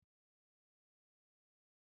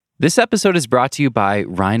This episode is brought to you by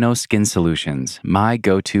Rhino Skin Solutions, my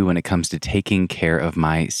go-to when it comes to taking care of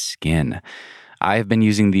my skin. I have been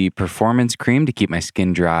using the Performance Cream to keep my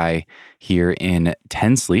skin dry here in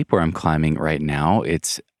 10 Sleep, where I'm climbing right now.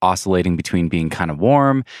 It's oscillating between being kind of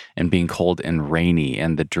warm and being cold and rainy,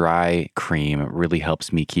 and the dry cream really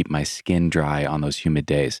helps me keep my skin dry on those humid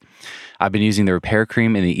days. I've been using the Repair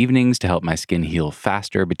Cream in the evenings to help my skin heal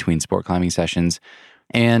faster between sport climbing sessions.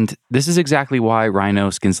 And this is exactly why Rhino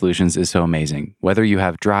Skin Solutions is so amazing. Whether you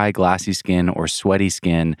have dry, glassy skin or sweaty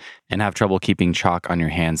skin and have trouble keeping chalk on your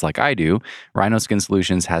hands like I do, Rhino Skin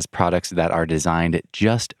Solutions has products that are designed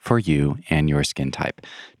just for you and your skin type.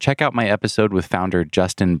 Check out my episode with founder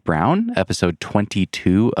Justin Brown, episode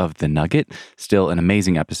 22 of The Nugget, still an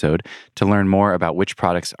amazing episode, to learn more about which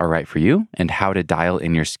products are right for you and how to dial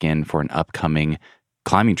in your skin for an upcoming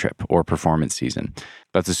climbing trip or performance season.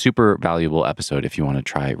 That's a super valuable episode if you want to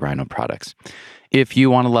try Rhino products. If you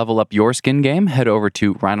want to level up your skin game, head over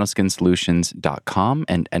to rhinoskinsolutions.com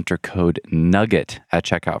and enter code NUGGET at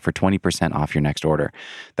checkout for 20% off your next order.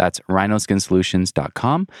 That's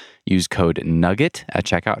rhinoskinsolutions.com. Use code NUGGET at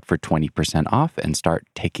checkout for 20% off and start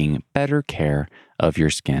taking better care of your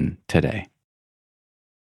skin today.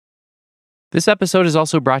 This episode is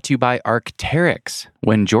also brought to you by Arc'teryx.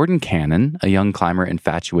 When Jordan Cannon, a young climber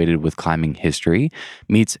infatuated with climbing history,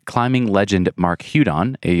 meets climbing legend Mark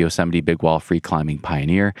Hudon, a Yosemite Big Wall free climbing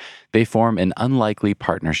pioneer, they form an unlikely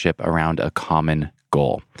partnership around a common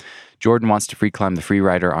goal. Jordan wants to free climb the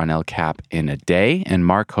freerider on El Cap in a day, and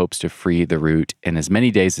Mark hopes to free the route in as many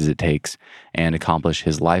days as it takes and accomplish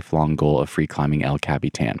his lifelong goal of free climbing El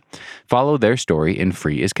Capitan. Follow their story in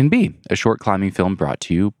Free as Can Be, a short climbing film brought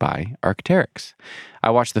to you by Arc'teryx. I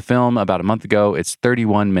watched the film about a month ago. It's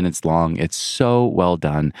 31 minutes long. It's so well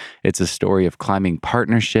done. It's a story of climbing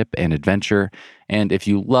partnership and adventure. And if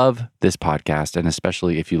you love this podcast, and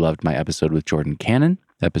especially if you loved my episode with Jordan Cannon,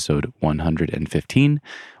 episode 115,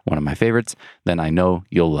 one of my favorites, then I know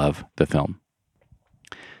you'll love the film.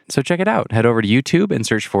 So check it out. Head over to YouTube and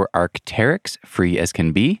search for Arc'teryx, Free as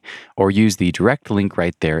Can Be, or use the direct link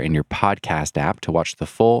right there in your podcast app to watch the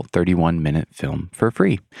full 31-minute film for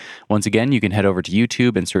free. Once again, you can head over to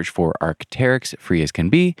YouTube and search for Arc'teryx, Free as Can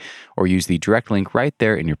Be, or use the direct link right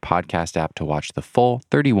there in your podcast app to watch the full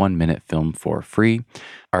 31-minute film for free.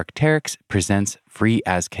 Arc'teryx presents Free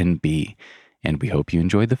as Can Be, and we hope you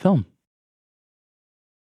enjoyed the film.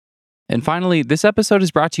 And finally, this episode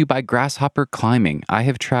is brought to you by Grasshopper Climbing. I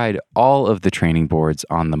have tried all of the training boards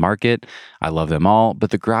on the market. I love them all,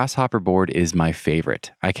 but the Grasshopper board is my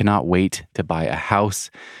favorite. I cannot wait to buy a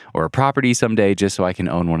house or a property someday just so I can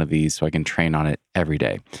own one of these so I can train on it every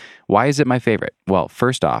day. Why is it my favorite? Well,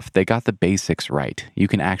 first off, they got the basics right. You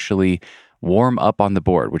can actually warm up on the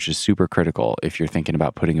board, which is super critical if you're thinking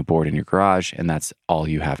about putting a board in your garage and that's all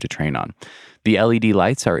you have to train on. The LED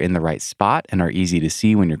lights are in the right spot and are easy to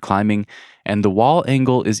see when you're climbing, and the wall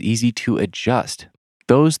angle is easy to adjust.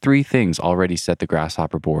 Those three things already set the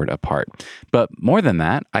Grasshopper board apart. But more than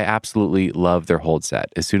that, I absolutely love their hold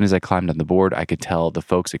set. As soon as I climbed on the board, I could tell the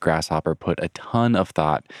folks at Grasshopper put a ton of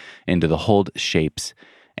thought into the hold shapes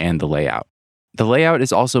and the layout. The layout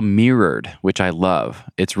is also mirrored, which I love.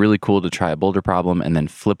 It's really cool to try a boulder problem and then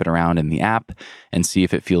flip it around in the app and see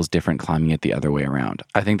if it feels different climbing it the other way around.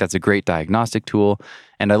 I think that's a great diagnostic tool,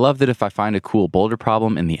 and I love that if I find a cool boulder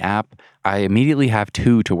problem in the app, I immediately have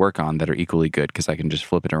two to work on that are equally good because I can just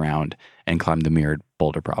flip it around and climb the mirrored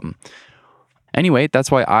boulder problem. Anyway, that's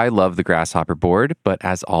why I love the Grasshopper board, but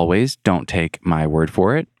as always, don't take my word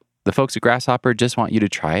for it. The folks at Grasshopper just want you to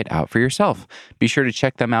try it out for yourself. Be sure to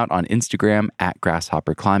check them out on Instagram at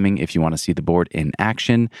Grasshopper Climbing if you want to see the board in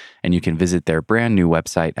action, and you can visit their brand new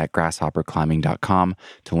website at grasshopperclimbing.com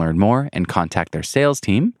to learn more and contact their sales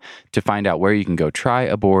team to find out where you can go try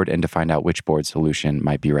a board and to find out which board solution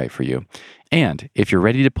might be right for you. And if you're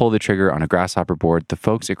ready to pull the trigger on a Grasshopper board, the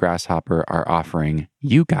folks at Grasshopper are offering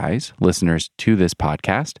you guys, listeners to this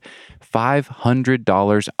podcast,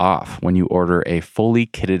 $500 off when you order a fully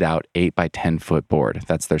kitted out 8x10 foot board.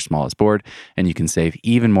 That's their smallest board, and you can save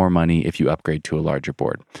even more money if you upgrade to a larger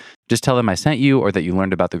board. Just tell them I sent you or that you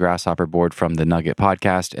learned about the Grasshopper board from the Nugget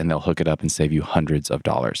podcast, and they'll hook it up and save you hundreds of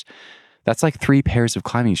dollars. That's like 3 pairs of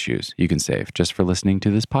climbing shoes you can save just for listening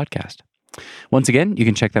to this podcast. Once again, you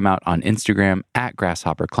can check them out on Instagram at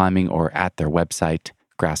Grasshopper Climbing or at their website,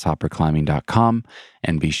 grasshopperclimbing.com,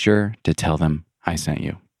 and be sure to tell them I sent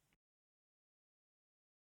you.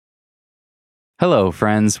 Hello,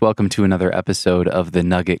 friends. Welcome to another episode of the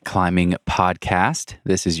Nugget Climbing Podcast.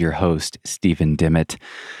 This is your host, Stephen Dimmitt.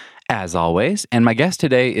 as always. And my guest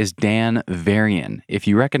today is Dan Varian. If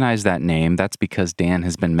you recognize that name, that's because Dan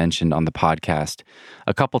has been mentioned on the podcast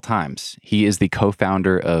a couple times. He is the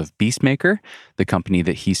co-founder of Beastmaker, the company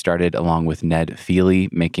that he started along with Ned Feely,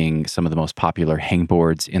 making some of the most popular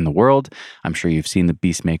hangboards in the world. I'm sure you've seen the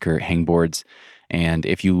Beastmaker hangboards. And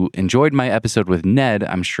if you enjoyed my episode with Ned,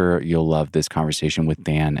 I'm sure you'll love this conversation with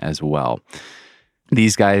Dan as well.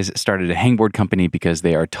 These guys started a hangboard company because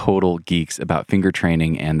they are total geeks about finger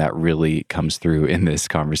training, and that really comes through in this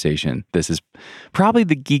conversation. This is probably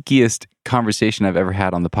the geekiest conversation I've ever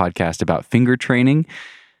had on the podcast about finger training.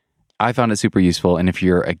 I found it super useful, and if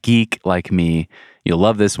you're a geek like me, you'll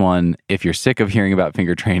love this one. If you're sick of hearing about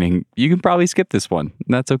finger training, you can probably skip this one.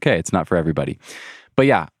 That's okay. It's not for everybody. But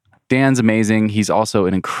yeah, Dan's amazing. He's also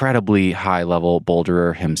an incredibly high-level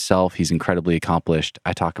boulderer himself. He's incredibly accomplished.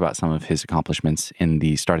 I talk about some of his accomplishments in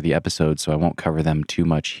the start of the episode, so I won't cover them too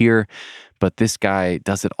much here. But this guy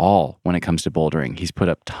does it all when it comes to bouldering. He's put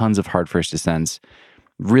up tons of hard first descents,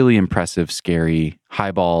 really impressive, scary,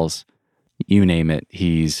 high balls, you name it.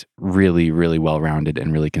 He's really, really well-rounded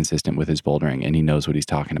and really consistent with his bouldering, and he knows what he's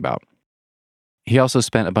talking about. He also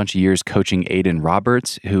spent a bunch of years coaching Aidan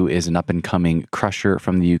Roberts, who is an up-and-coming crusher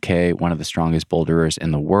from the UK, one of the strongest boulderers in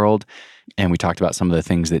the world. And we talked about some of the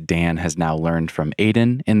things that Dan has now learned from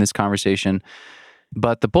Aidan in this conversation.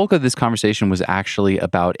 But the bulk of this conversation was actually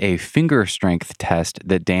about a finger strength test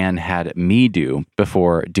that Dan had me do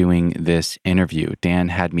before doing this interview. Dan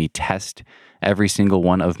had me test every single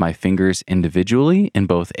one of my fingers individually in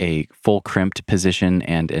both a full crimped position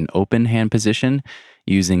and an open hand position,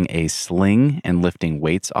 using a sling and lifting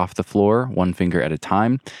weights off the floor, one finger at a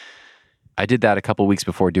time. I did that a couple weeks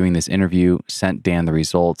before doing this interview, sent Dan the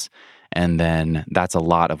results, and then that's a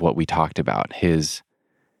lot of what we talked about. His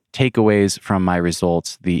takeaways from my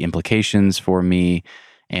results, the implications for me,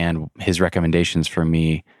 and his recommendations for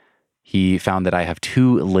me. He found that I have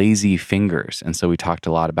 2 lazy fingers, and so we talked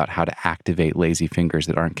a lot about how to activate lazy fingers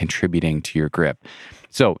that aren't contributing to your grip.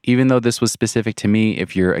 So even though this was specific to me,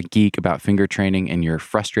 if you're a geek about finger training and you're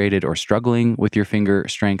frustrated or struggling with your finger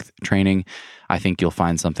strength training, I think you'll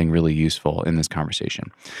find something really useful in this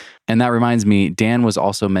conversation. And that reminds me, Dan was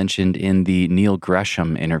also mentioned in the Neil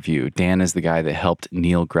Gresham interview. Dan is the guy that helped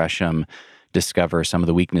Neil Gresham discover some of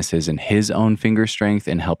the weaknesses in his own finger strength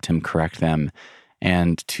and helped him correct them,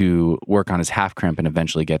 and to work on his half crimp and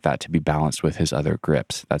eventually get that to be balanced with his other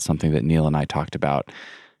grips. That's something that Neil and I talked about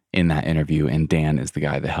in that interview, and Dan is the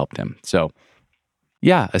guy that helped him. So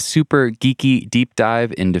yeah, a super geeky deep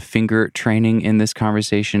dive into finger training in this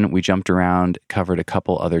conversation. We jumped around, covered a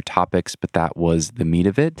couple other topics, but that was the meat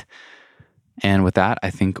of it. And with that, I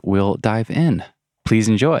think we'll dive in. Please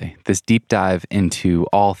enjoy this deep dive into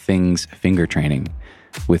all things finger training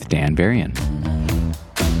with Dan Varian.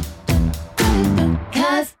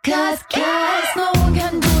 Cause no one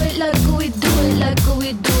can do it like we do it, like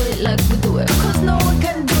we do it, like we do it. Cause no one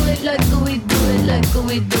can do it like we do it, like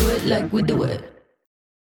we do it, like we do it.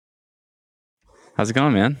 How's it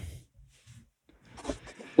going, man?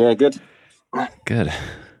 Yeah, good. Good.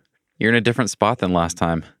 You're in a different spot than last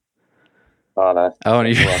time. Oh, no.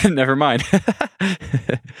 Oh, never mind.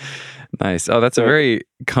 Nice. Oh, that's a very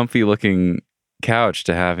comfy looking couch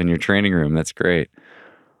to have in your training room. That's great.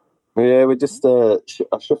 Yeah, we just I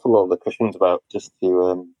shuffle all the cushions about just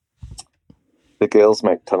to the girls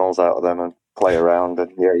make tunnels out of them and play around, and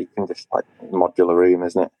yeah, you can just like modular room,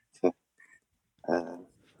 isn't it? So,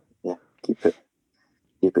 yeah, keep it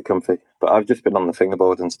comfy. But I've just been on the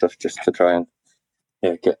fingerboard and stuff just to try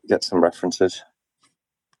and get some references.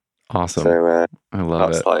 Awesome. So I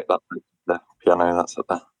love that's it. like that the piano that's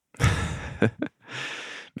up there.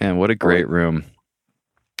 Man, what a great room.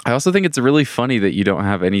 I also think it's really funny that you don't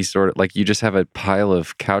have any sort of, like, you just have a pile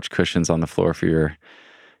of couch cushions on the floor for your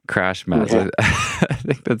crash mats. Yeah. I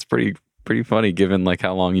think that's pretty funny given like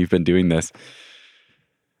how long you've been doing this.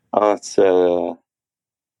 Oh, it's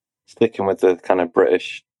sticking with the kind of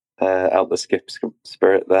British out the skip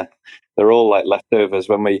spirit there. They're all like leftovers.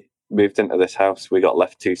 When we moved into this house, we got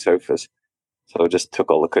left 2 sofas. So I just took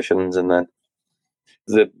all the cushions, and then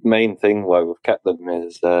the main thing why we've kept them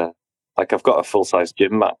is like I've got a full-size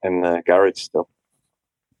gym mat in the garage still.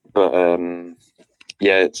 But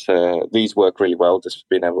yeah, it's these work really well, just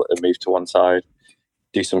being able to move to one side,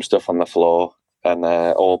 do some stuff on the floor, and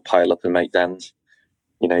all pile up and make dens.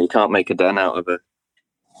 You know, you can't make a den out of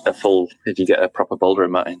a full if you get a proper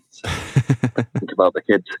bouldering mat in. So think about the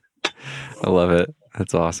kids. I love it.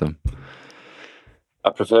 That's awesome. I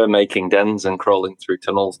prefer making dens and crawling through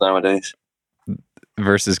tunnels nowadays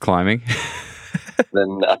versus climbing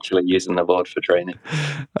than actually using the board for training.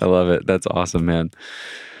 I love it. That's awesome, man.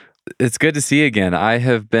 it's good to see you again. I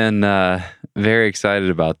have been very excited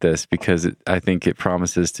about this because I think it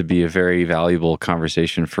promises to be a very valuable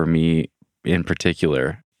conversation for me in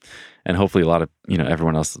particular. And hopefully a lot of,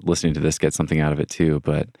 everyone else listening to this gets something out of it too.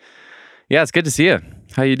 But yeah, it's good to see you.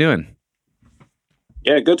 How you doing?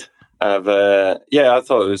 Yeah, good. I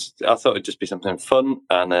thought it'd just be something fun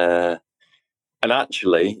and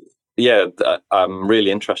actually, I'm really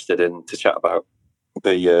interested to chat about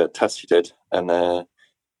the test you did, and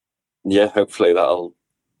hopefully it'll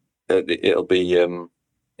be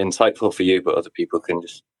insightful for you, but other people can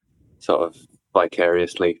just sort of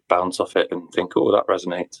vicariously bounce off it and think, oh, that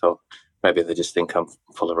resonates. So maybe they just think I'm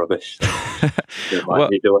full of rubbish. So they might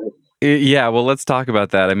be doing it. Yeah, well, let's talk about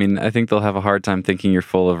that. I mean, I think they'll have a hard time thinking you're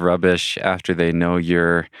full of rubbish after they know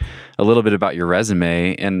a little bit about your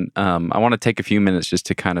resume. And I want to take a few minutes just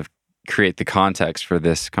to kind of create the context for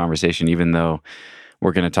this conversation, even though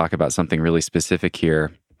we're going to talk about something really specific here.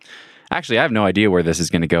 Actually, I have no idea where this is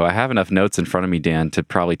going to go. I have enough notes in front of me, Dan, to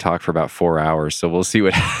probably talk for about 4 hours. So we'll see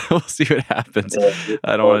what happens.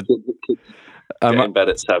 I don't want to. I'm in bed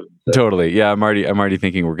at 7. So. Totally. Yeah, I'm already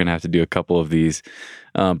thinking we're going to have to do a couple of these.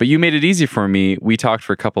 But you made it easy for me. We talked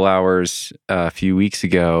for a couple hours a few weeks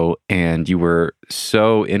ago, and you were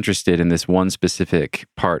so interested in this one specific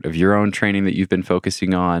part of your own training that you've been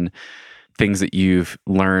focusing on, things that you've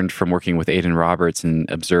learned from working with Aidan Roberts and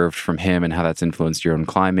observed from him and how that's influenced your own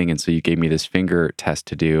climbing. And so you gave me this finger test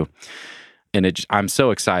to do. And I'm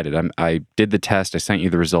so excited. I did the test. I sent you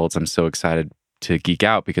the results. I'm so excited to geek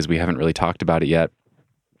out because we haven't really talked about it yet.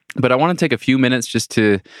 But I want to take a few minutes just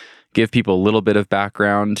to give people a little bit of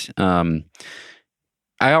background. I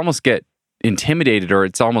almost get intimidated, or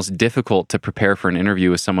it's almost difficult to prepare for an interview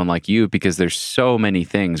with someone like you because there's so many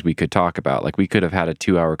things we could talk about. Like we could have had a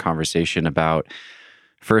 2-hour conversation about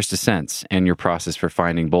first ascents and your process for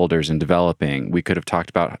finding boulders and developing. We could have talked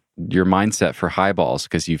about your mindset for high balls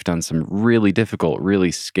because you've done some really difficult, really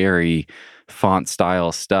scary font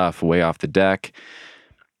style stuff way off the deck.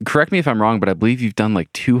 Correct me if I'm wrong, but I believe you've done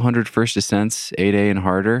like 200 first ascents, 8A and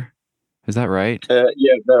harder. Is that right?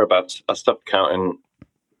 Yeah, thereabouts. I stopped counting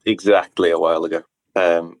exactly a while ago.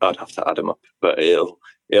 I'd have to add them up, but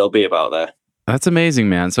it'll be about there. That's amazing,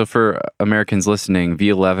 man. So for Americans listening,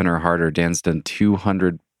 V11 or harder, Dan's done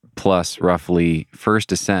 200 plus roughly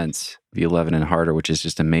first ascents, V11 and harder, which is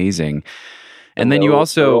just amazing. And then you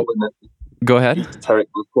also... Go ahead.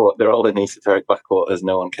 They're all in esoteric backwaters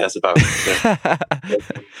no one cares about.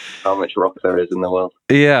 How much rock there is in the world.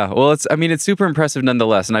 Yeah, well, it's super impressive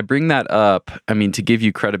nonetheless. And I bring that up, to give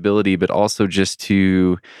you credibility, but also just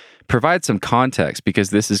to provide some context, because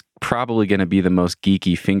this is probably going to be the most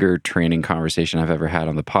geeky finger training conversation I've ever had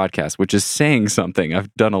on the podcast, which is saying something.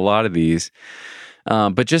 I've done a lot of these.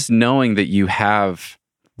 But just knowing that you have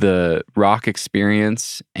the rock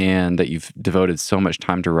experience and that you've devoted so much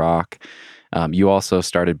time to rock. You also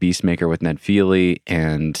started Beastmaker with Ned Feely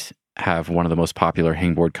and have one of the most popular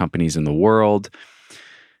hangboard companies in the world.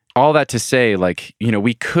 All that to say,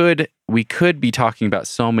 we could be talking about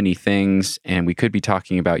so many things, and we could be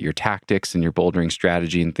talking about your tactics and your bouldering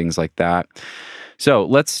strategy and things like that. So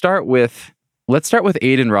let's start with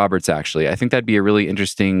Aidan Roberts, actually. I think that'd be a really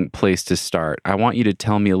interesting place to start. I want you to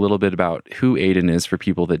tell me a little bit about who Aidan is for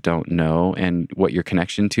people that don't know and what your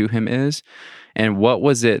connection to him is. And what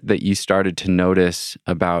was it that you started to notice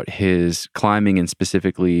about his climbing and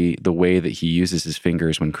specifically the way that he uses his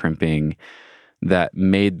fingers when crimping that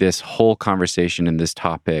made this whole conversation and this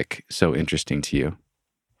topic so interesting to you?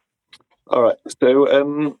 All right.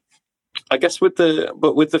 So I guess with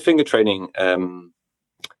the finger training,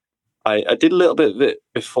 I did a little bit of it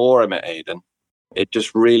before I met Aidan. It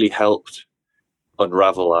just really helped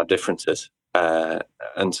unravel our differences. And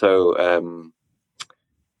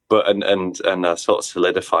I sort of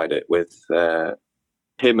solidified it with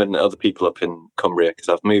him and other people up in Cumbria, because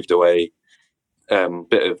I've moved away.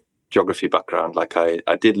 Bit of geography background. Like I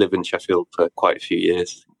did live in Sheffield for quite a few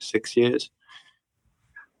years, 6 years.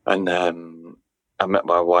 And I met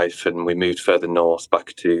my wife and we moved further north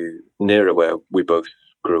back to nearer where we both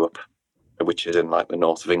grew up, which is in like the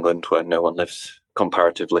north of England where no one lives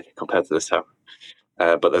comparatively compared to the south.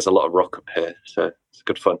 But there's a lot of rock up here, so it's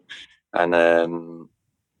good fun. And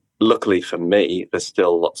luckily for me, there's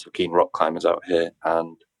still lots of keen rock climbers out here.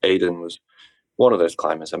 And Aidan was one of those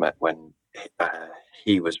climbers I met when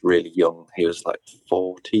he was really young. He was like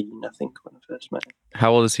 14, I think, when I first met him.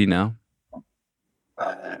 How old is he now?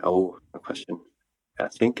 No question. I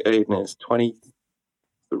think Aidan is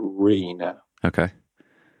 23 now. Okay.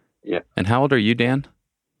 Yeah. And how old are you, Dan?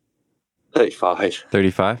 35.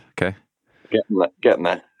 35? Okay. Getting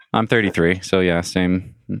there. I'm 33, so yeah,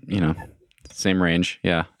 same same range.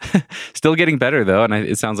 Yeah. Still getting better though. And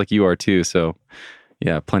it sounds like you are too. So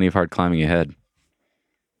yeah, plenty of hard climbing ahead.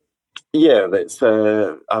 Yeah, that's.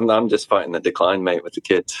 I'm just fighting the decline, mate, with the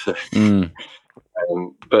kids.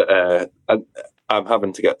 But I'm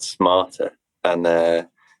having to get smarter, and a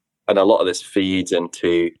lot of this feeds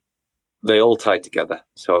into, they all tie together.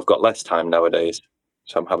 So I've got less time nowadays,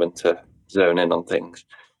 so I'm having to zone in on things.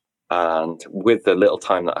 And with the little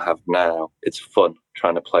time that I have now, it's fun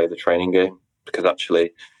trying to play the training game, because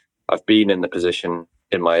actually I've been in the position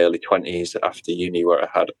in my early 20s after uni where I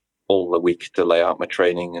had all the week to lay out my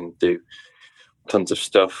training and do tons of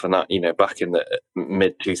stuff. And that, back in the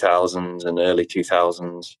mid 2000s and early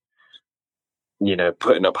 2000s,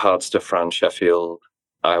 putting up hard stuff around Sheffield,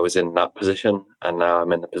 I was in that position. And now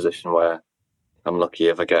I'm in the position where I'm lucky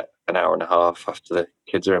if I get an hour and a half after the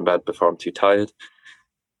kids are in bed before I'm too tired.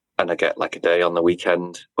 And I get like a day on the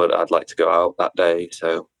weekend, but I'd like to go out that day.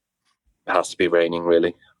 So it has to be raining,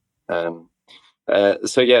 really.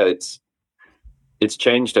 So yeah, it's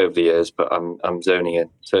changed over the years, but I'm zoning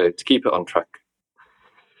in. So to keep it on track,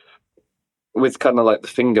 with kind of like the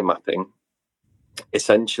finger mapping,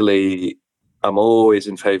 essentially, I'm always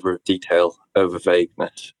in favor of detail over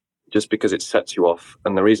vagueness, just because it sets you off.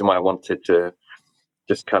 And the reason why I wanted to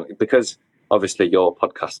just kind of, because obviously your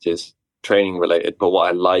podcast is training related, but what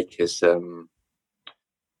I like is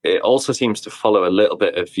it also seems to follow a little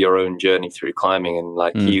bit of your own journey through climbing, and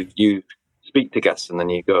like you speak to guests and then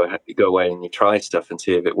you go away and you try stuff and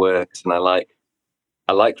see if it works. And I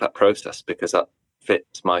like that process, because that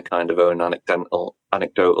fits my kind of own anecdotal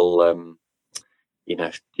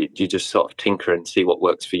you just sort of tinker and see what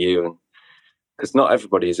works for you. And because not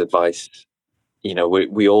everybody's advice,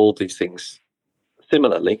 we all do things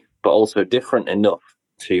similarly but also different enough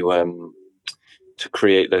to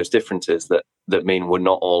create those differences that mean we're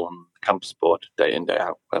not all on the campus board day in day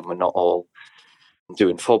out, and we're not all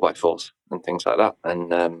doing 4x4s and things like that.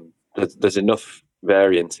 And there's enough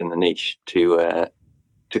variance in the niche to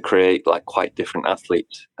create like quite different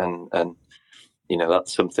athletes. And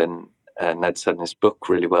that's something Ned said in his book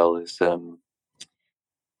really well, is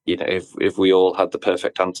if we all had the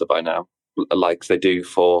perfect answer by now, like they do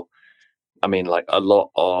for, like a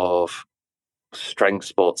lot of strength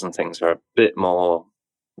sports and things are a bit more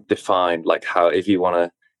defined, like how if you want to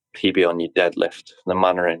PB on your deadlift, the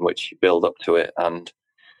manner in which you build up to it and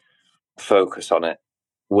focus on it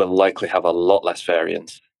will likely have a lot less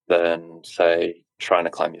variance than, say, trying to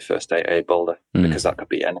climb your first 8A boulder, because that could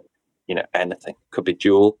be anything. Could be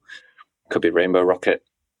dual, could be rainbow rocket,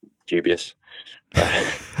 dubious,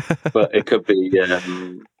 but it could be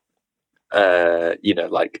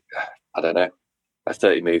like, I don't know, a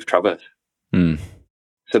 30 move traverse.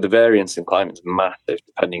 So the variance in climbing is massive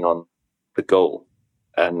depending on the goal,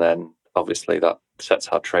 and then obviously that sets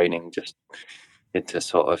our training just into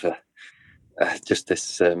sort of just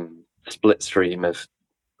this split stream of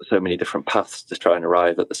so many different paths to try and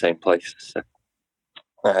arrive at the same place. So,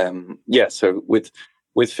 so with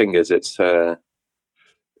fingers, it's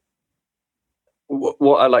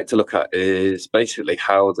what I like to look at is basically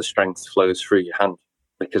how the strength flows through your hand,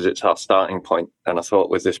 because it's our starting point. And I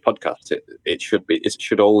thought with this podcast, it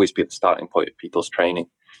should always be the starting point of people's training.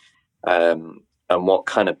 And what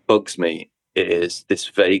kind of bugs me is this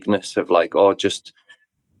vagueness of like, just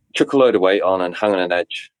chuck a load of weight on and hang on an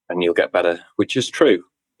edge and you'll get better, which is true,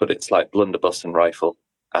 but it's like blunderbuss and rifle.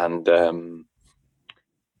 And to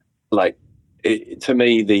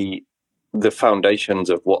me, the foundations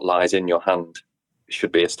of what lies in your hand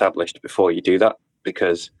should be established before you do that,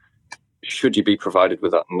 because should you be provided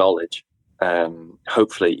with that knowledge,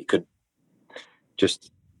 hopefully you could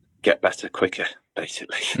just get better quicker,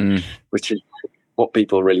 basically, which is what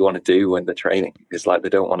people really want to do when they're training. It's like they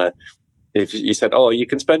don't want to, if you said, you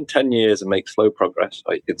can spend 10 years and make slow progress,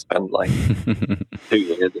 or you can spend like 2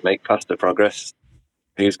 years and make faster progress,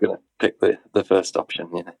 who's going to pick the first option,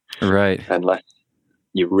 Right. Unless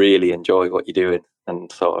you really enjoy what you're doing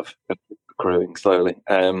and sort of growing slowly.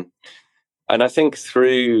 And I think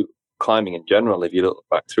through climbing in general, if you look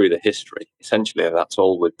back through the history, essentially that's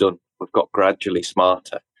all we've done. We've got gradually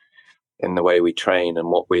smarter in the way we train and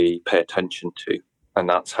what we pay attention to. And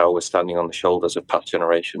that's how we're standing on the shoulders of past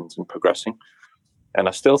generations and progressing. And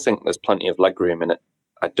I still think there's plenty of leg room in it.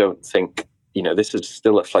 I don't think, this is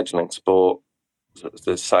still a fledgling sport.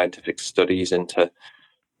 There's scientific studies into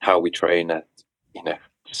how we train at,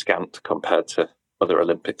 scant compared to other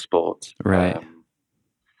Olympic sports. Right.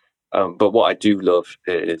 But what I do love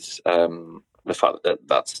is the fact that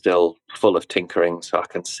that's still full of tinkering. So I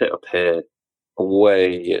can sit up here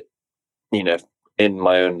way, in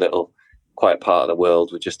my own little quiet part of the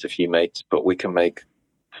world with just a few mates, but we can make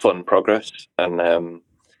fun progress. And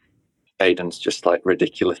Aiden's just like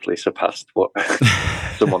ridiculously surpassed what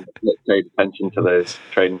someone that paid attention to those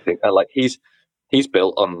training things. Like he's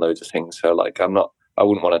built on loads of things. So like I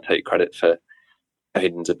wouldn't want to take credit for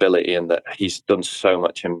Aiden's ability, and that he's done so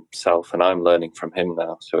much himself, and I'm learning from him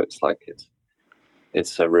now. So it's like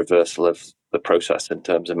it's a reversal of the process in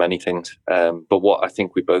terms of many things. But what I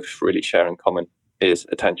think we both really share in common is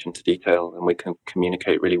attention to detail, and we can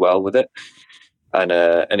communicate really well with it, and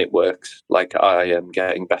it works. Like I am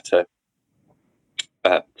getting better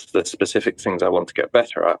at the specific things I want to get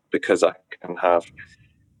better at, because I can have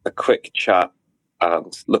a quick chat.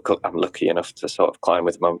 And look, I'm lucky enough to sort of climb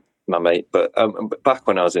with my mate. But back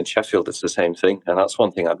when I was in Sheffield, it's the same thing. And that's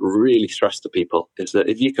one thing I'd really stress to people, is that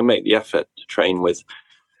if you can make the effort to train with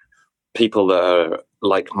people that are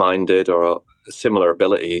like-minded or similar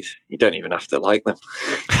abilities, you don't even have to like them.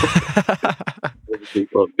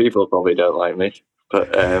 people probably don't like me,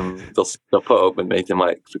 but they'll put up with me. They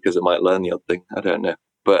might, because I might learn the odd thing. I don't know.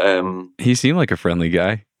 But he seemed like a friendly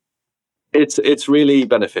guy. It's really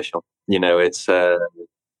beneficial. It's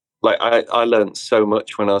like I learned so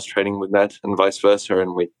much when I was training with Ned, and vice versa,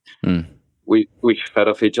 and we fed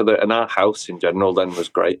off each other. And our house in general then was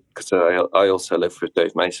great, because I also lived with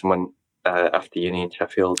Dave Mason when after uni in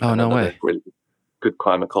Sheffield. Oh, no way! Really good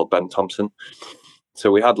climber called Ben Thompson.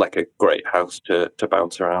 So we had like a great house to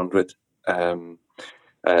bounce around with,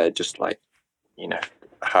 just like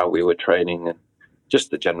how we were training, and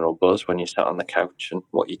just the general buzz when you sat on the couch and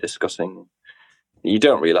what you're discussing. You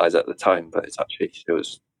don't realize at the time, but it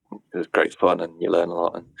was great fun, and you learn a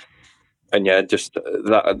lot. And yeah, just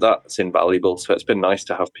that's invaluable. So it's been nice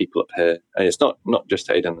to have people up here, and it's not just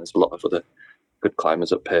Aiden. There's a lot of other good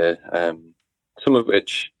climbers up here. Some of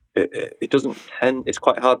which it doesn't tend. It's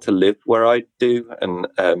quite hard to live where I do, and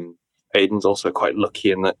Aiden's also quite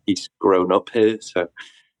lucky in that he's grown up here. So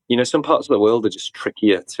some parts of the world are just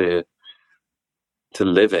trickier to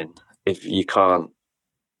live in if you can't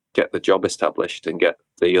get the job established and get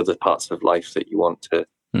the other parts of life that you want to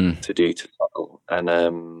do to settle.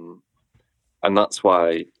 And that's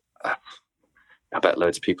why I bet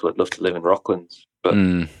loads of people would love to live in Rocklands, but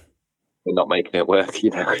they're not making it work,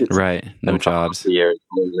 Right. No jobs. The year is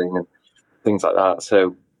losing and things like that.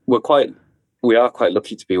 So we are quite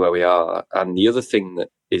lucky to be where we are. And the other thing that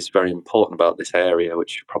is very important about this area,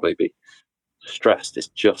 which should probably be stressed, is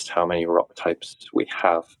just how many rock types we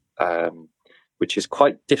have, which is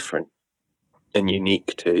quite different and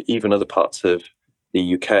unique to even other parts of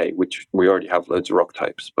the UK, which we already have loads of rock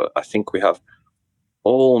types, but I think we have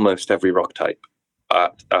almost every rock type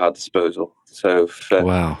at our disposal. So if I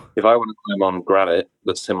want to climb on granite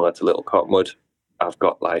that's similar to Little Cottonwood, I've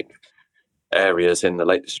got like areas in the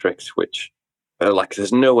Lake District which are like,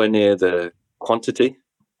 there's nowhere near the quantity,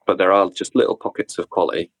 but there are just little pockets of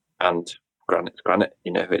quality, and granite's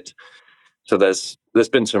granite, so there's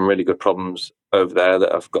been some really good problems over there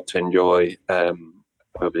that I've got to enjoy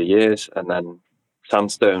over the years. And then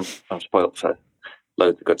sandstone, I'm spoiled for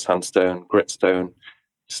loads of good sandstone, gritstone,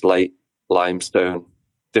 slate, limestone,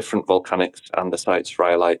 different volcanics, andesites,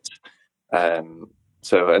 rhyolites.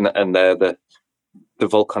 So and they're the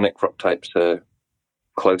volcanic rock types are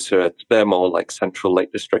closer. They're more like central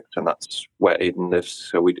Lake District, and that's where Aiden lives.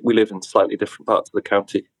 So we live in slightly different parts of the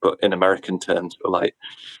county, but in American terms, we're like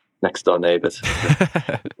next door neighbours.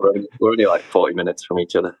 we're only like 40 minutes from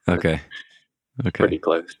each other. Okay. Pretty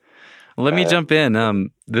close. Let me jump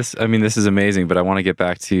in. This is amazing, but I want to get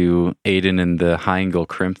back to Aiden and the high angle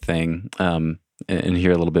crimp thing, and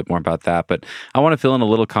hear a little bit more about that. But I want to fill in a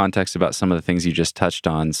little context about some of the things you just touched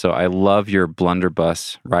on. So I love your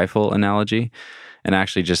blunderbuss rifle analogy, and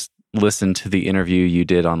actually just listen to the interview you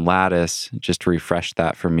did on Lattice just to refresh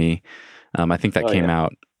that for me. I think that came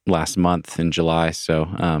out last month in July. So,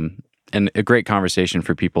 and a great conversation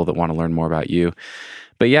for people that want to learn more about you.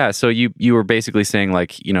 But yeah, so you were basically saying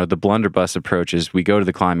like, the blunderbuss approach is we go to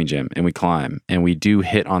the climbing gym and we climb, and we do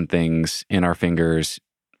hit on things in our fingers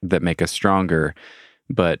that make us stronger.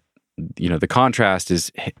 But, the contrast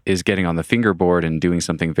is getting on the fingerboard and doing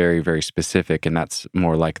something very, very specific. And that's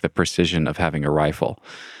more like the precision of having a rifle.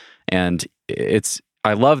 And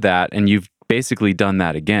I love that. And you've basically done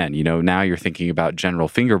that again. Now you're thinking about general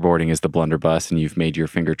fingerboarding as the blunderbuss, and you've made your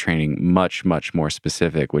finger training much, much more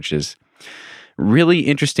specific, which is really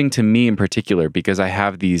interesting to me in particular, because I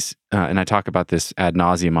have these, and I talk about this ad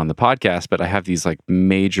nauseum on the podcast, but I have these like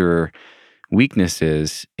major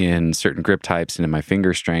weaknesses in certain grip types and in my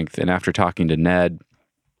finger strength. And after talking to Ned,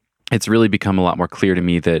 it's really become a lot more clear to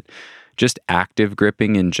me that just active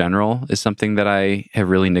gripping in general is something that I have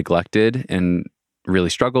really neglected. And really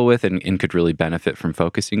struggle with and could really benefit from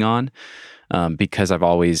focusing on, because I've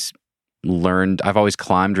always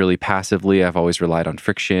climbed really passively. I've always relied on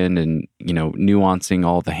friction and, nuancing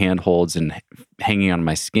all the handholds and hanging on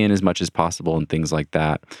my skin as much as possible and things like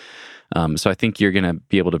that. So I think you're going to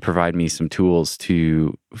be able to provide me some tools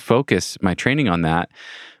to focus my training on that.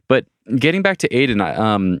 But getting back to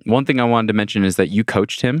Aiden, one thing I wanted to mention is that you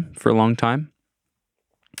coached him for a long time.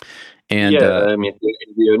 And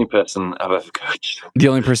the only person I've ever coached. The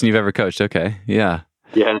only person you've ever coached. Okay. Yeah.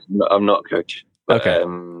 Yeah, I'm not a coach. But,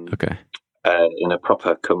 okay. In a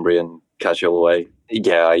proper Cumbrian casual way.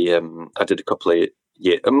 Yeah, I did a couple of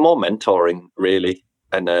years, more mentoring really,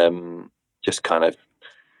 and just kind of,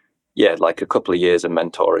 like a couple of years of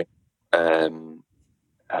mentoring.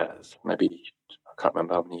 Maybe I can't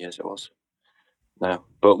remember how many years it was now,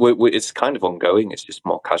 but it's kind of ongoing. It's just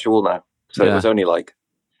more casual now. So It was only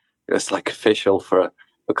it's official for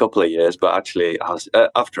a couple of years, but actually, I was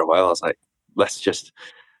after a while, I was like,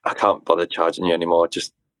 I can't bother charging you anymore.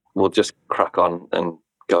 We'll just crack on and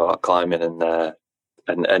go out climbing, and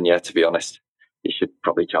yeah, to be honest, you should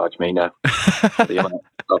probably charge me now for the amount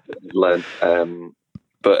I've learned.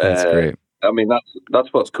 But that's great. I mean,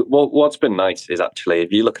 that's what's cool. Well, what's been nice is actually,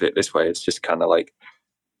 if you look at it this way, it's just kind of like,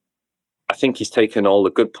 I think he's taken all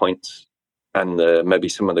the good points and maybe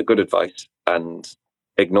some of the good advice and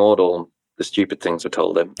ignored all the stupid things I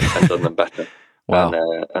told him and done them better. Wow.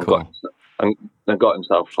 And cool. got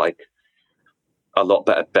himself like a lot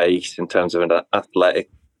better base in terms of an athletic,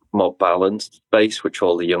 more balanced base, which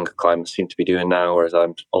all the younger climbers seem to be doing now, whereas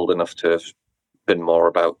I'm old enough to have been more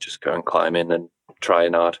about just going climbing and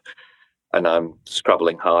trying hard. And I'm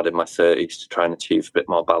scrabbling hard in my 30s to try and achieve a bit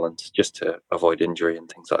more balance just to avoid injury and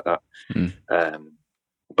things like that.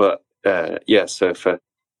 So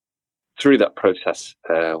through that process,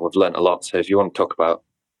 we've learned a lot. So if you want to talk about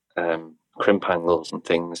crimp angles and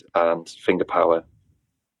things and finger power,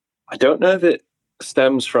 I don't know if it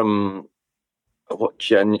stems from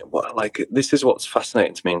this is what's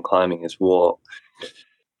fascinating to me in climbing, is what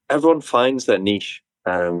everyone finds their niche.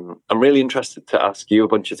 I'm really interested to ask you a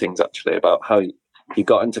bunch of things actually about how you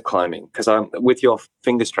got into climbing, because I'm with your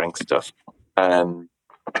finger strength stuff.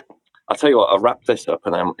 I'll tell you what, I'll wrap this up,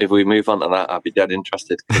 and then if we move on to that, I'll be dead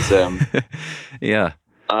interested. Because yeah,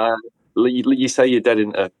 you say you're dead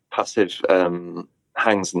into passive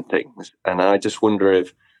hangs and things, and I just wonder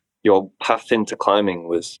if your path into climbing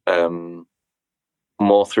was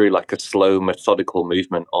more through like a slow, methodical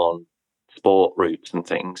movement on sport routes and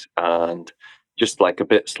things, and just like a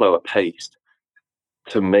bit slower paced.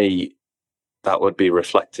 To me, that would be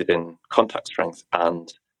reflected in contact strength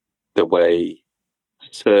and the way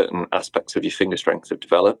certain aspects of your finger strength have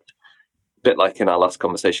developed. A bit like in our last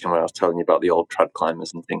conversation when I was telling you about the old trad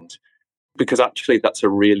climbers and things, because actually that's a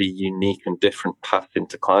really unique and different path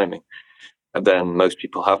into climbing than most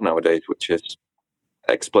people have nowadays, which is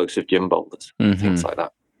explosive gym boulders, things like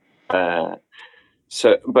that.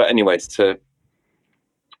 But anyways, to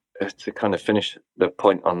kind of finish the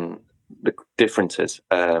point on the differences,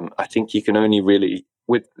 I think you can only really,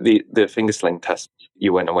 with the finger sling test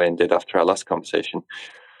you went away and did after our last conversation,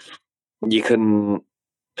 you can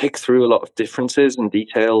pick through a lot of differences and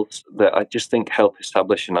details that I just think help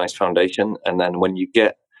establish a nice foundation. And then when you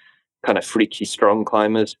get kind of freaky strong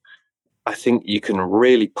climbers, I think you can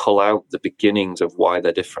really pull out the beginnings of why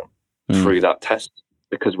they're different through that test,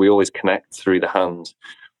 because we always connect through the hands.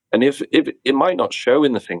 And if it might not show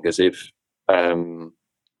in the fingers,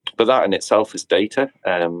 but that in itself is data.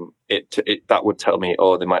 That would tell me,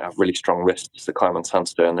 they might have really strong wrists. They climb on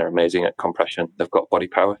sandstone. They're amazing at compression. They've got body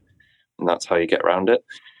power, and that's how you get around it.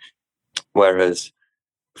 Whereas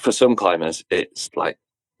for some climbers, it's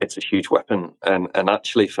a huge weapon. And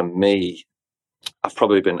actually, for me, I've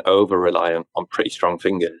probably been over reliant on pretty strong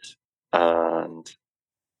fingers and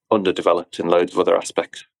underdeveloped in loads of other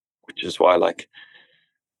aspects, which is why,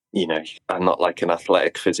 I'm not like an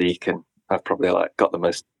athletic physique, and I've probably got the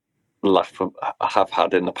most laugh I have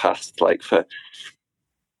had in the past, for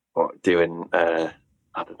doing I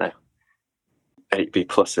don't know 8B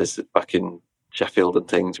pluses back in Sheffield and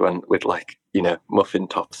things, when with muffin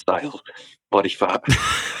top style body fat,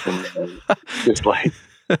 and just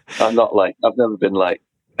I'm not I've never been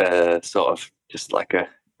sort of just a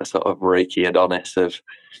sort of Reiki Adonis of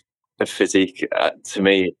physique. To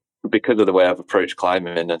me, because of the way I've approached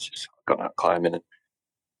climbing and just gone out climbing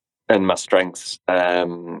and my strengths,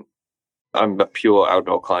 I'm a pure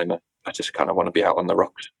outdoor climber. I just kind of want to be out on the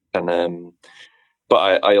rocks, and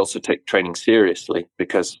but I also take training seriously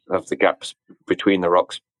because of the gaps between the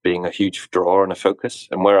rocks being a huge draw and a focus.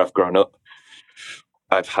 And where I've grown up,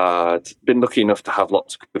 I've been lucky enough to have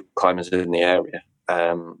lots of good climbers in the area,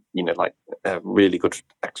 like really good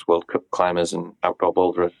ex-World Cup climbers and outdoor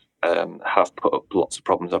boulderers have put up lots of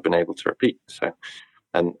problems I've been able to repeat. So,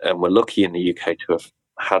 and we're lucky in the UK to have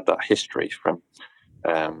had that history from,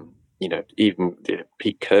 even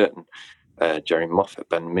Pete Curtin, Jerry Moffat,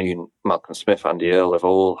 Ben Moon, Malcolm Smith, Andy Earle have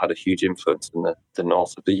all had a huge influence in the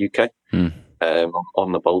north of the UK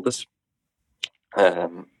on the boulders.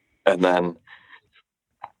 And then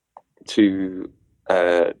to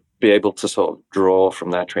be able to sort of draw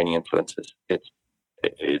from their training influences,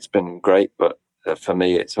 it's been great. But for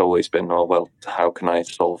me, it's always been, how can I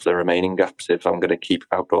solve the remaining gaps if I'm going to keep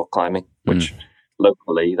outdoor climbing, which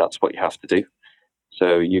locally, that's what you have to do.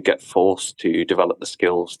 So you get forced to develop the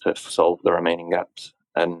skills to solve the remaining gaps.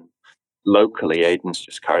 And locally, Aidan's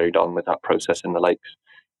just carried on with that process in the lakes.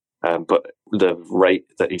 But the rate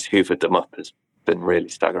that he's hoovered them up has been really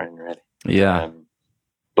staggering, really. Yeah.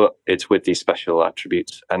 But it's with these special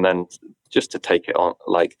attributes. And then just to take it on,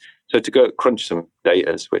 so to go crunch some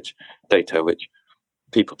data, which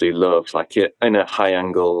people do love, like in a high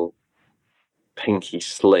angle pinky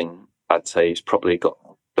sling, I'd say he's probably got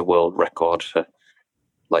the world record for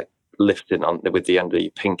lifting on with the end of your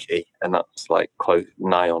pinky, and that's close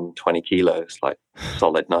nigh on 20 kilos,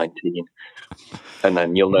 solid 19. And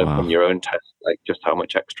then you'll know from your own test just how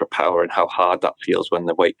much extra power and how hard that feels when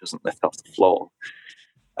the weight doesn't lift off the floor.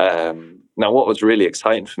 Now what was really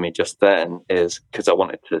exciting for me just then is because I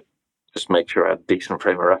wanted to just make sure I had a decent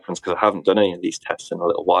frame of reference, because I haven't done any of these tests in a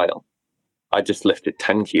little while. I just lifted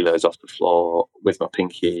 10 kilos off the floor with my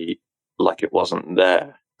pinky like it wasn't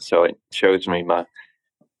there. So it shows me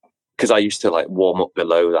because I used to warm up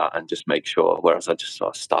below that and just make sure, whereas I just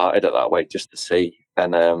sort of started at that weight just to see.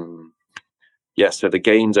 And so the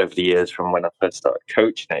gains over the years from when I first started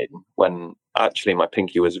coaching Aidan, when actually my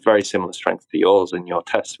pinky was very similar strength to yours in your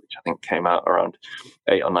test, which I think came out around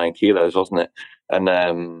 8 or 9 kilos, wasn't it?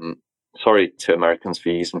 And sorry to Americans for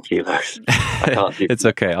using kilos. I can't do It's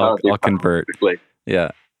okay. I'll convert. Quickly. Yeah.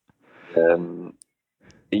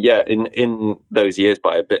 In those years,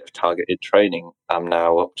 by a bit of targeted training, I'm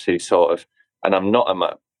now up to sort of, and I'm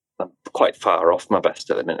quite far off my best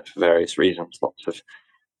at the minute for various reasons. Lots of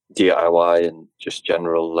DIY and just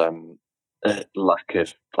general lack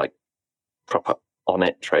of proper on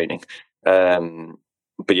it training.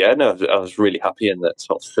 But yeah, no, I was really happy in that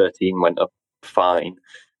sort of 13 went up fine,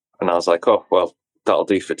 and I was like, oh well, that'll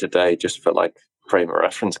do for today, just for frame of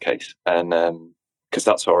reference case, and because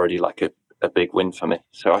that's already a big win for me.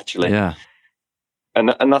 So actually, yeah. And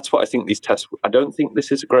that's what I think these tests, I don't think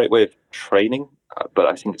this is a great way of training, but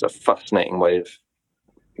I think it's a fascinating way of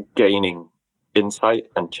gaining insight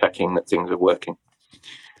and checking that things are working.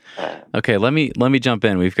 Okay, let me jump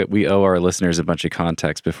in. We owe our listeners a bunch of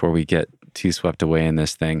context before we get too swept away in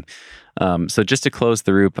this thing. So just to close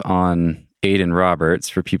the loop on Aidan Roberts,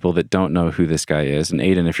 for people that don't know who this guy is, and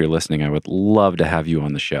Aidan, if you're listening, I would love to have you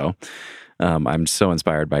on the show. I'm so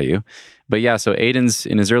inspired by you. But yeah, so Aidan's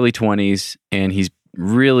in his early 20s, and he's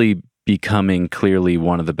really becoming clearly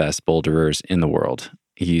one of the best boulderers in the world.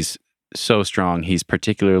 He's so strong. He's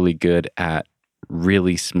particularly good at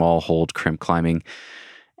really small hold crimp climbing.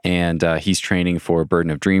 And he's training for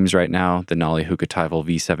Burden of Dreams right now, the Nolly Hukataival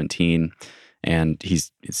V17. And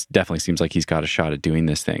it definitely seems like he's got a shot at doing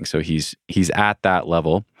this thing. So he's at that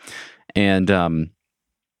level. And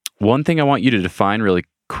one thing I want you to define really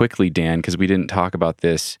quickly, Dan, because we didn't talk about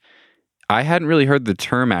this. I hadn't really heard the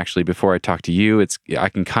term actually before I talked to you. I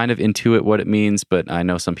can kind of intuit what it means, but I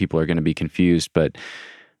know some people are going to be confused. But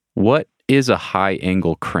what is a high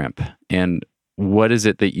angle crimp? And what is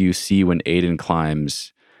it that you see when Aidan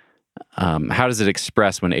climbs? How does it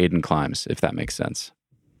express when Aidan climbs, if that makes sense?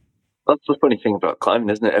 That's the funny thing about climbing,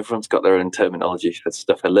 isn't it? Everyone's got their own terminology for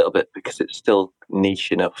stuff a little bit, because it's still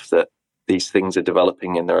niche enough that these things are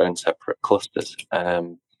developing in their own separate clusters.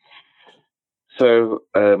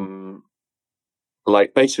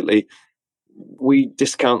 Basically, we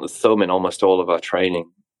discount the thumb in almost all of our training.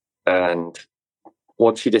 And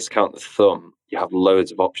once you discount the thumb, you have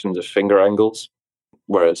loads of options of finger angles.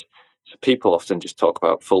 Whereas people often just talk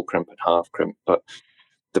about full crimp and half crimp. But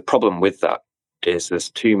the problem with that is there's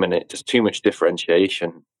too much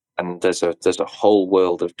differentiation. And there's a whole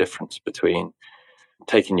world of difference between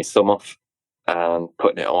taking your thumb off and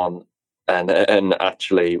putting it on, and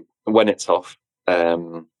actually when it's off.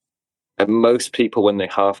 And most people, when they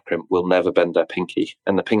half crimp, will never bend their pinky,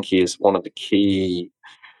 and the pinky is one of the key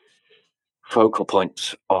focal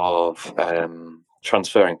points of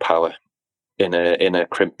transferring power in a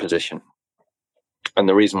crimp position. And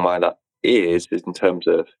the reason why that is in terms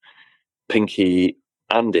of pinky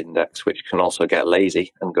and index, which can also get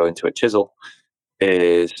lazy and go into a chisel,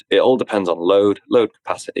 is it all depends on load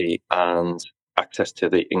capacity, and access to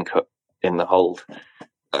the incut in the hold.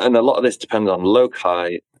 And a lot of this depends on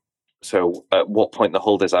loci. So at what point the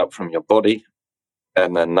hold is out from your body,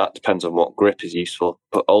 and then that depends on what grip is useful.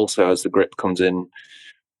 But also as the grip comes in,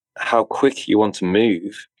 how quick you want to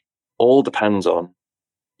move all depends on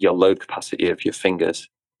your load capacity of your fingers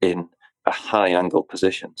in a high angle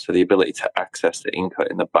position. So the ability to access the incut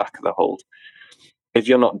in the back of the hold. If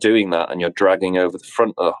you're not doing that and you're dragging over the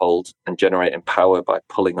front of the hold and generating power by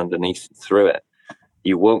pulling underneath and through it,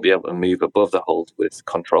 you won't be able to move above the hold with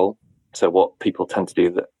control. So what people tend to do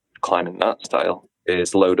that climbing that style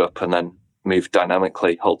is load up and then move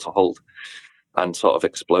dynamically hold to hold and sort of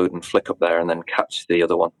explode and flick up there and then catch the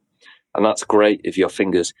other one. And that's great if your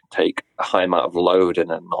fingers can take a high amount of load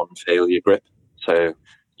in a non-failure grip. So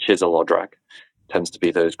chisel or drag tends to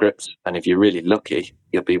be those grips. And if you're really lucky,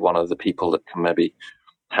 you'll be one of the people that can maybe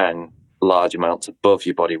hang large amounts above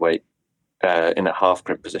your body weight in a half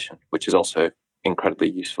grip position, which is also incredibly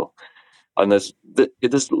useful. And there's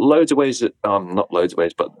loads of ways that not loads of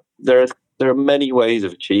ways, but there are many ways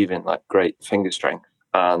of achieving like great finger strength,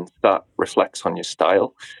 and that reflects on your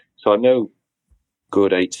style. So I know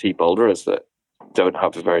good HC boulderers that don't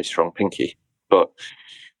have a very strong pinky, but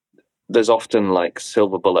there's often like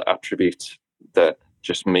silver bullet attributes that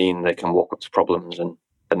just mean they can walk up to problems and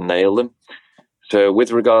nail them. So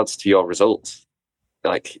with regards to your results,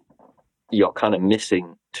 like you're kind of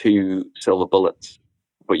missing 2 silver bullets,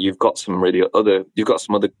 but you've got some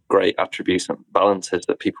other great attributes and balances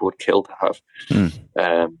that people would kill to have.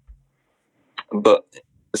 But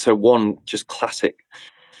so one just classic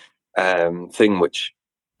thing which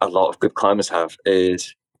a lot of good climbers have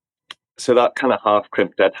is so that kind of half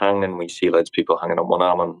crimp dead hang, and we see loads of people hanging on one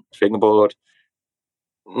arm on fingerboard.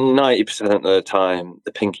 90% of the time,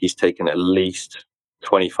 the pinky's taken at least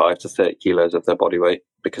 25 to 30 kilos of their body weight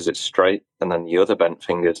because it's straight, and then the other bent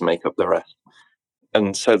fingers make up the rest.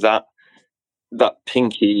 And so that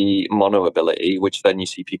pinky mono ability, which then you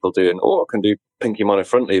see people doing, I can do pinky mono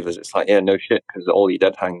front levers. It's like, yeah, no shit, because all your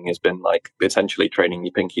dead hanging has been like essentially training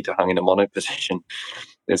your pinky to hang in a mono position.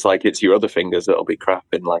 It's like it's your other fingers that'll be crap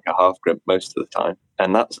in like a half grip most of the time.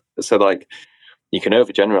 And that's so like you can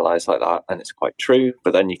overgeneralize like that, and it's quite true.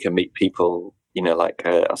 But then you can meet people, like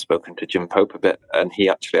I've spoken to Jim Pope a bit, and he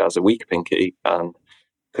actually has a weak pinky and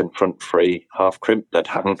can front free half crimp dead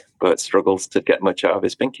hang, but struggles to get much out of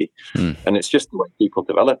his pinky. And it's just the way people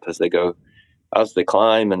develop as they go, as they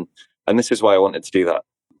climb. And this is why I wanted to do that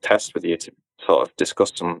test with you, to sort of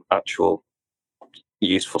discuss some actual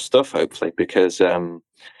useful stuff, hopefully, because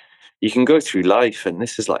you can go through life, and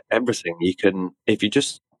this is like everything. You can, if you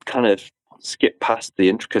just kind of skip past the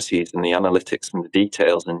intricacies and the analytics and the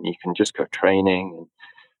details, and you can just go training,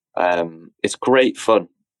 and it's great fun.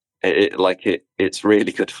 It's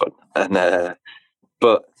really good fun, and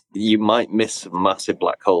but you might miss some massive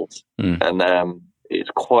black holes, and it's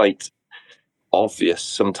quite obvious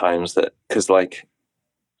sometimes that because like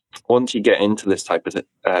once you get into this type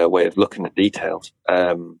of way of looking at details,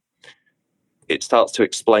 it starts to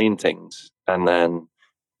explain things, and then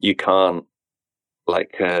you can't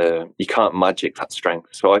magic that strength.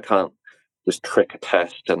 So I can't just trick a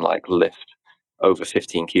test and like lift over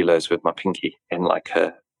 15 kilos with my pinky in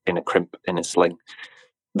a crimp in a sling.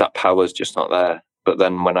 That power's just not there. But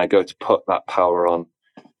then when I go to put that power on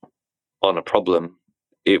a problem,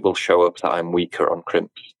 it will show up that I'm weaker on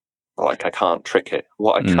crimps. Like I can't trick it.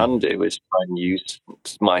 What I can do is try and use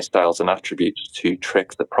my styles and attributes to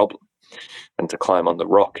trick the problem and to climb on the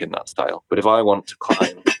rock in that style. But if I want to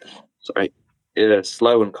climb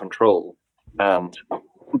slow and controlled and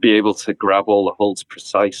be able to grab all the holds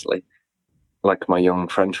precisely, like my young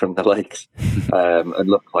friend from the lakes, and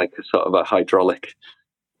look like a sort of a hydraulic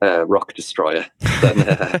rock destroyer, then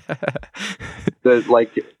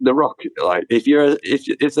the rock, like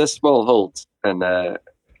if there's small holds and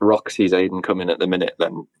rock sees Aiden come in at the minute,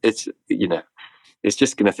 then it's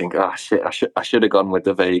just gonna think, shit, I should have gone with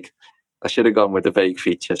the vague. I should have gone with the vague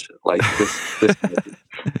features. Like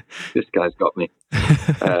this guy's got me.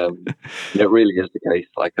 It really is the case.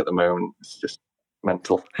 Like at the moment, it's just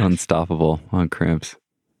mental, unstoppable on crimps.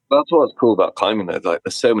 That's what's cool about climbing, though. Like,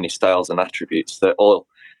 there's so many styles and attributes that all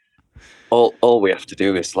we have to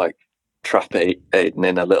do is like trap Aiden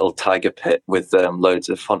in a little tiger pit with loads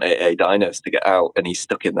of Font 8A dinos to get out, and he's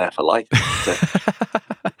stuck in there for life. So,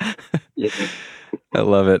 yeah. I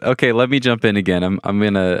love it. Okay, let me jump in again. I'm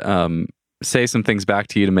gonna say some things back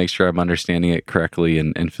to you to make sure I'm understanding it correctly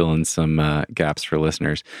and fill in some gaps for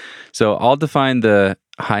listeners. So I'll define the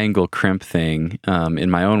high angle crimp thing in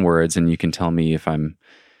my own words, and you can tell me if I'm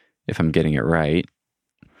getting it right.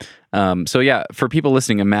 So yeah, for people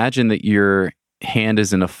listening, imagine that your hand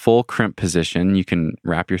is in a full crimp position. You can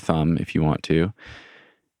wrap your thumb if you want to.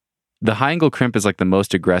 The high angle crimp is like the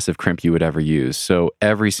most aggressive crimp you would ever use. So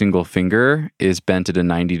every single finger is bent at a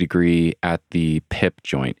 90 degree at the pip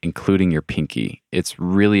joint, including your pinky. It's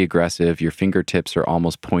really aggressive. Your fingertips are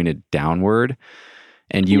almost pointed downward.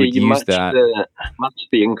 And you would use that. Match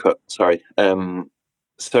the in-cut, sorry.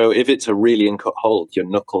 So if it's a really in-cut hold, your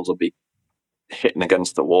knuckles will be hitting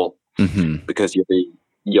against the wall because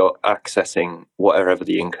you're accessing whatever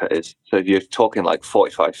the in-cut is. So if you're talking like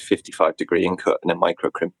 45, 55 degree in-cut and a micro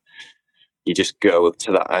crimp, you just go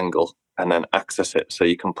to that angle and then access it so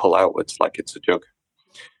you can pull outwards like it's a jug.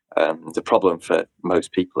 The problem for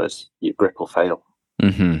most people is your grip will fail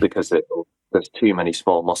because there's too many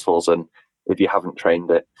small muscles, and if you haven't trained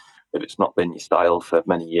it, if it's not been your style for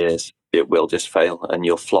many years, it will just fail and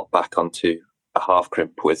you'll flop back onto a half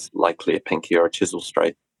crimp with likely a pinky or a chisel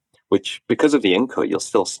straight, which because of the in-cut, you'll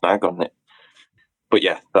still snag on it. But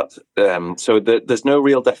yeah, that's so there's no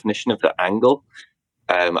real definition of the angle.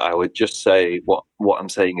 I would just say what I'm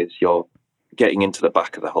saying is you're getting into the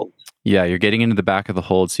back of the hold. Yeah, you're getting into the back of the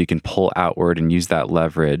hold so you can pull outward and use that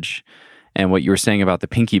leverage. And what you were saying about the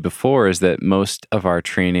pinky before is that most of our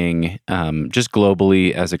training, just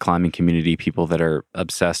globally as a climbing community, people that are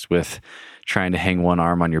obsessed with trying to hang one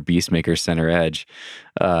arm on your Beastmaker center edge,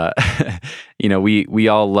 we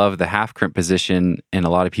all love the half crimp position, and a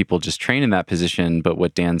lot of people just train in that position. But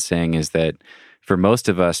what Dan's saying is that for most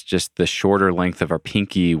of us, just the shorter length of our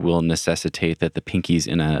pinky will necessitate that the pinky's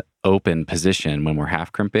in an open position when we're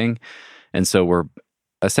half crimping. And so we're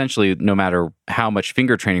essentially, no matter how much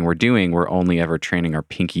finger training we're doing, we're only ever training our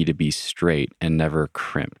pinky to be straight and never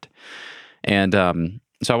crimped. And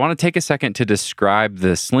so I want to take a second to describe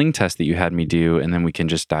the sling test that you had me do, and then we can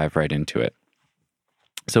just dive right into it.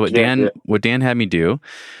 So what Dan had me do,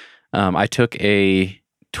 I took a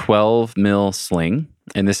 12 mil sling,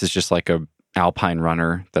 and this is just like a Alpine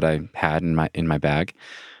runner that I had in my bag.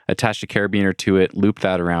 Attached a carabiner to it, looped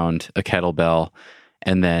that around a kettlebell,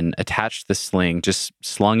 and then attached the sling, just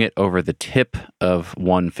slung it over the tip of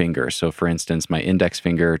one finger. So for instance, my index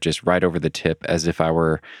finger just right over the tip, as if I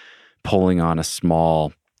were pulling on a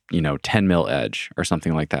small, 10 mil edge or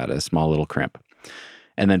something like that, a small little crimp.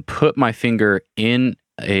 And then put my finger in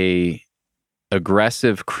a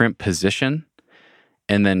aggressive crimp position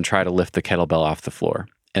and then try to lift the kettlebell off the floor.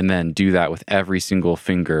 And then do that with every single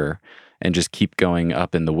finger and just keep going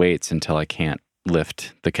up in the weights until I can't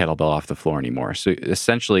lift the kettlebell off the floor anymore. So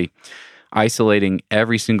essentially isolating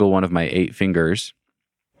every single one of my 8 fingers.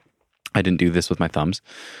 I didn't do this with my thumbs.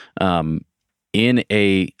 In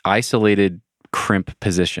a isolated crimp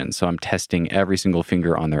position. So I'm testing every single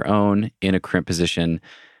finger on their own in a crimp position.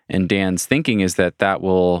 And Dan's thinking is that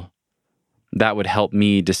would help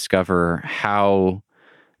me discover how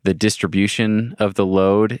the distribution of the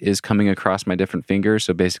load is coming across my different fingers.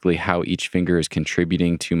 So basically how each finger is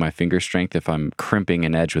contributing to my finger strength. If I'm crimping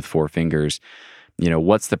an edge with 4 fingers,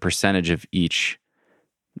 what's the percentage of each?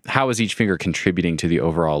 How is each finger contributing to the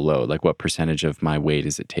overall load? Like what percentage of my weight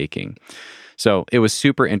is it taking? So it was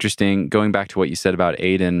super interesting. Going back to what you said about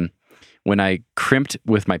Aiden, when I crimped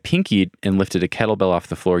with my pinky and lifted a kettlebell off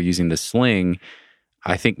the floor using the sling,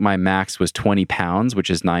 I think my max was 20 pounds, which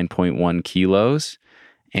is 9.1 kilos.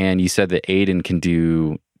 And you said that Aiden can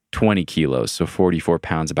do 20 kilos, so 44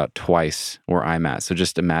 pounds, about twice where I'm at. So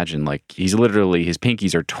just imagine, like, his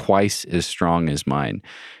pinkies are twice as strong as mine.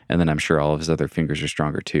 And then I'm sure all of his other fingers are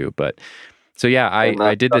stronger too. But so yeah,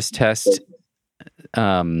 I did this test.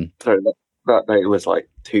 Sorry, that night was like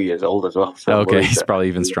 2 years old as well. So okay, he's probably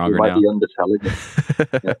even stronger now. Might be underselling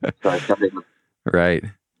it. Yeah, sorry, right.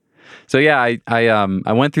 So yeah,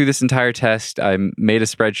 I went through this entire test. I made a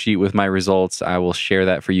spreadsheet with my results. I will share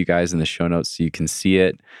that for you guys in the show notes so you can see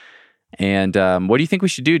it. And what do you think we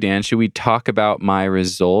should do, Dan? Should we talk about my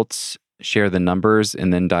results, share the numbers,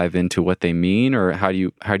 and then dive into what they mean, or how do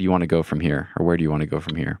you want to go from here, or where do you want to go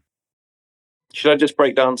from here? Should I just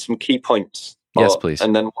break down some key points? Yes, please.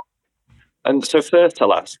 And so first,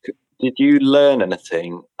 I'll ask: did you learn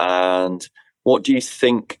anything, and what do you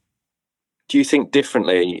think? Do you think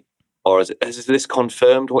differently? Or has this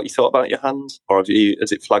confirmed what you thought about your hands? Or has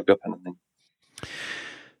it flagged up anything?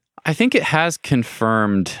 I think it has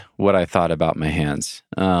confirmed what I thought about my hands,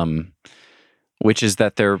 which is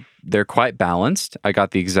that they're quite balanced. I got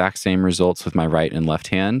the exact same results with my right and left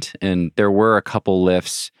hand. And there were a couple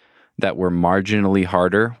lifts that were marginally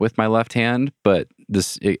harder with my left hand, but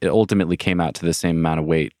it ultimately came out to the same amount of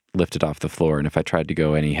weight lifted off the floor. And if I tried to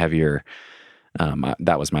go any heavier,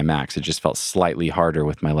 that was my max. It just felt slightly harder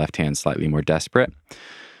with my left hand, slightly more desperate.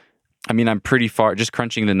 I mean, I'm pretty far just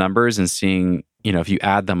crunching the numbers and seeing, if you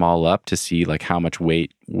add them all up to see like how much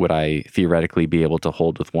weight would I theoretically be able to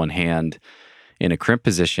hold with one hand in a crimp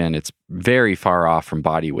position. It's very far off from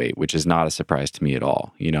body weight, which is not a surprise to me at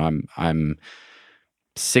all. I'm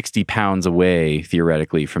 60 pounds away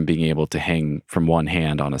theoretically from being able to hang from one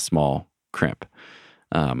hand on a small crimp.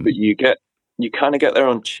 But you kind of get there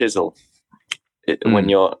on chisel when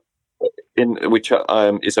you're in, which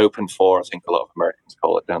is open 4. I think a lot of Americans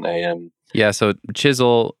call it, don't they? Yeah, so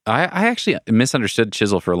chisel, I actually misunderstood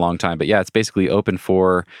chisel for a long time, but yeah, it's basically open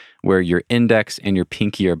 4 where your index and your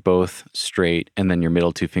pinky are both straight and then your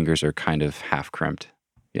middle 2 fingers are kind of half crimped.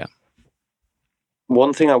 Yeah.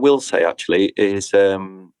 One thing I will say actually is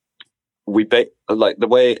like the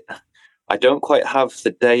way I don't quite have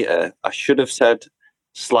the data. I should have said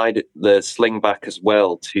slide the sling back as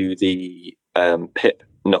well to the pip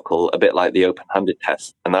knuckle, a bit like the open-handed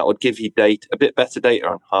test, and that would give you a bit better data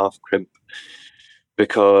on half crimp,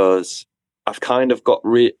 because I've kind of got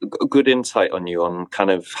good insight on you on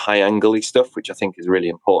kind of high angle-y stuff, which I think is really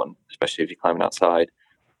important, especially if you're climbing outside.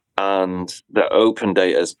 And the open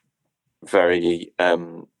data is very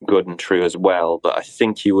good and true as well, but I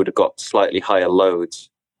think you would have got slightly higher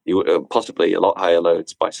loads. You would possibly a lot higher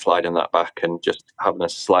loads by sliding that back and just having a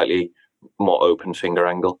slightly more open finger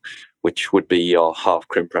angle, which would be your half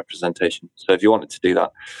crimp representation. So if you wanted to do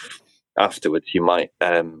that afterwards, you might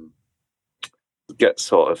get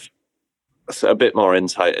sort of a bit more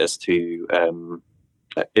insight as to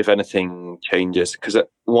if anything changes. Because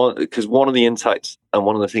one of the insights and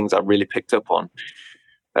one of the things I really picked up on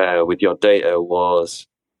with your data was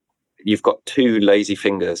you've got 2 lazy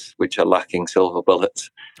fingers which are lacking silver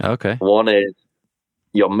bullets. Okay. One is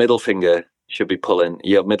your middle finger should be pulling.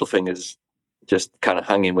 Your middle finger's just kind of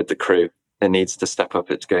hanging with the crew. It needs to step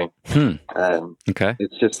up its game. Okay.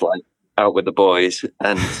 It's just like out with the boys,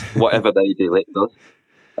 and whatever they do, it does.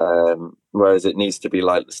 Whereas it needs to be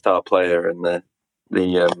like the star player and the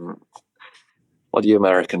what do you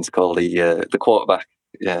Americans call the quarterback?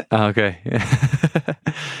 Yeah. Oh, okay.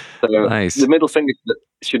 So nice. The middle finger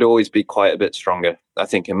should always be quite a bit stronger. I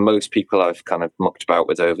think in most people I've kind of mucked about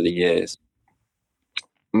with over the years,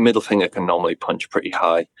 middle finger can normally punch pretty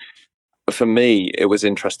high. But for me, it was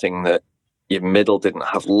interesting that your middle didn't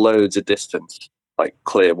have loads of distance, like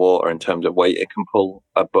clear water in terms of weight it can pull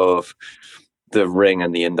above the ring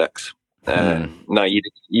and the index. Now,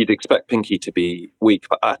 you'd expect pinky to be weak,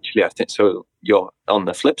 but actually I think so. You're on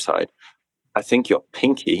the flip side. I think your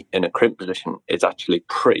pinky in a crimp position is actually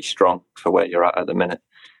pretty strong for where you're at the minute.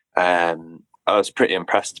 I was pretty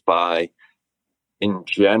impressed by, in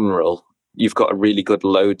general, you've got a really good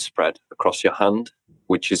load spread across your hand,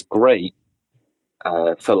 which is great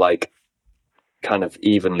for like kind of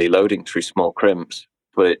evenly loading through small crimps.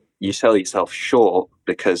 But you sell yourself short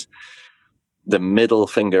because the middle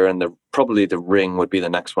finger and probably the ring would be the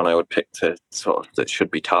next one I would pick to sort of that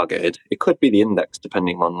should be targeted. It could be the index,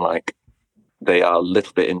 depending on like they are a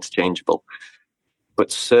little bit interchangeable.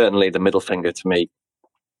 But certainly the middle finger to me,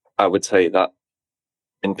 I would say that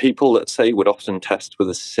in people that say would often test with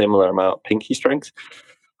a similar amount of pinky strength,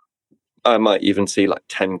 I might even see like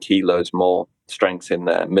 10 kilos more strength in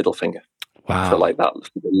their middle finger. Wow. For like that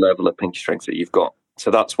the level of pinky strength that you've got.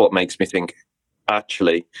 So that's what makes me think,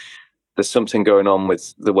 actually, there's something going on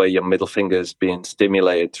with the way your middle finger is being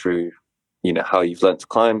stimulated through, how you've learned to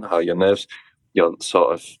climb, how your nerves, your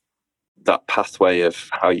sort of that pathway of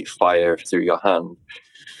how you fire through your hand,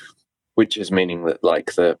 which is meaning that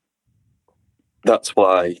like that's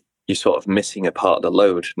why you're sort of missing a part of the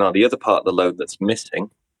load. Now, the other part of the load that's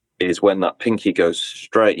missing is when that pinky goes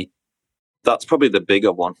straight. That's probably the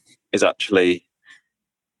bigger one, is actually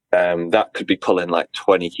that could be pulling like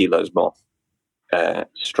 20 kilos more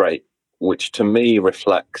straight, which to me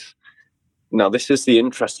reflects. Now, this is the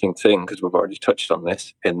interesting thing, because we've already touched on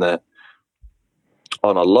this, in that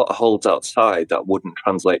on a lot of holds outside, that wouldn't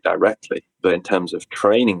translate directly. But in terms of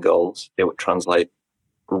training goals, it would translate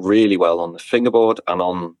really well on the fingerboard and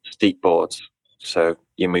on steep boards. So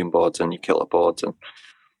your moon boards and your killer boards. And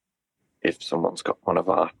if someone's got one of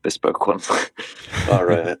our bespoke ones,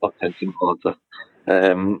 our tension boards.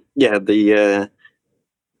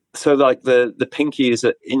 So like the pinky is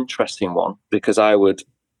an interesting one, because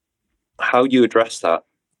how you address that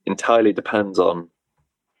entirely depends on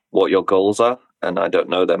what your goals are, and I don't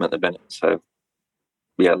know them at the minute. So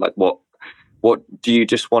yeah, like what do you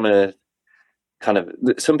just want to kind of,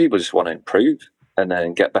 some people just want to improve and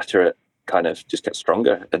then get better at kind of just get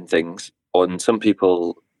stronger and things, and some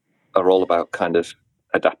people are all about kind of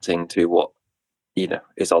adapting to what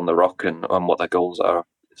is on the rock and what their goals are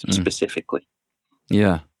specifically.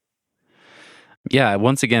 Yeah. Yeah,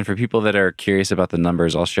 once again, for people that are curious about the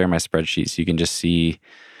numbers, I'll share my spreadsheet so you can just see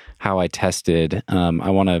how I tested.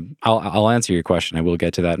 I'll answer your question. I will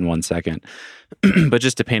get to that in 1 second. But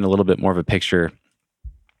just to paint a little bit more of a picture,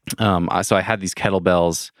 so I had these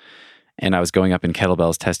kettlebells, and I was going up in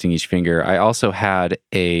kettlebells testing each finger. I also had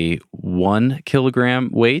a 1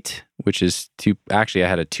 kilogram weight, which is I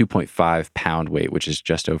had a 2.5 pound weight, which is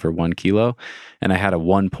just over 1 kilo. And I had a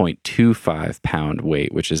 1.25 pound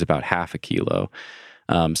weight, which is about half a kilo.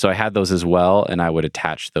 So I had those as well, and I would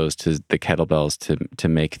attach those to the kettlebells to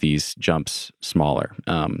make these jumps smaller,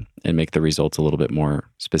 and make the results a little bit more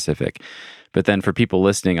specific. But then for people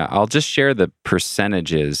listening, I'll just share the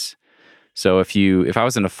percentages. So if I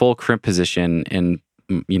was in a full crimp position, and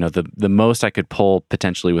the most I could pull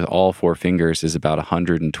potentially with all 4 fingers is about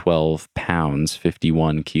 112 pounds,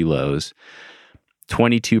 51 kilos.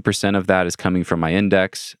 22% of that is coming from my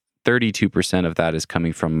index, 32% of that is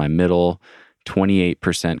coming from my middle,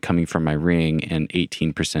 28% coming from my ring, and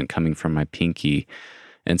 18% coming from my pinky.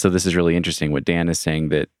 And so this is really interesting. What Dan is saying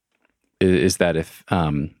that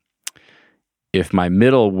if my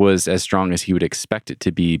middle was as strong as he would expect it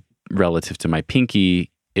to be relative to my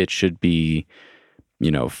pinky, it should be,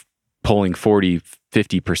 pulling 40,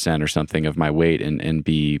 50% or something of my weight and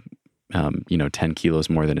be, 10 kilos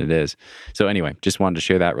more than it is. So anyway, just wanted to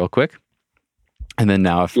share that real quick. And then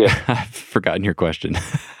now I've forgotten your question.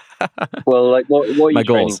 Well, like what are my you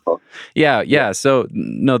training goals. for? Yeah. So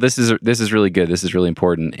no, this is really good. This is really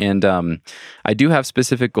important. And I do have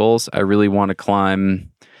specific goals. I really want to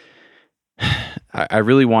climb. I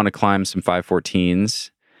really want to climb some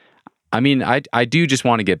 514s. I mean, I do just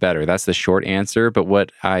want to get better. That's the short answer. But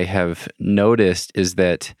what I have noticed is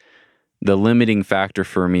that the limiting factor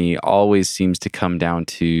for me always seems to come down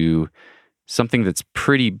to something that's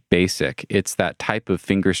pretty basic. It's that type of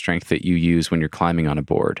finger strength that you use when you're climbing on a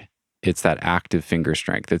board. It's that active finger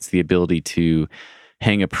strength. It's the ability to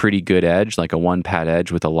hang a pretty good edge, like a 1-pad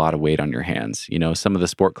edge with a lot of weight on your hands. Some of the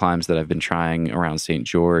sport climbs that I've been trying around St.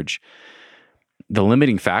 George, the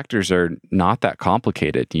limiting factors are not that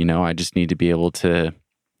complicated. I just need to be able to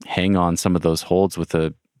hang on some of those holds with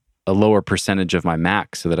a lower percentage of my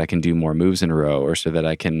max so that I can do more moves in a row, or so that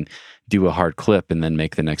I can do a hard clip and then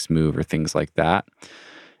make the next move, or things like that.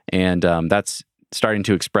 And that's starting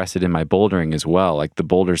to express it in my bouldering as well. Like the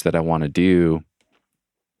boulders that I want to do,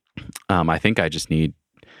 I think I just need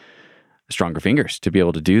stronger fingers to be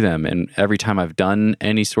able to do them. And every time I've done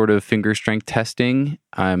any sort of finger strength testing,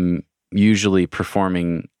 I'm usually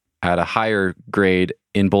performing at a higher grade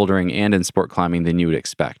in bouldering and in sport climbing than you would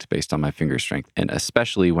expect based on my finger strength. And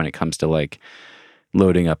especially when it comes to like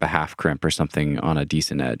loading up a half crimp or something on a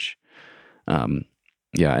decent edge. And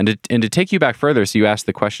to take you back further, so you asked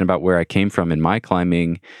the question about where I came from in my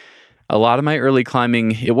climbing. A lot of my early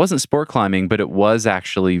climbing, it wasn't sport climbing, but it was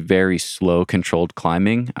actually very slow, controlled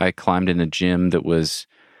climbing. I climbed in a gym that was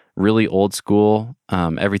really old school.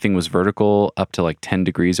 Everything was vertical up to like 10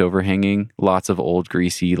 degrees overhanging. Lots of old,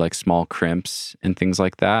 greasy, like small crimps and things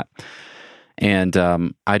like that. And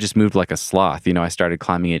I just moved like a sloth. I started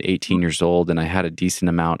climbing at 18 years old, and I had a decent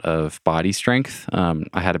amount of body strength.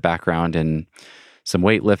 I had a background in some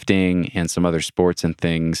weightlifting and some other sports and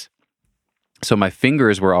things. So my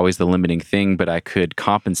fingers were always the limiting thing, but I could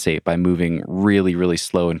compensate by moving really, really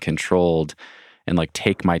slow and controlled, and like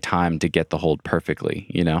take my time to get the hold perfectly,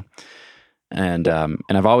 And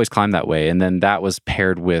I've always climbed that way. And then that was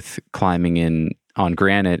paired with climbing on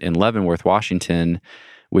granite in Leavenworth, Washington,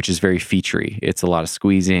 which is very featurey. It's a lot of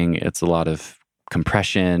squeezing. It's a lot of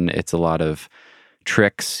compression. It's a lot of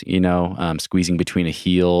tricks, squeezing between a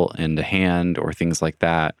heel and a hand or things like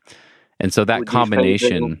that. And so that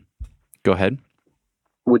combination... Go ahead.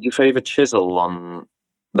 Would you favor chisel on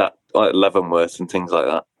that, like Leavenworth and things like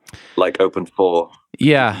that? Like open 4?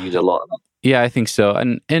 Yeah. You use a lot of that. Yeah, I think so.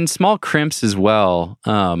 And small crimps as well.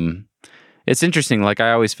 It's interesting. Like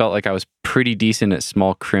I always felt like I was pretty decent at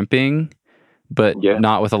small crimping, but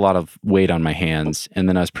not with a lot of weight on my hands. And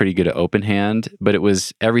then I was pretty good at open hand, but it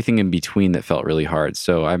was everything in between that felt really hard.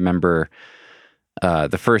 So I remember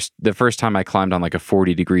the first time I climbed on like a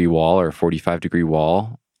 40-degree wall or a 45-degree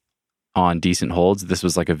wall on decent holds. This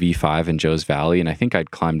was like a V5 in Joe's Valley, and I think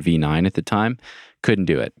I'd climbed V9 at the time. Couldn't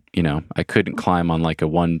do it. I couldn't climb on like a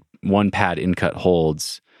one pad in-cut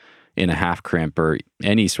holds in a half crimp or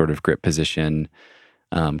any sort of grip position,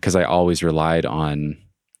 because I always relied on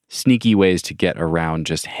sneaky ways to get around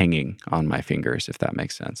just hanging on my fingers, if that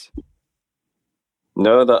makes sense.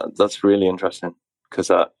 No, that's really interesting,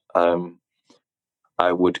 because I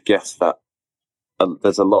would guess that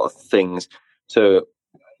there's a lot of things. So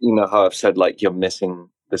how I've said like you're missing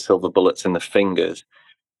the silver bullets in the fingers.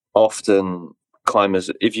 Often climbers,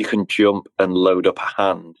 if you can jump and load up a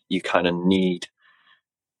hand, you kind of need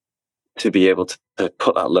to be able to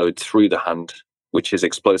put that load through the hand, which is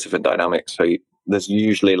explosive and dynamic. So there's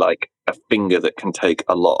usually like a finger that can take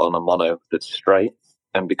a lot on a mono that's straight.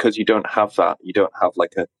 And because you don't have that, you don't have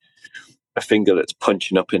like a finger that's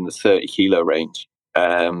punching up in the 30 kilo range.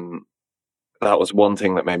 That was one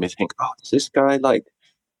thing that made me think, oh, does this guy like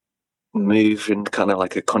move in kind of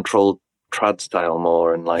like a controlled trad style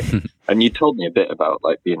more? And like, and you told me a bit about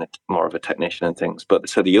like being more of a technician and things. But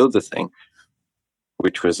so the other thing,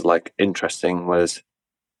 which was like interesting, was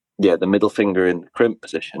the middle finger in the crimp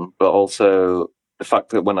position, but also the fact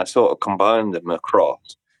that when I sort of combined them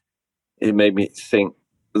across, it made me think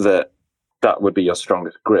that would be your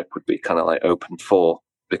strongest grip, would be kind of like open 4,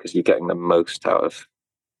 because you're getting the most out of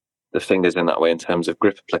the fingers in that way in terms of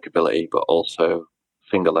grip applicability, but also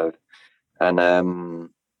finger load. And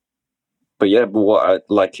but what I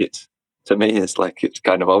like, it to me is like, it's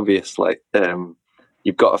kind of obvious, like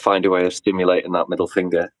you've got to find a way of stimulating that middle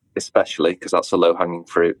finger, especially because that's a low hanging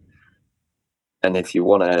fruit. And if you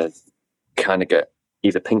want to kind of get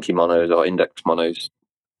either pinky monos or index monos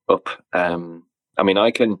up, I mean,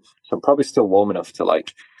 I'm probably still warm enough to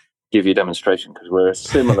like give you a demonstration, because we're a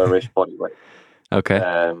similar-ish body weight. Okay.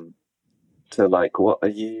 So like, what are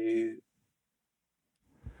you?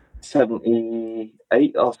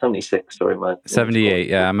 78 or 76? Sorry, my 78.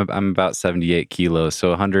 Yeah, I'm about 78 kilos, so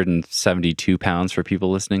 172 pounds for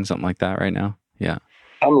people listening, something like that right now. Yeah.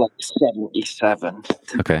 I'm like 77.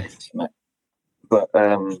 Okay. But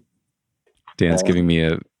Dan's giving me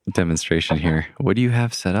a demonstration here. What do you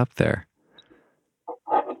have set up there?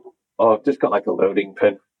 Oh, I've just got like a loading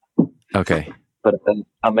pin. Okay. But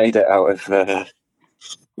I made it out of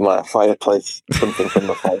my fireplace, something from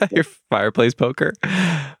the fireplace. Your fireplace poker?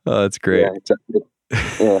 Oh, that's great. Yeah, exactly.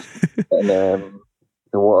 Yeah. And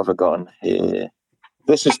what have I got on here?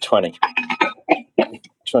 This is 20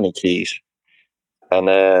 keys. And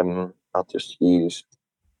I'll just use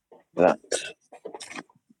that.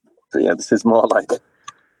 So yeah, this is more like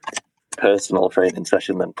personal training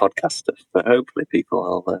session than podcast stuff, but hopefully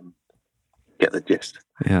people will get the gist.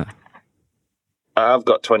 Yeah. I've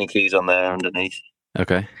got 20 keys on there underneath.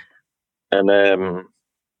 Okay. And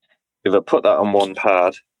if I put that on one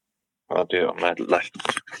pad, I'll do it on my left.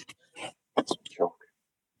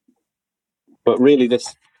 But really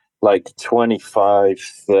this like 25,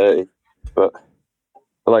 30, but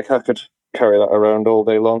like I could carry that around all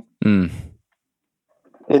day long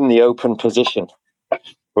in the open position.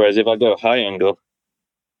 Whereas if I go high angle,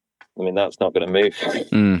 I mean, that's not going to move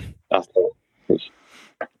after, which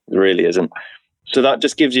really isn't. So that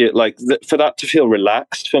just gives you like, for that to feel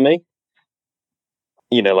relaxed for me,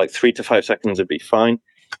 you know, like 3 to 5 seconds would be fine.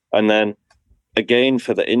 And then again,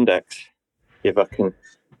 for the index, if I can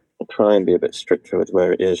try and be a bit stricter with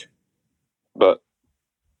where it is, but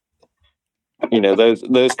you know,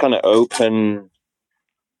 those kind of open,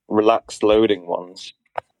 relaxed loading ones,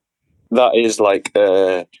 that is like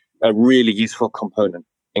a really useful component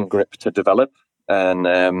in grip to develop.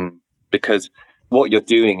 And because what you're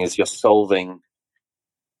doing is you're solving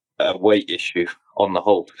a weight issue on the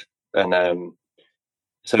hold. And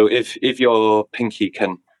so if your pinky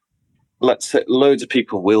can, let's say, loads of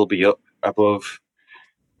people will be up above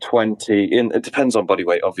 20, it depends on body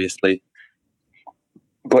weight, obviously.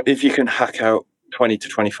 But if you can hack out 20 to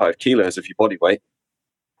 25 kilos of your body weight,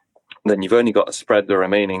 then you've only got to spread the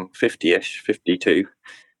remaining 50-ish, 52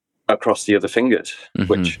 across the other fingers,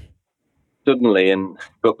 which suddenly,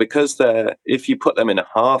 but because if you put them in a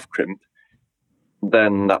half crimp,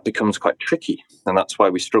 then that becomes quite tricky. And that's why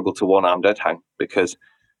we struggle to one-arm dead hang, because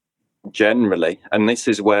generally, and this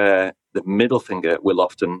is where the middle finger will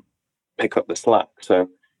often pick up the slack. So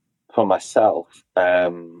for myself,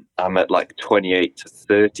 I'm at like 28 to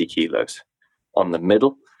 30 kilos on the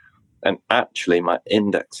middle. And actually my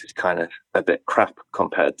index is kind of a bit crap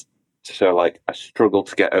compared to, so like I struggle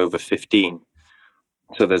to get over 15.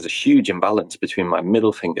 So there's a huge imbalance between my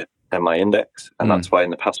middle finger and my index. And that's why in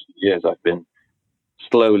the past few years I've been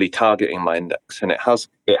slowly targeting my index, and it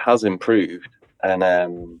has improved.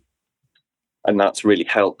 And that's really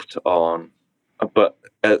helped on, but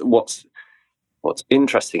what's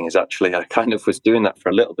interesting is actually I kind of was doing that for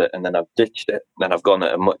a little bit, and then I've ditched it. Then I've gone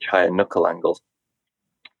at a much higher knuckle angle,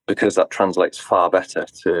 because that translates far better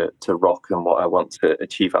to rock and what I want to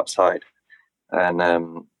achieve outside. And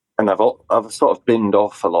I've sort of binned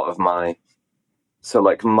off a lot of my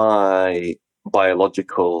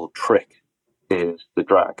biological trick is the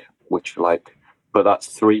drag, which but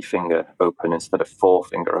that's 3-finger open instead of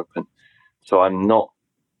 4-finger open. So I'm not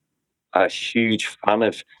a huge fan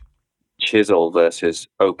of chisel versus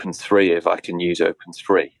open 3 if I can use open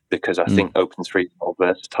 3, because I think open 3 is more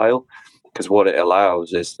versatile, because what it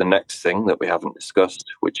allows is the next thing that we haven't discussed,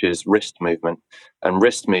 which is wrist movement. And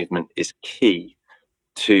wrist movement is key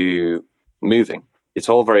to moving. It's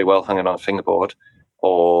all very well hanging on a fingerboard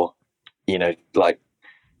or,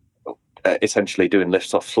 essentially doing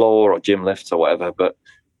lifts off floor or gym lifts or whatever. But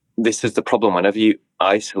this is the problem. Whenever you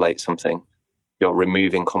isolate something, you're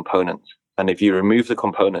removing components. And if you remove the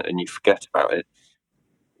component and you forget about it,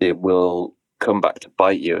 it will come back to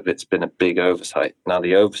bite you if it's been a big oversight. Now,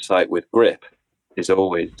 the oversight with grip is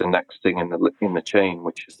always the next thing in the chain,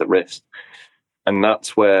 which is the wrist. And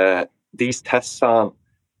that's where these tests aren't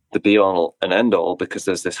the be-all and end-all, because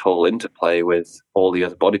there's this whole interplay with all the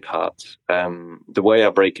other body parts. The way I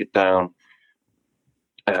break it down,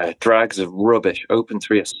 drags are rubbish. Open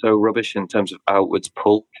 3 are so rubbish in terms of outwards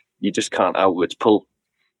pull. You just can't outwards pull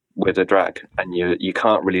with a drag, and you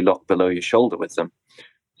can't really lock below your shoulder with them.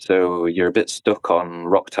 So you're a bit stuck on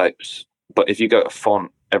rock types. But if you go to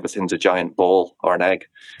font, everything's a giant ball or an egg.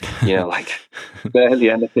 Like barely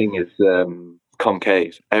anything is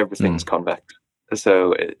concave. Everything's convex.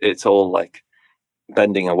 So it's all like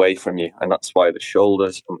bending away from you. And that's why the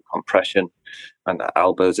shoulders and compression and the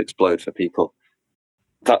elbows explode for people.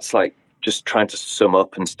 That's like just trying to sum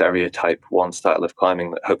up and stereotype one style of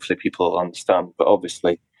climbing that hopefully people will understand. But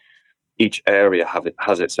obviously, each area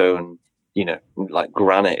has its own, like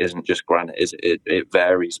granite isn't just granite, is it? It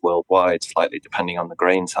varies worldwide slightly depending on the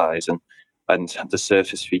grain size and the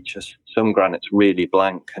surface features. Some granite's really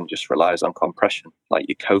blank and just relies on compression. Like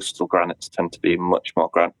your coastal granites tend to be much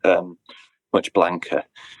more much blanker.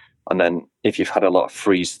 And then if you've had a lot of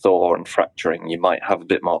freeze thaw and fracturing, you might have a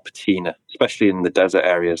bit more patina, especially in the desert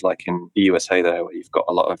areas like in the USA there, where you've got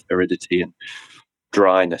a lot of aridity and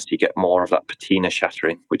dryness. You get more of that patina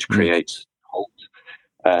shattering, which creates holds.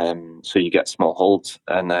 So you get small holds,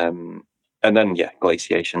 and then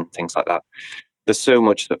glaciation, things like that. There's so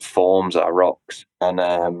much that forms our rocks,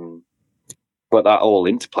 and but that all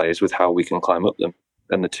interplays with how we can climb up them,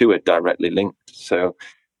 and the two are directly linked. So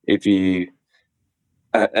if you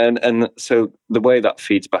and so the way that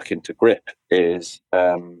feeds back into grip is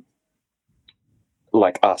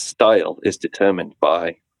like our style is determined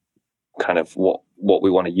by kind of what we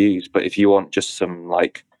want to use. But if you want just some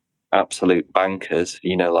like absolute bankers,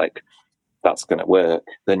 like that's going to work,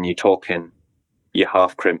 then you're talking your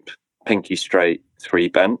half crimp, pinky straight, 3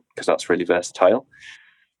 bent, because that's really versatile.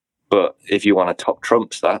 But if you want to top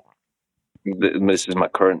trumps that, this is my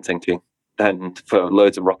current thinking, then for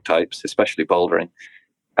loads of rock types, especially bouldering,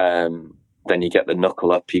 then you get the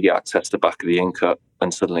knuckle up, you get access to the back of the incut,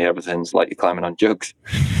 and suddenly everything's like you're climbing on jugs.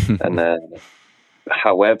 And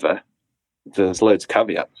however, there's loads of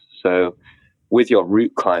caveats. So with your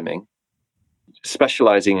route climbing,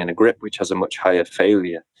 specializing in a grip which has a much higher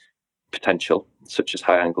failure potential, such as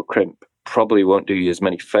high angle crimp, probably won't do you as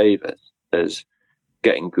many favors as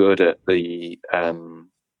getting good at the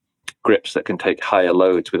grips that can take higher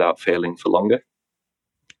loads without failing for longer.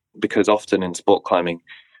 Because often in sport climbing,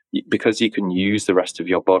 because you can use the rest of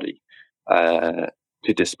your body to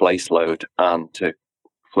displace load and to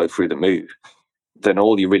flow through the move, then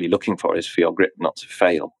all you're really looking for is for your grip not to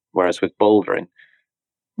fail. Whereas with bouldering,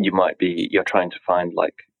 you're trying to find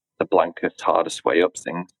like the blankest, hardest way up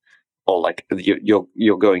things, or like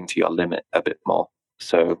you're going to your limit a bit more.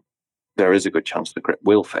 So there is a good chance the grip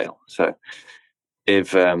will fail. So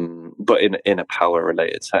but in a power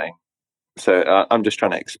related setting. So I'm just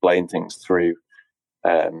trying to explain things through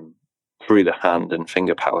the hand and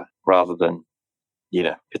finger power, rather than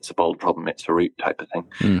it's a bold problem, it's a root type of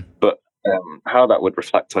thing. But how that would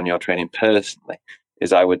reflect on your training personally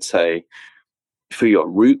is, I would say, for your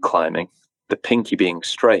route climbing, the pinky being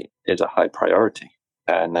straight is a high priority,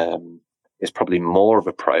 and is probably more of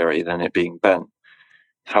a priority than it being bent.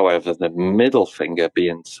 However, the middle finger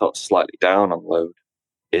being sort of slightly down on load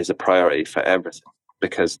is a priority for everything,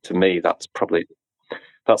 because to me that's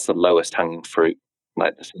the lowest hanging fruit,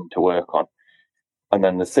 like the thing to work on. And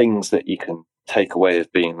then the things that you can take away as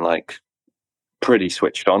being like pretty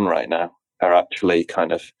switched on right now are actually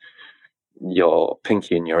kind of your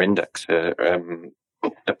pinky and your index are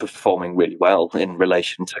performing really well in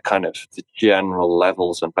relation to kind of the general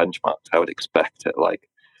levels and benchmarks I would expect at, like,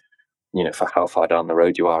 for how far down the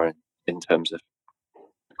road you are in terms of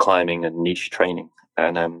climbing and niche training.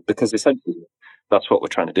 And because essentially that's what we're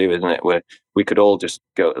trying to do, isn't it? Where we could all just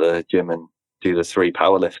go to the gym and do the 3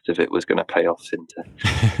 power lifts if it was going to pay off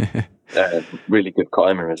into really good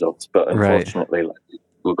climbing results. But unfortunately,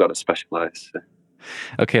 we've got to specialize. So.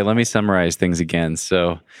 Okay, let me summarize things again.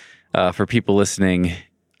 So for people listening,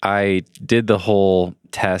 I did the whole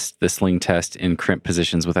test, the sling test in crimp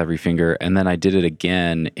positions with every finger, and then I did it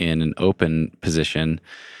again in an open position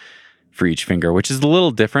for each finger, which is a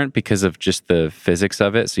little different because of just the physics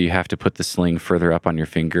of it. So you have to put the sling further up on your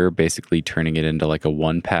finger, basically turning it into like a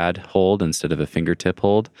one pad hold instead of a fingertip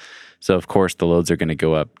hold. So of course the loads are going to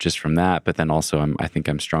go up just from that, but then also I think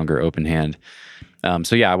I'm stronger open hand.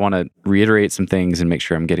 So yeah, I want to reiterate some things and make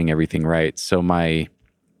sure I'm getting everything right. So my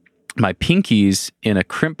pinkies in a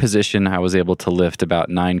crimp position, I was able to lift about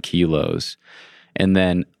 9 kilos, and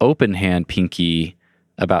then open hand pinky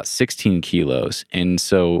about 16 kilos. And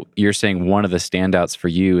so you're saying one of the standouts for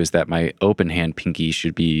you is that my open hand pinky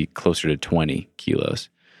should be closer to 20 kilos.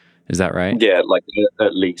 Is that right? Yeah, like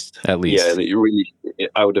at least. At least. Yeah,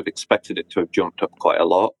 I would have expected it to have jumped up quite a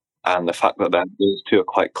lot. And the fact that those two are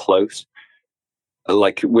quite close,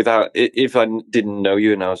 like if I didn't know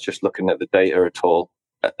you and I was just looking at the data at all,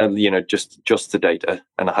 and just the data,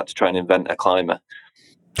 and I had to try and invent a climber,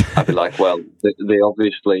 I'd be like, well, they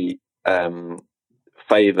obviously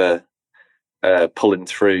favor pulling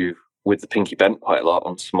through with the pinky bent quite a lot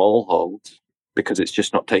on small holds because it's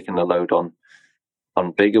just not taking the load on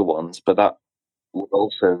bigger ones. But that would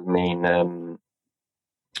also mean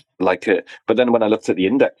but then when I looked at the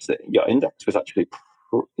index, your index was actually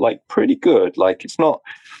pretty good. Like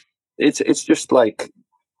it's just like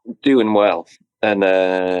doing well. And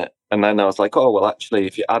then I was like, oh well, actually,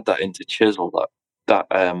 if you add that into chisel, that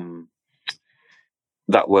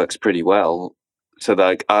works pretty well. So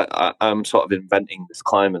that I'm sort of inventing this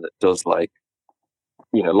climber that does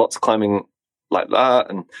lots of climbing like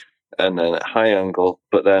that, and then at high angle,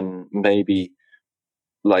 but then maybe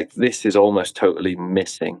like this is almost totally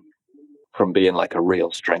missing from being like a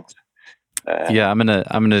real strength. Yeah, I'm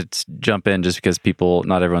gonna jump in just because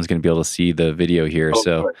not everyone's gonna be able to see the video here.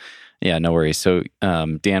 So sorry. Yeah, no worries. So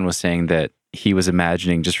Dan was saying that he was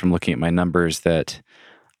imagining, just from looking at my numbers, that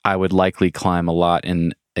I would likely climb a lot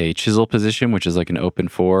in a chisel position, which is like an open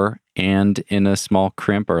 4, and in a small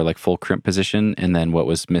crimp or like full crimp position. And then what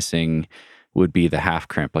was missing would be the half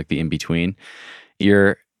crimp, like the in between.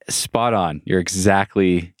 You're spot on. You're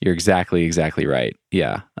exactly right.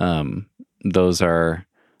 Yeah.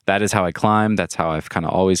 That is how I climb. That's how I've kind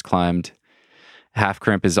of always climbed. Half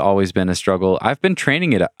crimp has always been a struggle. I've been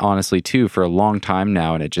training it honestly too for a long time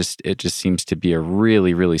now, and it just seems to be a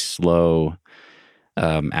really, really slow,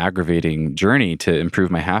 aggravating journey to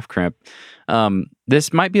improve my half crimp.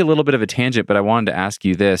 This might be a little bit of a tangent, but I wanted to ask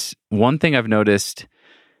you this. One thing I've noticed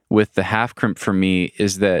with the half crimp for me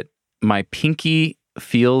is that my pinky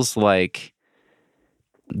feels like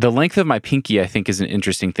the length of my pinky, I think, is an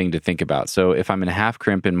interesting thing to think about. So if I'm in a half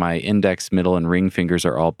crimp and my index, middle, and ring fingers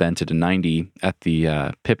are all bent at a 90 at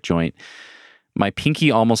the pip joint, my pinky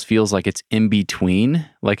almost feels like it's in between.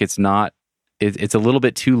 Like it's not, it's a little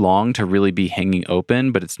bit too long to really be hanging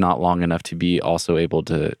open, but it's not long enough to be also able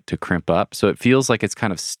to crimp up. So it feels like it's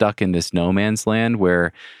kind of stuck in this no man's land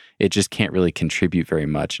where it just can't really contribute very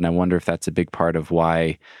much. And I wonder if that's a big part of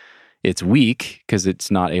why it's weak, because it's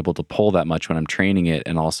not able to pull that much when I'm training it,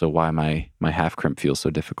 and also why my half crimp feels so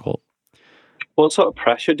difficult. What sort of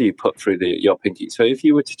pressure do you put through your pinky? So if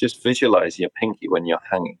you were to just visualize your pinky when you're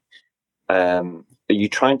hanging, are you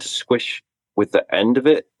trying to squish with the end of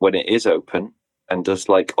it when it is open, and does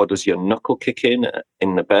your knuckle kick in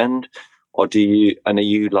the bend, or are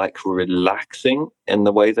you like relaxing in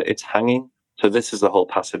the way that it's hanging? So this is the whole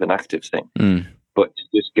passive and active thing. But to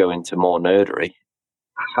just go into more nerdery,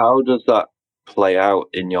 how does that play out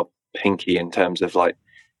in your pinky in terms of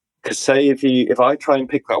because say if I try and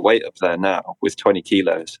pick that weight up there now with 20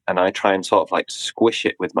 kilos and I try and sort of squish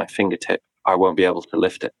it with my fingertip, I won't be able to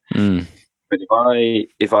lift it. But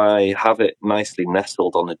if I have it nicely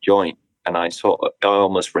nestled on the joint and I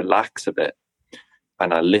almost relax a bit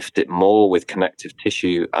and I lift it more with connective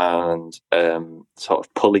tissue and sort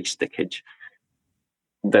of pulley stickage,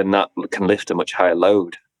 then that can lift a much higher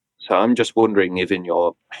load. So I'm just wondering if in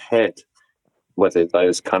your head, whether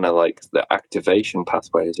those kind of the activation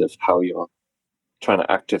pathways of how you're trying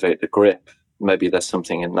to activate the grip, maybe there's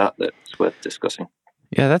something in that's worth discussing.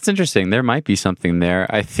 Yeah, that's interesting. There might be something there.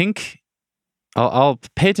 I think I'll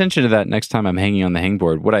pay attention to that next time I'm hanging on the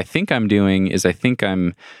hangboard. What I think I'm doing is I think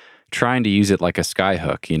I'm trying to use it like a sky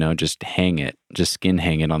hook, just hang it, just skin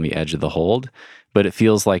hang it on the edge of the hold. But it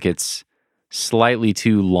feels like it's slightly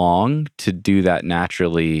too long to do that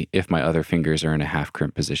naturally if my other fingers are in a half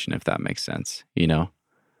crimp position, if that makes sense, Yeah,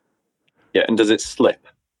 and does it slip?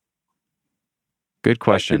 Good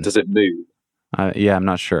question. Does it move? Yeah, I'm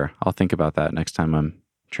not sure. I'll think about that next time I'm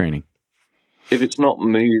training. If it's not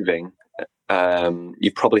moving,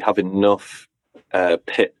 you probably have enough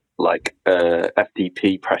pit like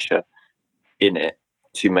FDP pressure in it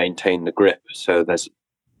to maintain the grip. So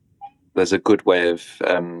there's a good way of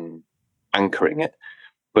anchoring it.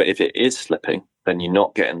 But if it is slipping, then you're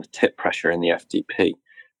not getting the tip pressure in the FDP,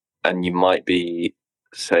 and you might be,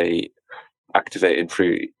 say, activated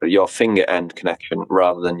through your finger end connection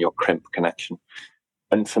rather than your crimp connection.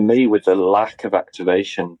 And for me, with the lack of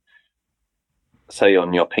activation, say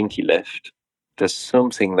on your pinky lift, there's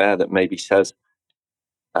something there that maybe says,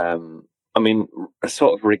 I mean,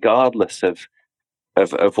 sort of regardless of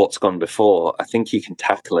what's gone before, I think you can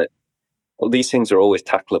tackle it. Well, these things are always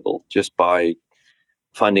tackleable just by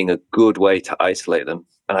finding a good way to isolate them.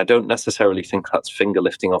 And I don't necessarily think that's finger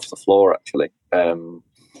lifting off the floor, actually.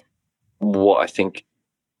 What I think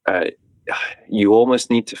you almost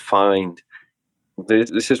need to find,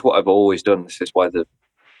 this is what I've always done. This is why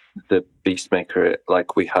the Beastmaker,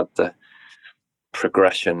 like we had the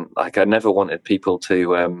progression. Like I never wanted people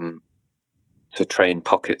to train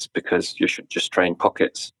pockets, because you should just train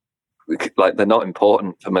pockets. Like they're not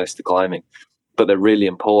important for most of climbing, but they're really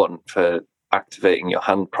important for activating your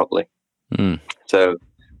hand properly. So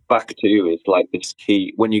back two is like this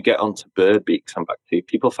key. When you get onto bird beaks on back two,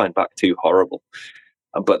 people find back two horrible.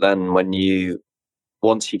 But then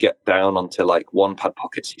once you get down onto like one pad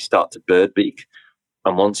pockets, you start to bird beak.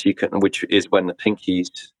 And once you can, which is when the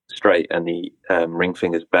pinky's straight and the ring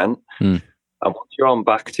finger's bent. And once you're on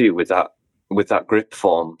back two with that grip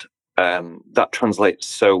formed, that translates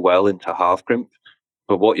so well into half crimp.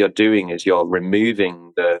 But what you're doing is you're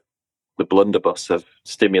removing the blunderbuss of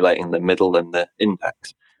stimulating the middle and the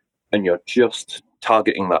index, and you're just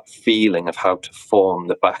targeting that feeling of how to form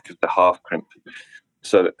the back of the half crimp.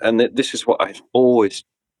 So, and this is what I've always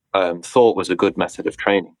thought was a good method of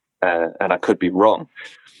training, and I could be wrong.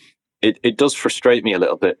 It does frustrate me a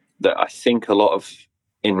little bit that I think a lot of,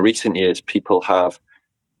 in recent years, people have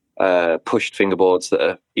pushed fingerboards that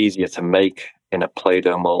are easier to make in a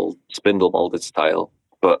Play-Doh mold, spindle molded style,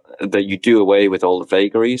 but that you do away with all the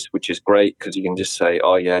vagaries, which is great because you can just say,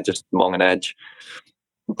 oh yeah, just mong an edge.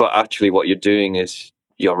 But actually what you're doing is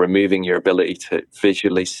you're removing your ability to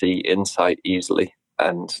visually see insight easily.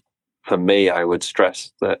 And for me, I would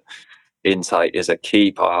stress that insight is a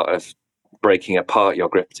key part of breaking apart your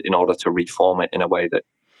grip in order to reform it in a way that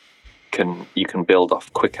you can build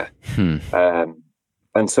off quicker.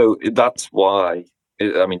 And so that's why,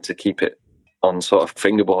 I mean, to keep it on sort of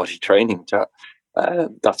fingerboardy training chat,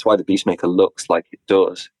 that's why the Beastmaker looks like it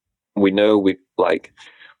does. We know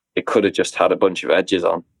it could have just had a bunch of edges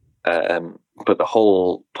on, but the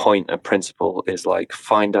whole point and principle is like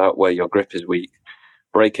find out where your grip is weak,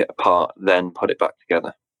 break it apart, then put it back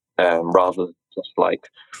together, rather than just like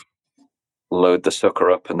load the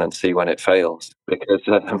sucker up and then see when it fails. Because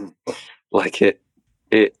like it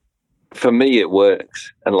for me it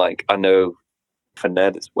works, and like I know for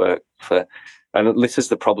Ned it's worked for. And this is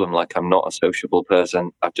the problem, like I'm not a sociable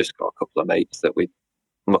person. I've just got a couple of mates that we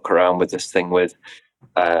muck around with this thing with.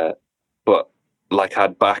 But like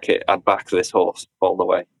I'd back this horse all the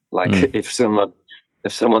way. Like if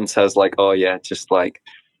someone says like, oh yeah, just like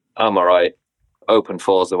I'm all right, open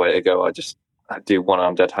four's the way to go. I do one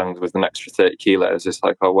arm dead hangs with an extra 30 kilos. It's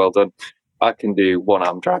like, oh, well done. I can do one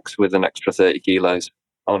arm drags with an extra 30 kilos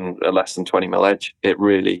on a less than 20 mil edge. It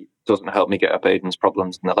really doesn't help me get up Aiden's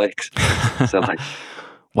problems in the legs. So like,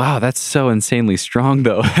 wow, that's so insanely strong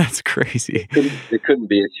though. That's crazy. It couldn't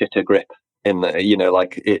be a shitter grip in the,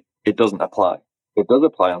 like it doesn't apply. It does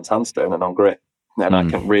apply on sandstone and on grit, and I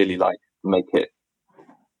can really like make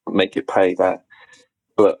it pay there.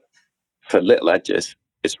 But for little edges,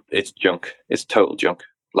 it's junk. It's total junk.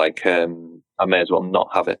 Like I may as well not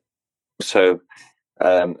have it. So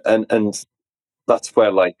and that's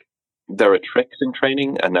where like there are tricks in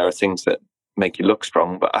training and there are things that make you look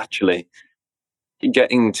strong, but actually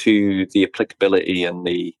getting to the applicability and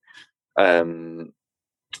the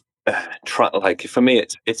like for me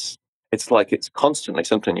it's like it's constantly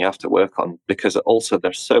something you have to work on, because also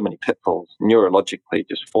there's so many pitfalls neurologically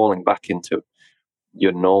just falling back into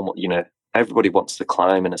your normal, everybody wants to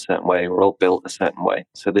climb in a certain way. We're all built a certain way.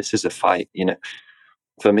 So this is a fight,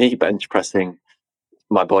 For me, bench pressing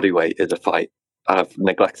my body weight is a fight. I've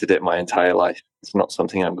neglected it my entire life. It's not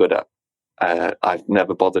something I'm good at. I've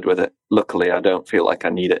never bothered with it. Luckily, I don't feel like I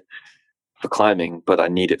need it for climbing, but I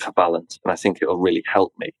need it for balance. And I think it'll really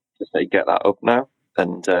help me to say, get that up now.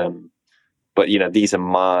 And, but these are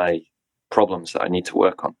my problems that I need to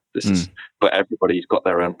work on. But everybody's got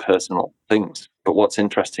their own personal things. But what's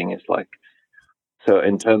interesting is like, so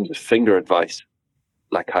in terms of finger advice,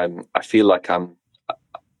 like I feel like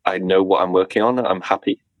I know what I'm working on. I'm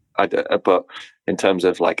happy. But in terms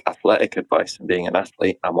of like athletic advice and being an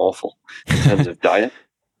athlete, I'm awful. In terms of diet,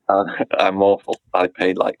 I'm awful. I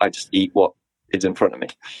just eat what is in front of me,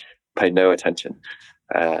 pay no attention.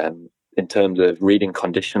 In terms of reading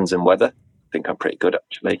conditions and weather, I think I'm pretty good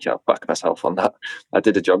actually. I'll back myself on that. I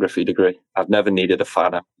did a geography degree. I've never needed a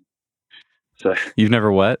fan out. So You've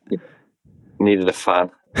never what? needed a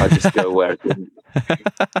fan. I just go where it's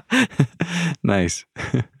Nice.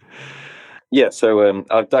 Yeah, so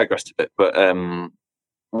I've digressed a bit, but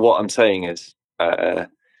what I'm saying is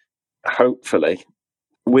hopefully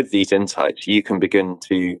with these insights you can begin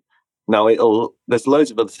to there's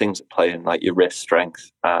loads of other things at play in, like your wrist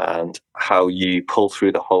strength and how you pull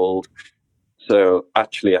through the hold. So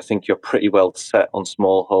actually I think you're pretty well set on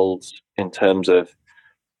small holds in terms of,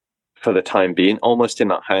 for the time being, almost in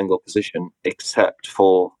that high angle position, except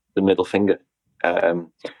for the middle finger.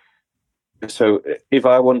 So if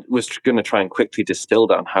I was going to try and quickly distill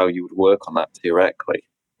down how you would work on that theoretically,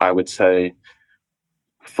 I would say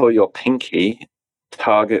for your pinky,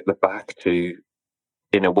 target the back to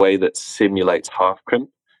in a way that simulates half crimp.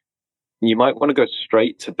 You might want to go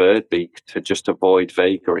straight to bird beak to just avoid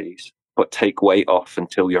vagaries, but take weight off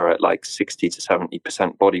until you're at like 60 to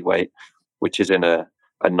 70% body weight, which is in a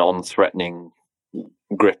non-threatening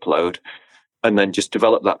grip load. And then just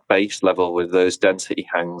develop that base level with those density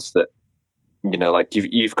hangs that, like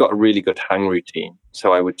you've got a really good hang routine.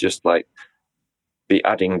 So I would just like be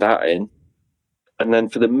adding that in. And then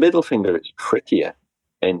for the middle finger, it's trickier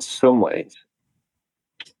in some ways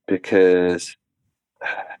because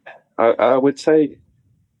I would say,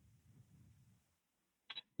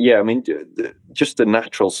 yeah, I mean, just the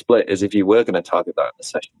natural split is if you were going to target that in a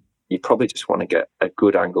session, you probably just want to get a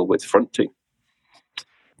good angle with front two.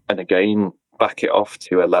 And again, back it off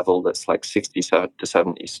to a level that's like 60 to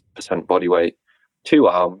 70% body weight, two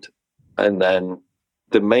armed. And then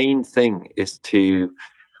the main thing is to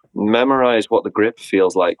memorize what the grip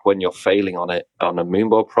feels like when you're failing on it on a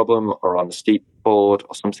moonboard problem or on a steep board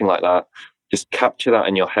or something like that. Just capture that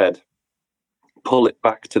in your head, pull it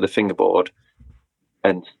back to the fingerboard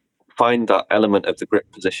and find that element of the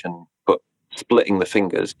grip position, but splitting the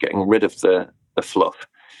fingers, getting rid of the fluff.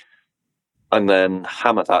 And then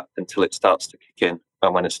hammer that until it starts to kick in.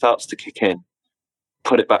 And when it starts to kick in,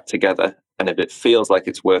 put it back together. And if it feels like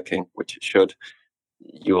it's working, which it should,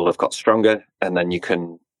 you will have got stronger. And then you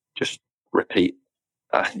can just repeat,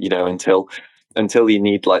 until you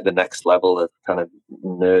need like the next level of kind of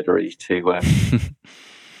nerdery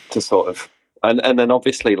to sort of. And then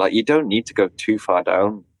obviously, like, you don't need to go too far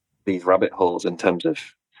down these rabbit holes in terms of,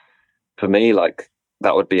 for me, like,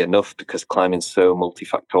 that would be enough because climbing's so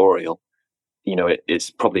multifactorial.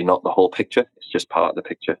 It's probably not the whole picture. It's just part of the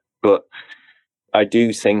picture. But I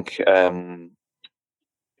do think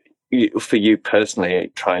for you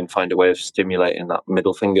personally, try and find a way of stimulating that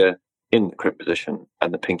middle finger in the crimp position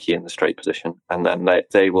and the pinky in the straight position. And then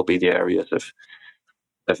they will be the areas of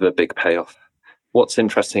the big payoff. What's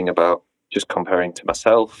interesting about just comparing to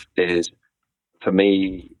myself is, for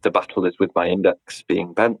me, the battle is with my index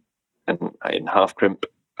being bent. And in half crimp,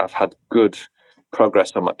 I've had good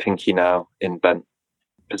progress on my pinky now in bent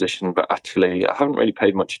position, but actually I haven't really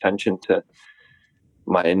paid much attention to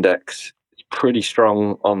my index. It's pretty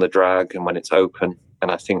strong on the drag and when it's open,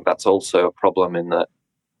 and I think that's also a problem in that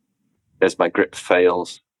as my grip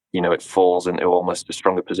fails, it falls into almost a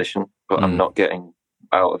stronger position, but I'm not getting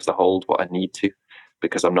out of the hold what I need to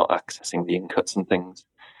because I'm not accessing the incuts and things.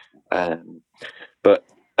 So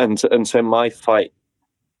my fight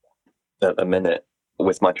at the minute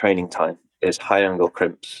with my training time is high angle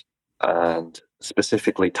crimps and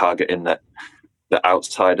specifically targeting the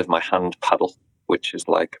outside of my hand paddle, which is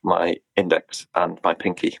like my index and my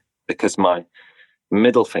pinky, because my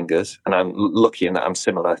middle fingers, and I'm lucky in that I'm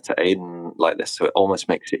similar to Aidan like this, so it almost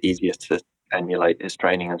makes it easier to emulate his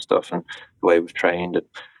training and stuff and the way we've trained.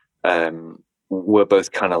 We're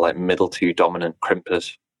both kind of like middle two dominant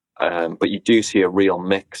crimpers, but you do see a real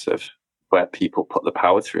mix of where people put the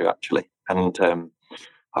power through actually. And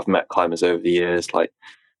I've met climbers over the years like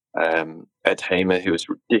Ed Hamer, who is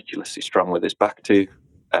ridiculously strong with his back two.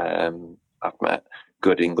 I've met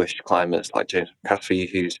good English climbers like James McAfee,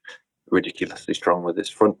 who's ridiculously strong with his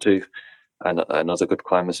front two, and other good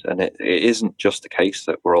climbers. And it isn't just the case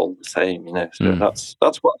that we're all the same, So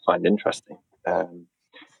that's what I find interesting.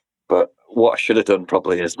 But what I should have done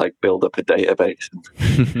probably is like build up a database and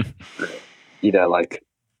like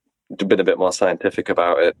been a bit more scientific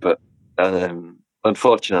about it. But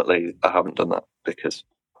unfortunately, I haven't done that because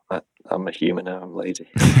I'm a human and I'm lazy.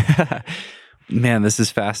 Man, this is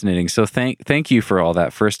fascinating. So thank you for all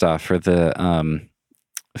that. First off, for the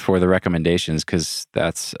for the recommendations, because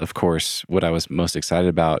that's, of course, what I was most excited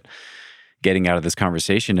about getting out of this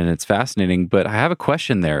conversation, and it's fascinating. But I have a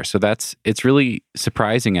question there. So it's really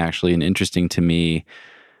surprising, actually, and interesting to me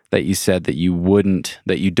that you said that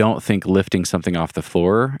you don't think lifting something off the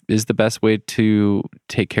floor is the best way to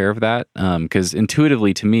take care of that. Because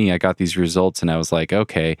intuitively to me, I got these results and I was like,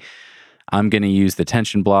 okay, I'm going to use the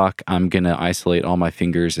tension block. I'm going to isolate all my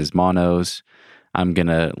fingers as monos. I'm going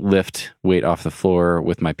to lift weight off the floor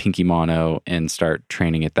with my pinky mono and start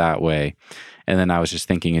training it that way. And then I was just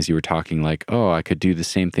thinking as you were talking, like, oh, I could do the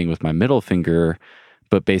same thing with my middle finger,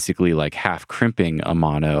 but basically like half crimping a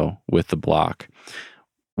mono with the block.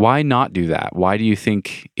 Why not do that? Why do you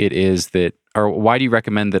think it is that, or why do you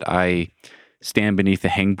recommend that I stand beneath the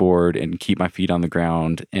hangboard and keep my feet on the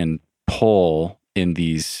ground and pull in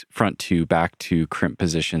these front to back to crimp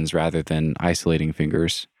positions rather than isolating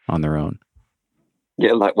fingers on their own?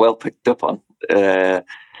 Yeah, like well picked up on.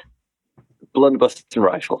 Blunderbuss and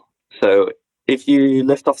rifle. So if you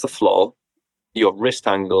lift off the floor, your wrist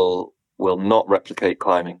angle will not replicate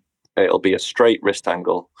climbing. It'll be a straight wrist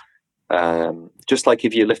angle. Just like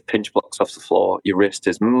if you lift pinch blocks off the floor, your wrist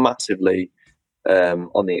is massively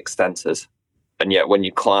on the extensors. And yet when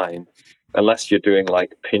you climb, unless you're doing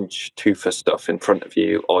like pinch twofer stuff in front of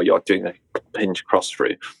you, or you're doing a pinch cross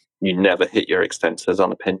through, you never hit your extensors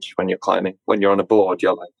on a pinch when you're climbing. When you're on a board,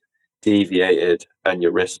 you're like deviated and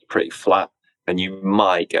your wrist pretty flat, and you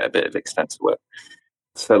might get a bit of extensor work.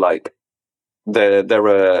 So like there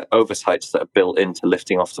are oversights that are built into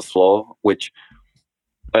lifting off the floor, which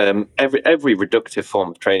every reductive form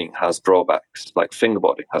of training has drawbacks. Like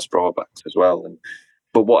fingerboarding has drawbacks as well.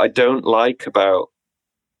 But what I don't like about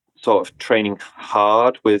sort of training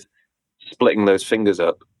hard with splitting those fingers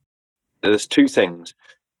up, there's two things.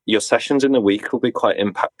 Your sessions in the week will be quite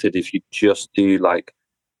impacted if you just do like,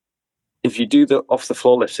 if you do the off the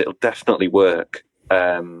floor lifts, it'll definitely work.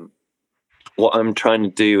 What I'm trying to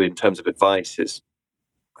do in terms of advice is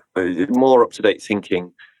more up-to-date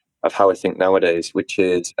thinking of how I think nowadays, which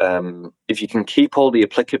is if you can keep all the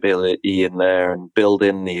applicability in there and build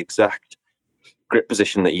in the exact grip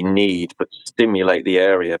position that you need, but stimulate the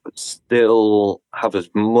area, but still have as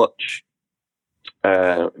much,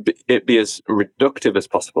 it be as reductive as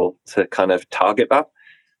possible to kind of target that,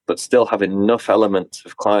 but still have enough elements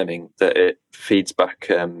of climbing that it feeds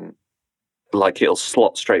back, like it'll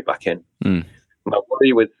slot straight back in. My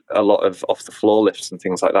worry with a lot of off the floor lifts and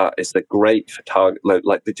things like that is they're great for target,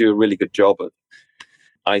 like they do a really good job of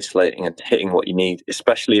isolating and hitting what you need,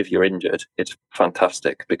 especially if you're injured. It's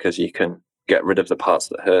fantastic because you can get rid of the parts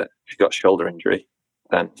that hurt. If you've got shoulder injury,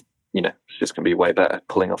 then it's just going to be way better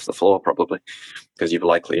pulling off the floor probably because you've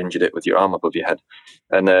likely injured it with your arm above your head.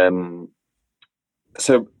 And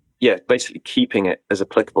so yeah, basically keeping it as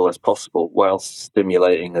applicable as possible while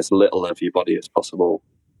stimulating as little of your body as possible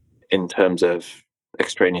in terms of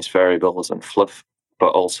extraneous variables and fluff,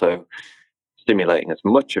 but also stimulating as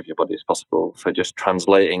much of your body as possible for just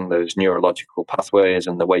translating those neurological pathways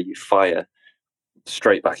and the way you fire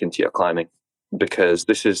straight back into your climbing. Because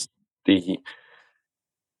this is the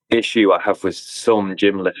issue I have with some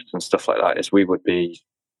gym lifts and stuff like that, is we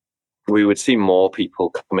would see more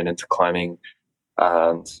people coming into climbing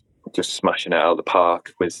and just smashing it out of the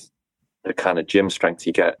park with the kind of gym strength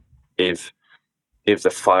you get if the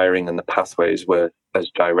firing and the pathways were as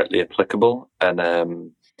directly applicable. And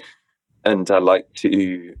I like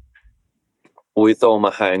to, with all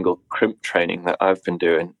my high angle crimp training that I've been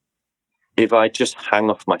doing, if I just hang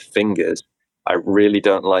off my fingers, I really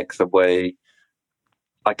don't like the way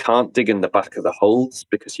I can't dig in the back of the holds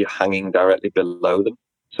because you're hanging directly below them.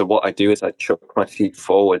 So what I do is I chuck my feet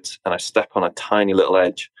forwards and I step on a tiny little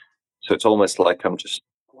edge. So it's almost like I'm just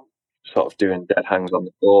sort of doing dead hangs on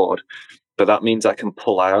the board. But that means I can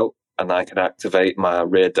pull out and I can activate my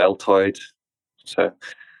rear deltoid. So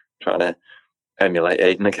trying to emulate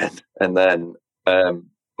Aiden again. And then,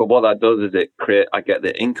 but what that does is I get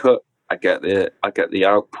the incut, I get the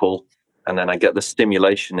out pull, and then I get the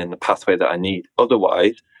stimulation in the pathway that I need.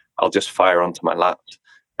 Otherwise, I'll just fire onto my lats.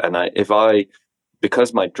 And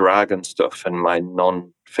because my drag and stuff and my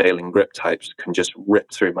non-failing grip types can just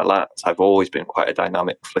rip through my lats, I've always been quite a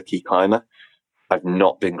dynamic, flicky climber. I've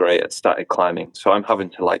not been great at static climbing. So I'm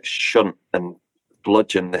having to like shunt and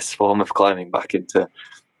bludgeon this form of climbing back into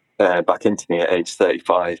me at age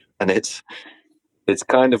 35. And it's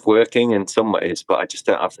kind of working in some ways, but I just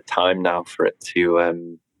don't have the time now for it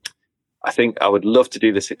to, I think I would love to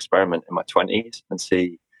do this experiment in my 20s and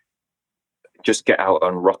just get out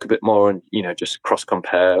and rock a bit more and, just cross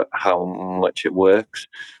compare how much it works.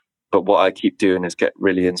 But what I keep doing is get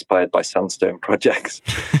really inspired by sandstone projects.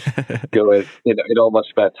 Go in all my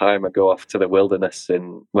spare time, I go off to the wilderness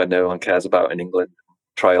where no one cares about in England,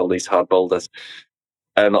 try all these hard boulders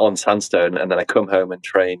and on sandstone, and then I come home and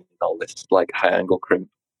train all this like high angle crimp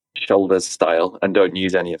shoulders style and don't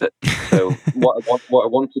use any of it. So what I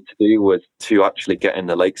wanted to do was to actually get in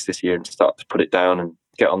the lakes this year and start to put it down and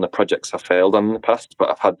get on the projects I failed on in the past. But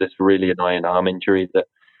I've had this really annoying arm injury that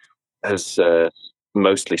has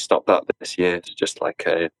mostly stopped that this year. It's just like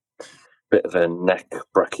a bit of a neck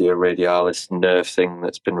brachioradialis nerve thing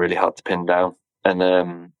that's been really hard to pin down.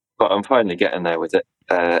 And but I'm finally getting there with it.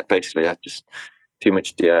 Basically, I just too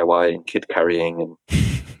much DIY and kid carrying and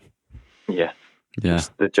yeah.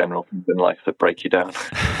 Just the general things in life that break you down.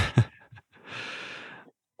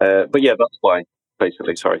 But yeah, that's why.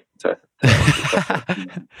 Basically, sorry.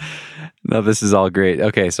 No, this is all great.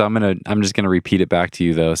 Okay, so I'm just gonna repeat it back to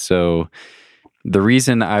you though. So the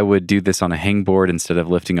reason I would do this on a hangboard instead of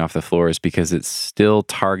lifting off the floor is because it's still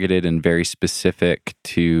targeted and very specific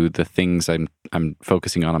to the things I'm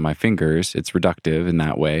focusing on my fingers. It's reductive in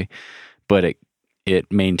that way, but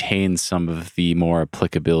it maintains some of the more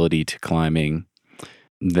applicability to climbing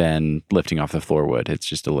than lifting off the floor would. It's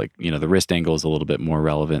just the wrist angle is a little bit more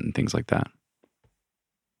relevant and things like that.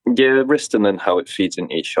 Yeah, wrist and then how it feeds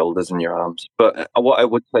into your shoulders and your arms. But what I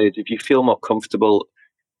would say is if you feel more comfortable,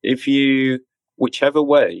 whichever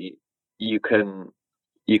way you can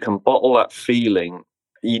bottle that feeling,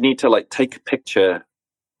 you need to like take a picture,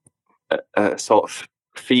 a sort of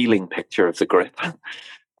feeling picture of the grip,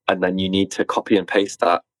 and then you need to copy and paste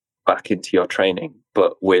that back into your training,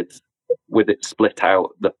 but with it split out,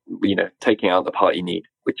 taking out the part you need,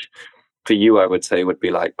 which for you I would say would be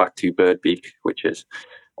like back two bird beak,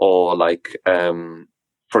 or like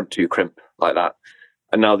front two crimp, like that.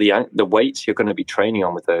 And now the weights you're going to be training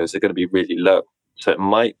on with those are going to be really low, so it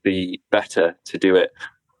might be better to do it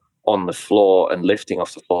on the floor and lifting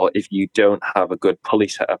off the floor if you don't have a good pulley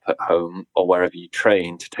setup at home or wherever you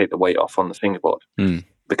train to take the weight off on the fingerboard,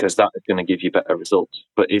 because that is going to give you better results.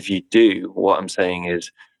 But if you do, what I'm saying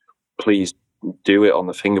is please do it on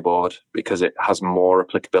the fingerboard because it has more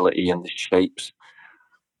applicability in the shapes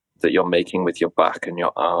that you're making with your back and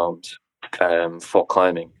your arms for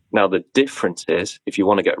climbing. Now, the difference is if you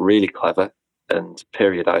want to get really clever and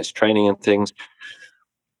periodize training and things,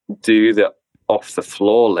 do the off the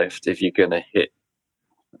floor lift if you're going to hit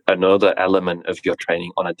another element of your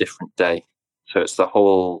training on a different day. So it's the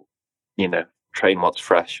whole, train what's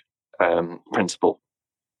fresh principle.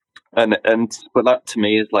 But that to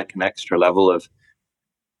me is like an extra level of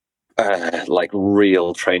like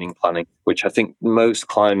real training planning, which I think most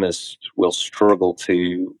climbers will struggle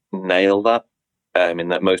to nail that. In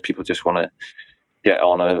that most people just want to get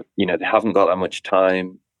on they haven't got that much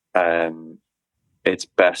time. It's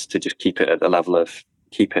best to just keep it at the level of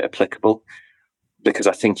keep it applicable, because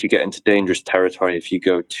I think you get into dangerous territory if you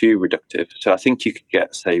go too reductive. So I think you could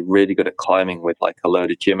get, say, really good at climbing with like a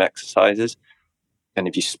load of gym exercises. And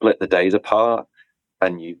if you split the days apart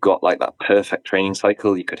and you got like that perfect training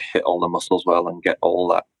cycle, you could hit all the muscles well and get all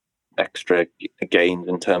that extra gains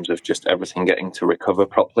in terms of just everything getting to recover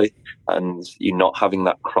properly. And you not having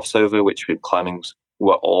that crossover, which with climbing's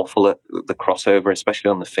were awful at the crossover, especially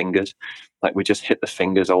on the fingers. Like we just hit the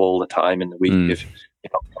fingers all the time in the week if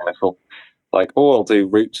you're not careful. Like, I'll do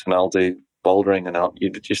roots and I'll do bouldering and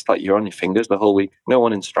you're on your fingers the whole week. No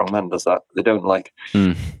one in strongman does that. They don't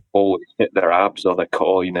always hit their abs or their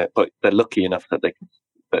core, but they're lucky enough that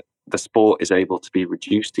that the sport is able to be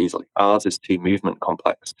reduced easily. Ours is too movement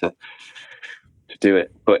complex to do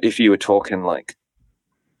it. But if you were talking like,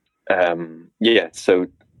 so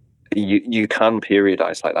you can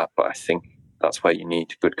periodize like that, but I think that's where you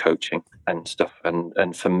need good coaching and stuff.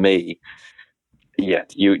 And for me,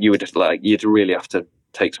 you would just you'd really have to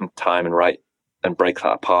take some time and write and break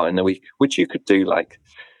that apart in the week, which you could do like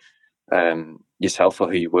yourself or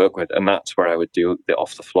who you work with. And that's where I would do the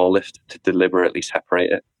off the floor lift to deliberately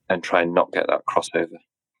separate it and try and not get that crossover.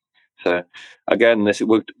 So again,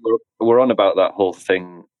 we're on about that whole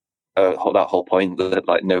thing, that whole point that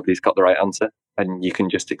like nobody's got the right answer and you can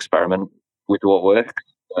just experiment with what works.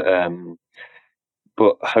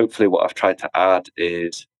 But hopefully what I've tried to add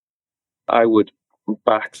is I would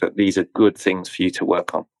back that these are good things for you to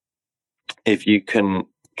work on. If you can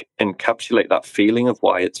encapsulate that feeling of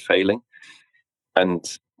why it's failing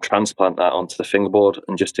and transplant that onto the fingerboard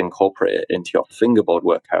and just incorporate it into your fingerboard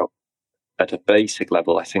workout at a basic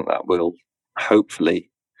level, I think that will hopefully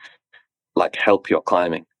like help your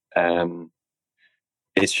climbing.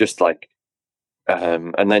 It's just like,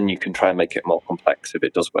 and then you can try and make it more complex if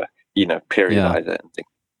it does work, periodize it and things.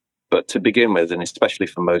 But to begin with, and especially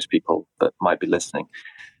for most people that might be listening,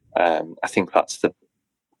 I think that's the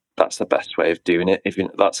best way of doing it.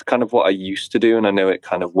 That's kind of what I used to do, and I know it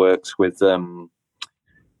kind of works with. So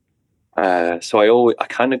I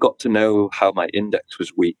kind of got to know how my index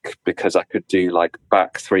was weak, because I could do like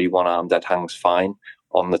back 3 1-arm dead hangs fine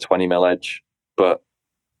on the 20 mil edge, but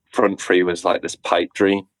front 3 was like this pipe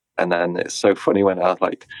dream. And then it's so funny when I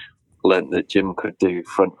like learned that Jim could do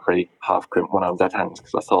front 3 half crimp 1-arm dead hangs,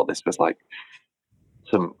 because I thought this was like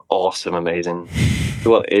some awesome, amazing.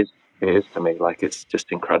 Well, it is to me. Like, it's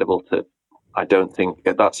just incredible I don't think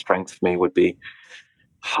that strength for me would be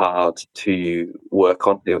hard to work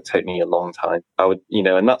on. It would take me a long time. I would,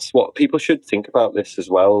 and that's what people should think about this as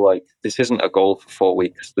well. Like, this isn't a goal for 4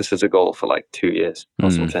 weeks. This is a goal for like 2 years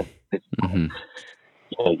or something. Mm-hmm.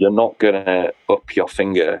 You're not going to up your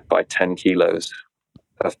finger by 10 kilos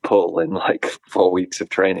of pull in like 4 weeks of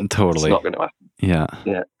training. Totally. It's not going to happen. Yeah.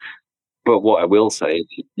 Yeah. But what I will say is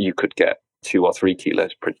you could get 2 or 3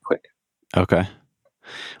 kilos pretty quick. Okay.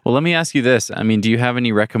 Well, let me ask you this. I mean, do you have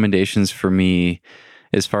any recommendations for me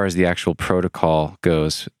as far as the actual protocol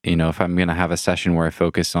goes? If I'm going to have a session where I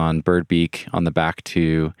focus on bird beak on the back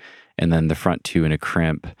 2 and then the front 2 in a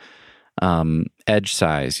crimp, edge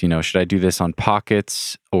size, should I do this on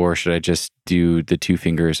pockets, or should I just do the 2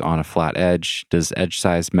 fingers on a flat edge? Does edge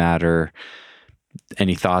size matter?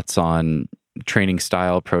 Any thoughts on training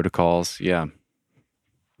style protocols? Yeah.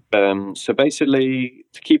 So basically,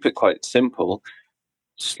 to keep it quite simple,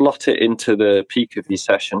 slot it into the peak of your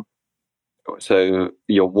session. So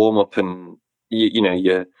your warm up and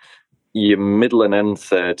your middle and end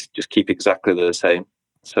third, just keep exactly the same.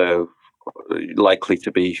 So likely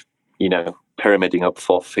to be pyramiding up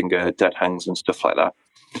 4th finger dead hangs and stuff like that.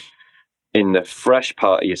 In the fresh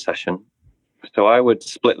part of your session, so I would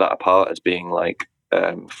split that apart as being like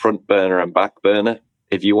front burner and back burner.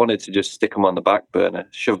 If you wanted to just stick them on the back burner,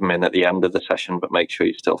 shove them in at the end of the session, but make sure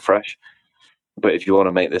you're still fresh. But if you want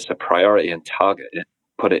to make this a priority and target it,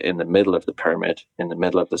 put it in the middle of the pyramid, in the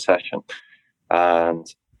middle of the session.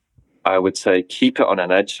 And I would say keep it on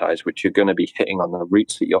an edge size, which you're going to be hitting on the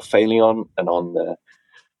routes that you're failing on and on the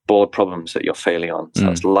board problems that you're failing on. So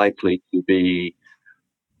it's likely to be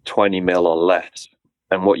 20 mil or less.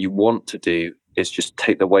 And what you want to do is just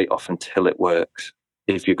take the weight off until it works.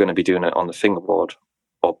 If you're going to be doing it on the fingerboard,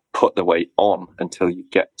 or put the weight on until you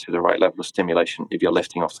get to the right level of stimulation if you're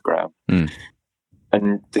lifting off the ground.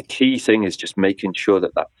 And the key thing is just making sure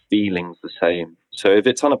that feeling's the same. So if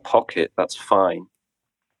it's on a pocket, that's fine.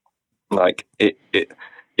 Like it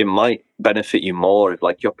might benefit you more if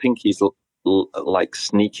like your pinky's like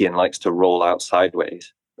sneaky and likes to roll out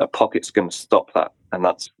sideways. A pocket's going to stop that, and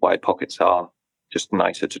that's why pockets are just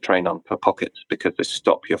nicer to train on for pockets, because they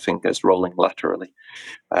stop your fingers rolling laterally.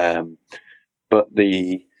 But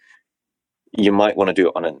you might want to do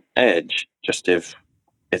it on an edge, just if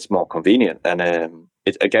it's more convenient. And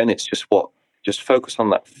it's just focus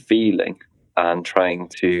on that feeling and trying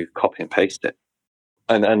to copy and paste it.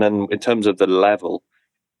 And then in terms of the level,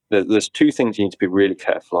 there's 2 things you need to be really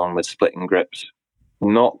careful on with splitting grips.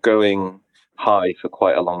 Not going high for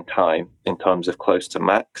quite a long time in terms of close to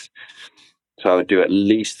max. So I would do at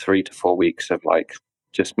least 3 to 4 weeks of like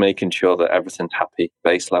just making sure that everything's happy,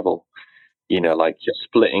 base level. Like you're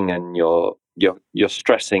splitting and you're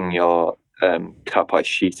stressing your carpi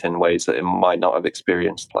sheath in ways that it might not have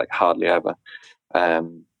experienced like hardly ever.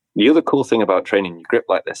 The other cool thing about training your grip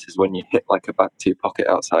like this is when you hit like a back 2 pocket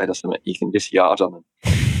outside or something, you can just yard on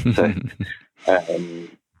them.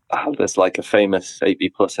 So there's like a famous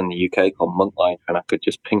 8B plus in the UK called Monkline, and I could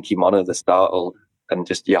just pinky mono the startle and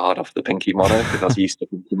just yard off the pinky mono because I was used to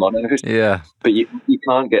pinky monos. Yeah. But you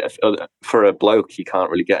can't get, for a bloke, you can't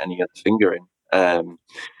really get any other fingering.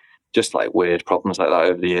 Just like weird problems like that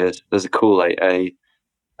over the years. There's a cool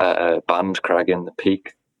 8A band crag in the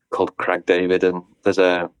peak called Crag David, and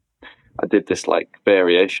I did this like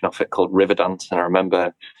variation of it called River Dance, and I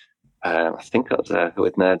remember I think that was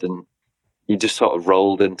with Ned, and you just sort of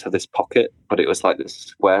rolled into this pocket, but it was like this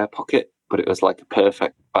square pocket, but it was like a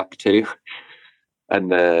perfect back 2.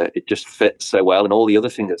 And it just fits so well. And all the other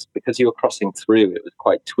fingers, because you were crossing through, it was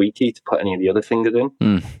quite tweaky to put any of the other fingers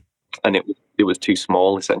in. And it was too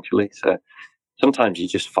small, essentially. So sometimes you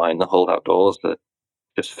just find the hold outdoors that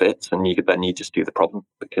just fits, and you just do the problem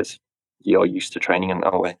because you're used to training in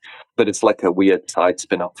that way. But it's like a weird side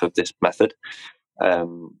spin-off of this method.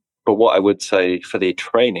 But what I would say for the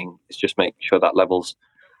training is just make sure that level's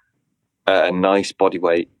a nice body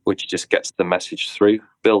weight, which just gets the message through,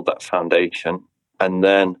 build that foundation. And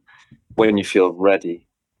then when you feel ready,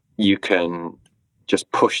 you can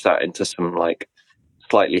just push that into some like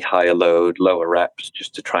slightly higher load, lower reps,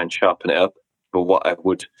 just to try and sharpen it up. But what I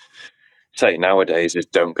would say nowadays is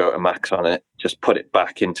don't go to max on it. Just put it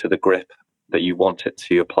back into the grip that you want it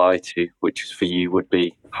to apply to, which for you would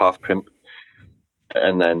be half crimp,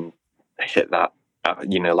 and then hit that,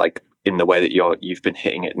 like in the way that you've been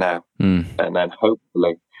hitting it now. And then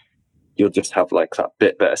hopefully you'll just have like that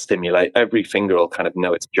bit better stimulate. Every finger will kind of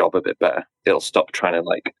know its job a bit better. It'll stop trying to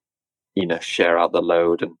like, share out the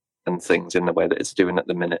load and things in the way that it's doing at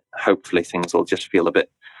the minute. Hopefully things will just feel a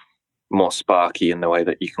bit more sparky in the way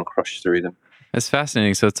that you can crush through them. It's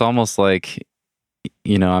fascinating. So it's almost like,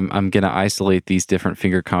 I'm going to isolate these different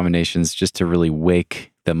finger combinations just to really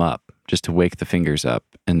wake them up, just to wake the fingers up.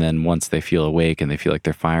 And then once they feel awake and they feel like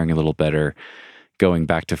they're firing a little better, going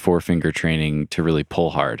back to 4-finger training to really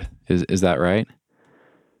pull hard. Is that right?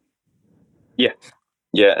 Yeah.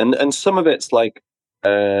 Yeah. And some of it's like,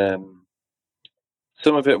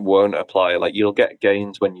 some of it won't apply. Like you'll get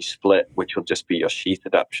gains when you split, which will just be your sheath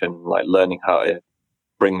adaptation, like learning how to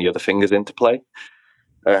bring the other fingers into play.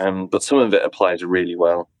 But some of it applies really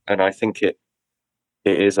well. And I think it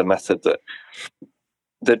is a method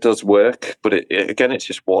that does work, but again, it's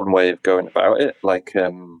just one way of going about it. Like,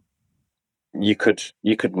 you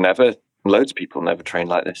could never, loads of people never train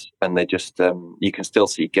like this, and they just, you can still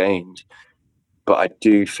see gains, but I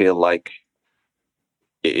do feel like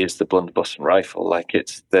it is the blunderbuss and rifle. Like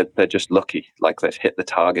they're just lucky. Like they've hit the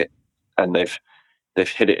target and they've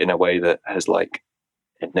hit it in a way that has like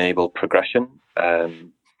enabled progression.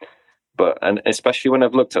 And especially when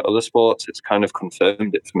I've looked at other sports, it's kind of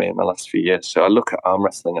confirmed it for me in the last few years. So I look at arm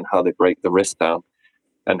wrestling and how they break the wrist down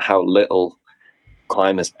and how little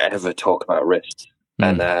climbers ever talk about wrists.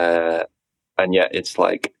 And yet it's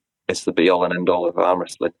like, it's the be all and end all of arm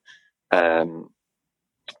wrestling.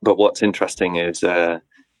 But what's interesting is,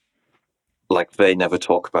 like they never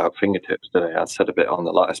talk about fingertips today. I said a bit on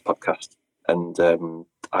the latest podcast, and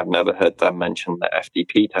I've never heard them mention the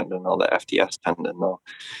FDP tendon or the FDS tendon or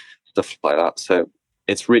stuff like that. So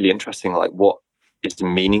it's really interesting, like what is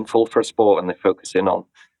meaningful for a sport, and they focus in on,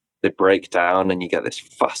 they break down, and you get this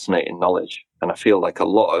fascinating knowledge. And I feel like a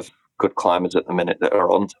lot of good climbers at the minute that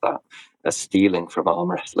are onto that are stealing from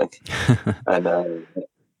arm wrestling.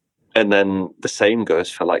 And then the same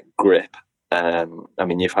goes for like grip. I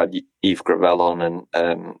mean, you've had Yves Gravel on,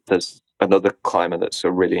 and there's another climber that's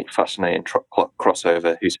a really fascinating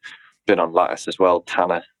crossover who's been on lattice as well,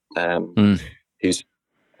 Tanner, who's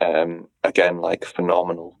again like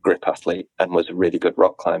phenomenal grip athlete and was a really good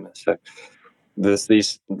rock climber. So there's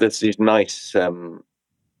these nice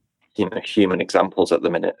human examples at the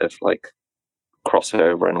minute of like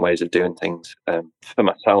crossover and ways of doing things. For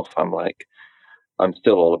myself, I'm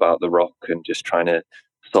still all about the rock and just trying to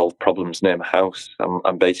solve problems near my house.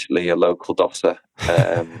 I'm basically a local dosser.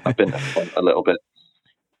 I've been a little bit,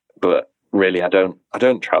 but really I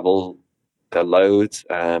don't travel loads.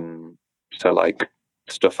 So like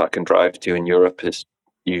stuff I can drive to in Europe is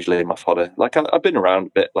usually my fodder. Like I've been around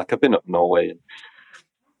a bit. Like I've been up Norway and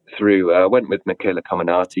through. I went with Michele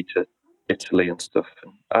Cominati to Italy and stuff.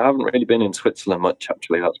 I haven't really been in Switzerland much,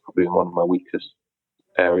 actually. That's probably one of my weakest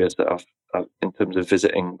areas that I've in terms of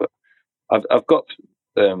visiting. But I've got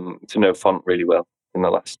to know font really well in the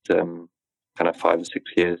last kind of 5 or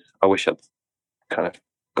 6 years. I wish I'd kind of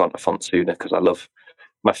gone to font sooner, because I love,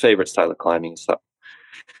 my favorite style of climbing is that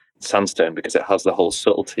sandstone, because it has the whole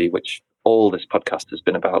subtlety, which all this podcast has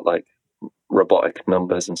been about, like robotic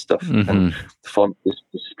numbers and stuff. And the font just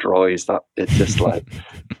destroys that. It's just like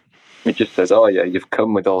it just says, oh yeah, you've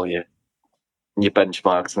come with all your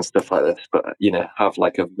benchmarks and stuff like this, but have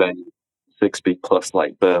like a very 6B plus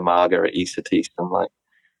like Burr Marga at East and like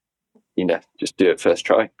just do it first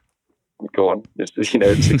try. Go on, it's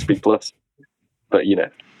 6B plus. But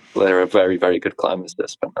there are very, very good climbers that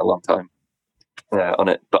spent a long time on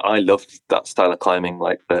it. But I love that style of climbing.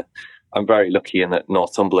 Like I'm very lucky in that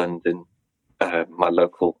Northumberland in my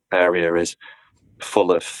local area is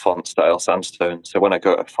full of font style sandstone. So when I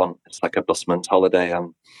go to font, it's like a busman's holiday.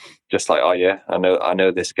 I'm just like, oh yeah, I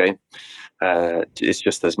know this game. It's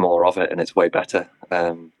just there's more of it and it's way better.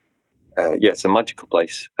 It's a magical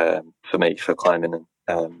place for me for climbing,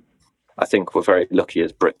 and I think we're very lucky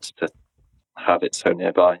as Brits to have it so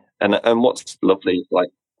nearby. And what's lovely is like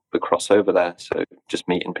the crossover there. So just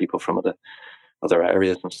meeting people from other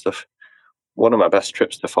areas and stuff. One of my best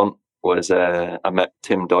trips to font was I met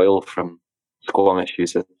Tim Doyle from Squamish,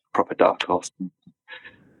 who's a proper dark horse.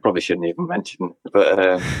 Probably shouldn't even mention,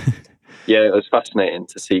 but yeah, it was fascinating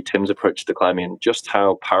to see Tim's approach to climbing and just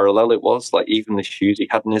how parallel it was. Like even the shoes he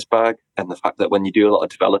had in his bag, and the fact that when you do a lot of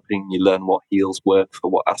developing, you learn what heels work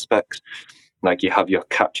for what aspects. Like you have your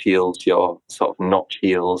catch heels, your sort of notch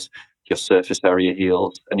heels, your surface area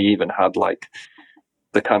heels, and you even had like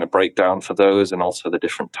the kind of breakdown for those, and also the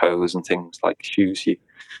different toes and things like shoes.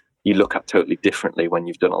 You look at totally differently when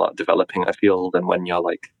you've done a lot of developing, I feel, than when you're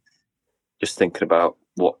like just thinking about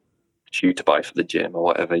what shoe to buy for the gym or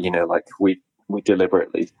whatever. Like we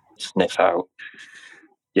deliberately sniff out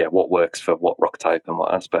what works for what rock type and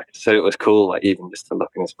what aspect. So it was cool, like even just to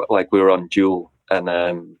look in this, but like we were on dual, and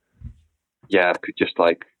I could just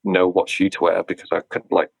like know what shoe to wear because I could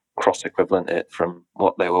like cross equivalent it from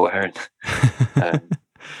what they were wearing.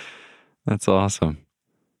 That's awesome.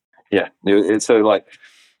 Yeah, so like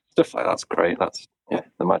stuff like that's great. That's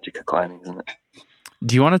the magic of climbing, isn't it?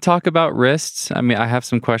 Do you want to talk about wrists? I mean, I have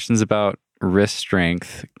some questions about wrist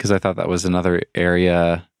strength because I thought that was another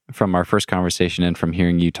area from our first conversation and from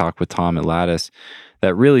hearing you talk with Tom at Lattice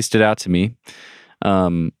that really stood out to me.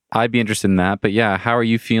 I'd be interested in that, but yeah, how are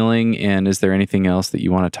you feeling? And is there anything else that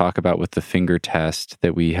you want to talk about with the finger test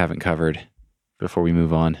that we haven't covered before we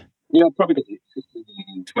move on? Yeah, probably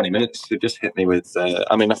 20 minutes. So just hit me with,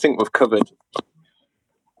 I think we've covered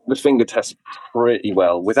the finger test pretty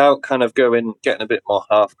well without kind of getting a bit more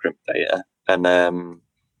half crimp data. And no,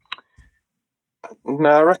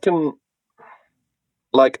 I reckon,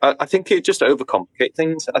 like, I think it just overcomplicate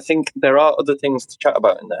things. I think there are other things to chat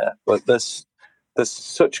about in there, but there's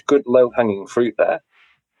such good low-hanging fruit there.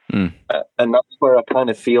 And that's where I kind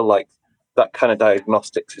of feel like that kind of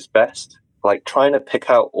diagnostics is best. Like trying to pick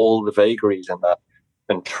out all the vagaries in that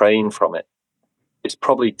and train from it is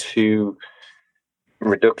probably too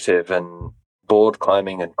reductive, and board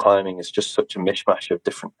climbing and climbing is just such a mishmash of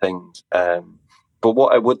different things. But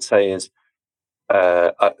what I would say is,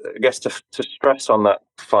 I guess to stress on that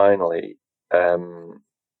finally,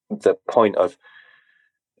 the point of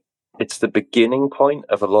it's the beginning point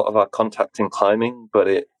of a lot of our contact in climbing,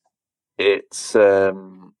 but it's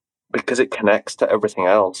because it connects to everything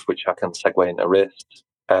else, which I can segue into wrist.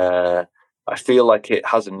 I feel like it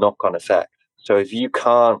has a knock-on effect. So if you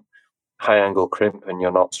can't high angle crimp and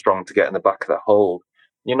you're not strong to get in the back of the hold,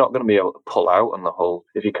 you're not going to be able to pull out on the hold.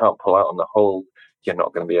 If you can't pull out on the hold, you're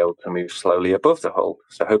not going to be able to move slowly above the hold.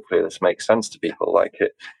 So hopefully this makes sense to people. Like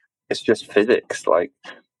it's just physics. Like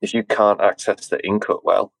if you can't access the incut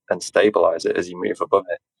well and stabilize it as you move above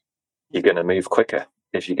it, you're going to move quicker.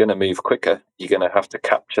 If you're going to move quicker, you're going to have to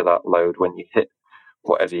capture that load when you hit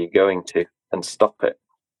whatever you're going to and stop it.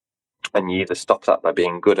 And you either stop that by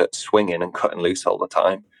being good at swinging and cutting loose all the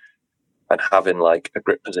time and having like a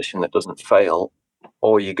grip position that doesn't fail,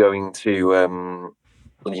 or you're going to,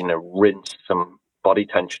 rinse some body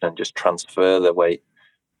tension and just transfer the weight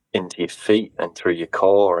into your feet and through your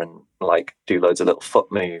core and like do loads of little foot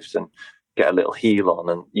moves and get a little heel on.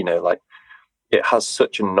 And, like it has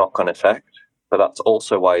such a knock-on effect. But that's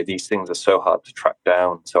also why these things are so hard to track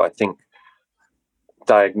down. So I think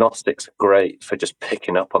diagnostics are great for just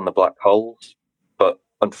picking up on the black holes, but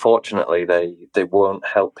unfortunately they won't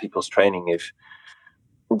help people's training. If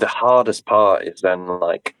the hardest part is then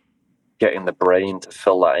like getting the brain to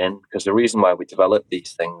fill that in, because the reason why we develop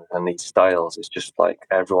these things and these styles is just like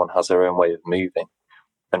everyone has their own way of moving,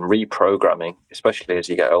 and reprogramming, especially as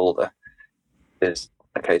you get older, is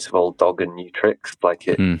a case of old dog and new tricks. Like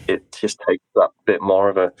it just takes that bit more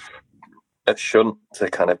of a shunt to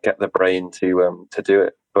kind of get the brain to do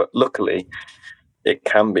it. But luckily it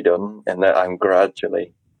can be done, and that I'm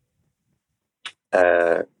gradually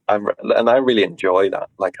and I really enjoy that.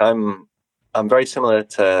 Like I'm very similar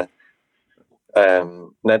to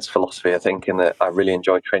Ned's philosophy, I think, in that I really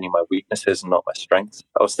enjoy training my weaknesses and not my strengths.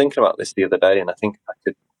 I was thinking about this the other day, and I think I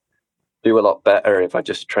could do a lot better if I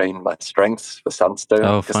just trained my strengths for sandstone.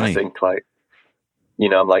 Oh, because funny. I think, like,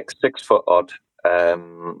 I'm like 6 foot odd.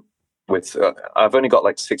 With I've only got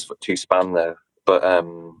like 6'2" span there, but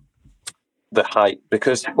the height,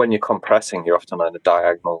 because when you're compressing, you're often on a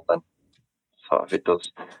diagonal, and sort of it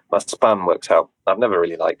does. My span works out. I've never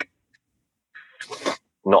really like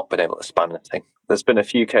not been able to span anything. There's been a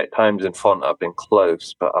few times in front I've been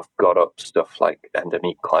close, but I've got up stuff like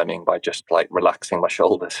endemic climbing by just like relaxing my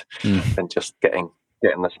shoulders and just getting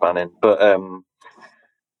the span in. But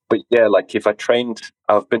yeah, like if I trained,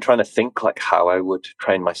 I've been trying to think like how I would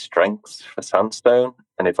train my strengths for sandstone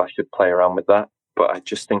and if I should play around with that. But I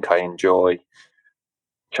just think I enjoy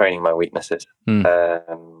training my weaknesses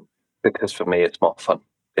because for me it's more fun.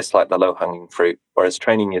 It's like the low-hanging fruit. Whereas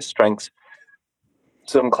training your strengths,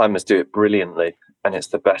 some climbers do it brilliantly and it's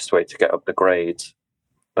the best way to get up the grades.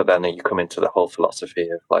 But then you come into the whole philosophy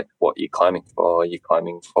of like, what are you climbing for? Are you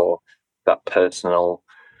climbing for that personal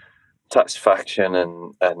satisfaction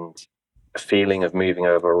and a feeling of moving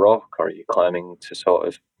over a rock, or are you climbing to sort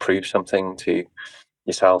of prove something to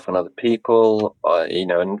yourself and other people?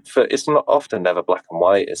 And it's not often never black and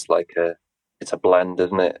white. It's like it's a blend,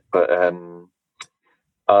 isn't it? But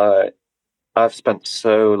I've spent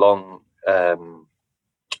so long.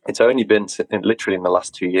 It's only been literally in the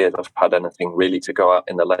last 2 years I've had anything really to go out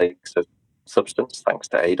in the lakes of substance, thanks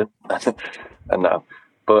to Aidan. And now,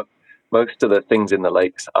 but most of the things in the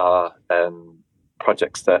lakes are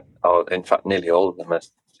projects that are, in fact, nearly all of them are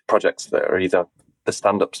projects that are either the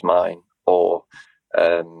stand-up's mine or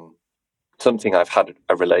something I've had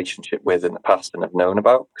a relationship with in the past and have known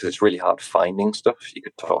about, because it's really hard finding stuff. You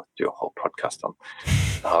could do a whole podcast on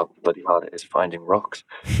how bloody hard it is finding rocks,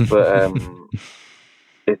 but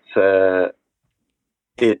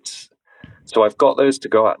it's so I've got those to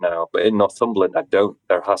go at now. But in Northumberland, I don't.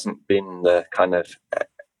 There hasn't been the kind of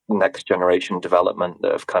next generation development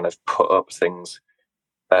that have kind of put up things.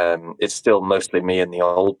 It's still mostly me and the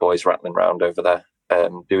old boys rattling around over there,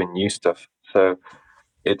 doing new stuff. So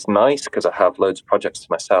it's nice because I have loads of projects to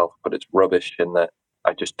myself, but it's rubbish in that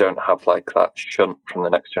I just don't have like that shunt from the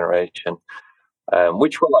next generation,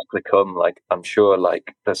 which will likely come. Like, I'm sure,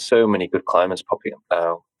 like, there's so many good climbers popping up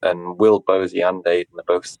now, and Will Bosey and Aidan are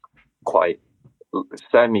both quite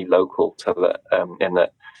semi-local to the, in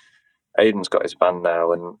that Aidan's got his band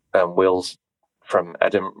now, and Will's from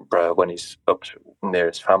Edinburgh when he's up near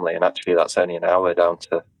his family, and actually that's only an hour down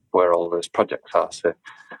to where all those projects are. So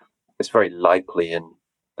it's very likely in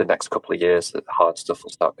the next couple of years that the hard stuff will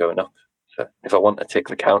start going up. So if I want to tick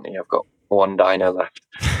the county, I've got one dyno left,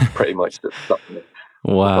 pretty much, that's stopping me.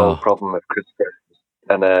 Wow. The whole problem with CRISPR.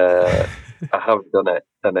 And I have done it,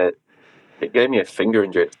 and it gave me a finger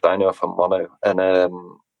injury. It's dyno if I'm mono, and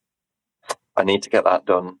I need to get that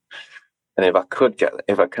done. And if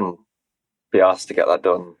I can be asked to get that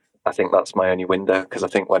done, I think that's my only window, because I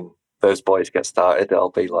think when those boys get started, I'll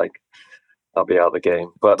be out of the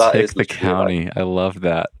game. But that Tick is the county. I love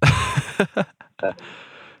that.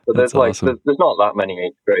 But there's awesome. there's not that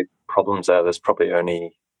many great problems there. There's probably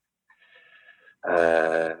only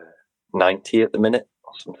 90 at the minute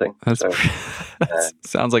or something. That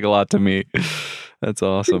sounds like a lot to me. That's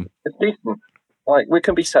awesome. It's decent. Like, we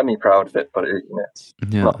can be semi-proud of it, but it's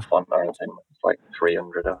not fun or anything. It's like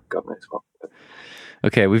 300 or God knows what.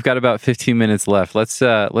 Okay, we've got about 15 minutes left. Let's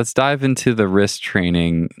dive into the wrist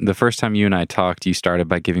training. The first time you and I talked, you started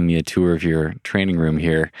by giving me a tour of your training room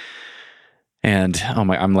here. And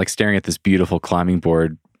I'm like staring at this beautiful climbing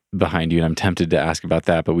board behind you, and I'm tempted to ask about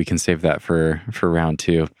that, but we can save that for round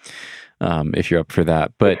two, if you're up for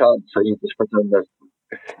that. But I can't, so you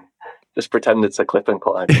just pretend it's a clip and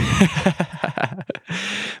climb.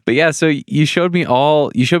 But yeah, so you showed me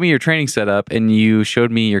your training setup, and you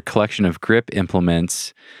showed me your collection of grip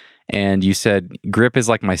implements, and you said grip is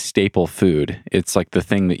like my staple food. It's like the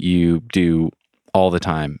thing that you do all the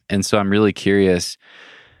time. And so I'm really curious,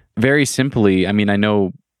 very simply, I mean, I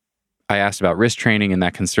know I asked about wrist training, and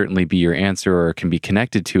that can certainly be your answer or can be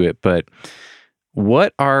connected to it, but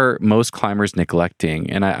what are most climbers neglecting?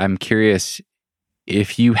 And I'm curious,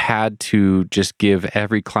 if you had to just give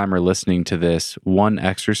every climber listening to this one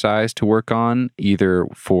exercise to work on, either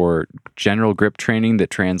for general grip training that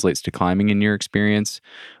translates to climbing in your experience,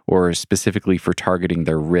 or specifically for targeting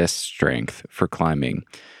their wrist strength for climbing,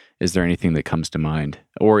 is there anything that comes to mind?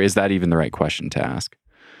 Or is that even the right question to ask?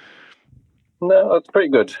 No, it's pretty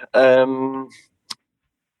good. I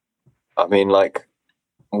mean, like,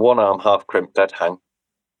 one arm half crimp dead hang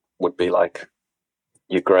would be like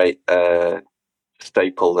your great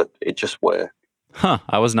staple that it just works. Huh,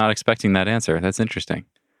 I was not expecting that answer. That's interesting.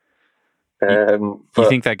 You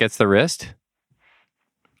think that gets the wrist?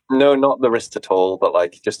 No, not the wrist at all, but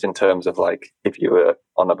like just in terms of like if you were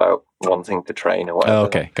on about wanting to train or whatever. Oh,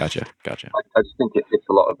 okay, gotcha. I just think it hits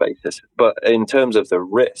a lot of bases. But in terms of the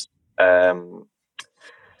wrist, the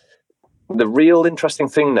real interesting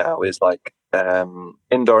thing now is like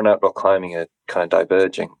indoor and outdoor climbing are kind of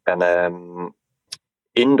diverging, and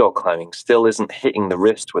indoor climbing still isn't hitting the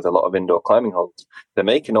wrist with a lot of indoor climbing holds. They're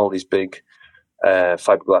making all these big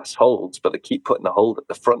fiberglass holds, but they keep putting the hold at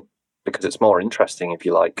the front because it's more interesting if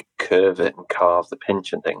you like curve it and carve the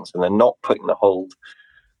pinch and things, and they're not putting the hold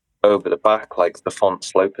over the back like the font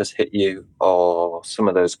slopers hit you, or some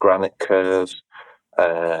of those granite curves.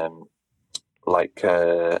 I'm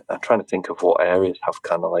trying to think of what areas have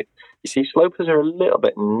kind of like, you see, slopers are a little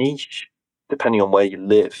bit niche depending on where you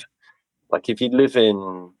live. Like if you live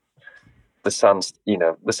in the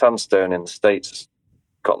sandstone in the States has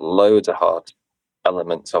got loads of hard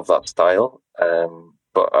elements of that style.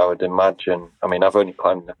 But I would imagine, I mean, I've only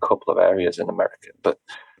climbed in a couple of areas in America, but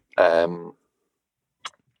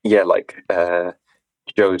like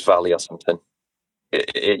Joe's Valley or something.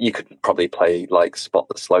 You could probably play like Spot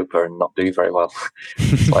the Sloper and not do very well.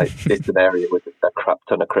 It's an area with a crap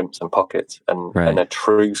ton of crimps and pockets, and a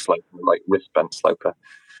true sloper, like wristbent sloper,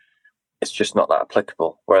 it's just not that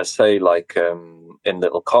applicable. Whereas, say, like in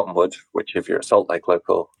Little Cottonwood, which if you're a Salt Lake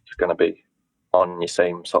local, is going to be on your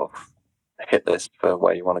same sort of hit list for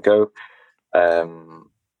where you want to go.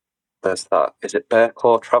 There's that, is it Bear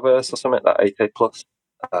Claw Traverse or something, that 8A plus?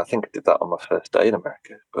 I think I did that on my first day in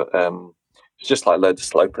America. But it's just like loads of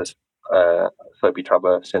slopers, slopey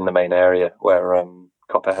traverse in the main area where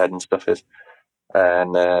Copperhead and stuff is.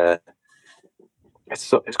 And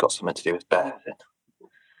it's got something to do with bears.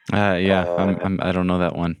 I don't know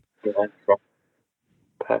that one.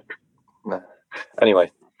 No.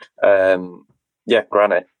 Anyway,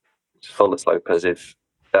 Granite, it's full of slopers if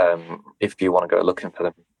you want to go looking for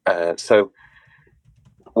them. So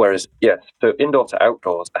indoor to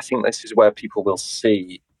outdoors, I think this is where people will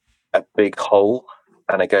see a big hole.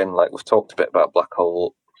 And again, like we've talked a bit about black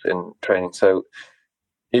holes in training. So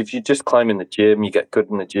if you just climb in the gym, you get good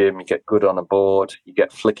in the gym, you get good on a board, you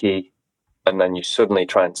get flicky, and then you suddenly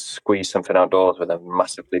try and squeeze something outdoors with a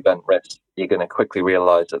massively bent wrist, you're going to quickly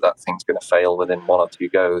realize that thing's going to fail within 1 or 2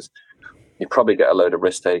 goes. You probably get a load of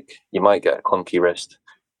wrist ache. You might get a clunky wrist,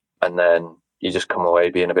 and then you just come away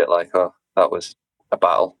being a bit like, oh, that was a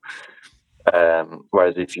battle.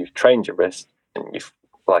 Whereas if you've trained your wrist, and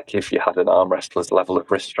if you had an arm wrestler's level of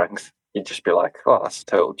wrist strength, you'd just be like, oh, that's a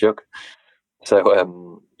total joke.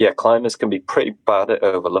 So, climbers can be pretty bad at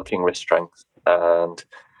overlooking wrist strength, and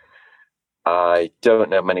I don't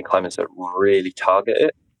know many climbers that really target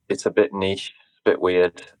it. It's a bit niche, a bit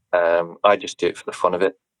weird. I just do it for the fun of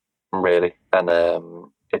it, really. And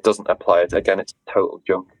it doesn't apply. Again, it's total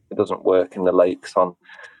junk. It doesn't work in the lakes on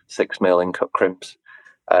 6 mil in cut crimps.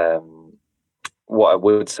 What I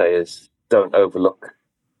would say is don't overlook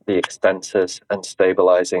the extensors and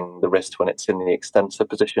stabilizing the wrist when it's in the extensor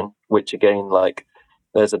position, which again, like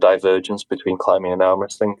there's a divergence between climbing and arm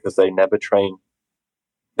wrestling because they never train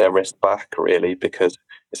their wrist back really, because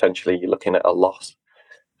essentially you're looking at a loss.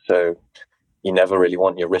 So you never really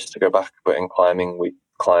want your wrist to go back. But in climbing, we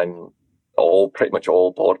climb pretty much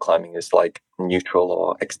all board climbing is like neutral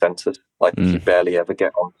or extensors. Like you barely ever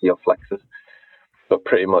get onto your flexors. But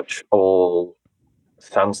pretty much all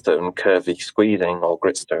sandstone curvy squeezing or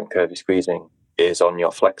gritstone curvy squeezing is on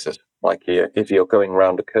your flexors. Like if you're going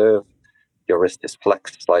around a curve, your wrist is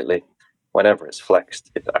flexed slightly. Whenever it's flexed,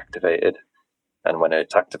 it's activated. And when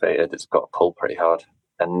it's activated, it's got to pull pretty hard.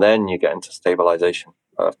 And then you get into stabilization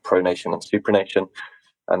of pronation and supination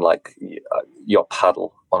and like your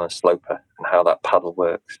paddle on a sloper and how that paddle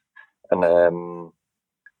works. And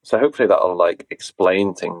so hopefully that'll like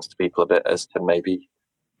explain things to people a bit as to maybe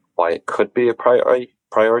why it could be a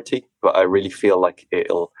priority. But I really feel like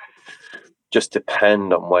it'll just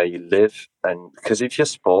depend on where you live. And because if you're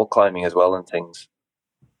sport climbing as well and things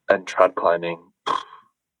and trad climbing,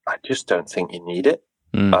 I just don't think you need it.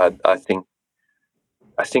 I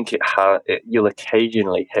think you'll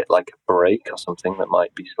occasionally hit like a break or something that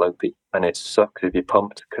might be slopey, and it sucks if you're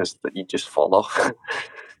pumped because you just fall off.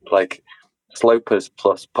 Like slopers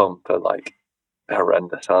plus pump are like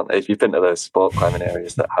horrendous, aren't they? If you've been to those sport climbing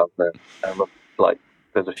areas that have them, like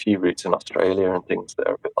there's a few routes in Australia and things that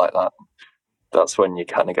are a bit like that. That's when you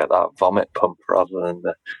kind of get that vomit pump rather than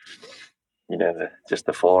just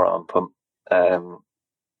the forearm pump.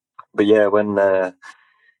 But yeah, when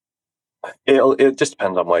it just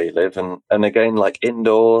depends on where you live, and again, like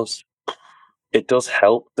indoors, it does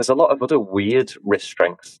help. There's a lot of other weird wrist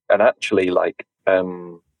strength, and actually, like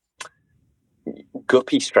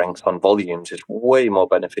guppy strength on volumes is way more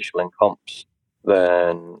beneficial in comps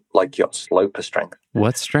than like your sloper strength.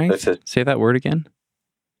 What strength? Say that word again.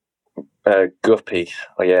 Guppy.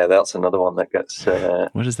 Oh yeah, that's another one that gets.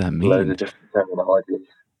 What does that mean? Loads of different terminology.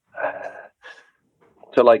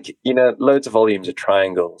 So, like, loads of volumes are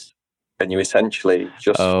triangles, and you essentially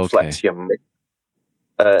just flex your mid,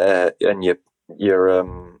 and your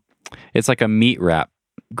It's like a meat wrap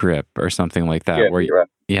grip or something like that.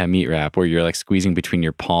 Meat wrap, where you're like squeezing between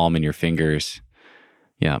your palm and your fingers.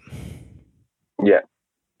 Yeah. Yeah,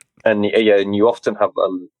 and you often have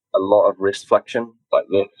a lot of wrist flexion like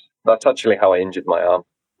this. That's actually how I injured my arm.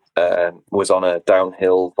 Was on a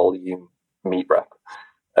downhill volume meat wrap.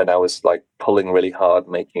 And I was like pulling really hard,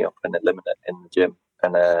 making up an eliminate in the gym,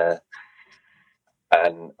 and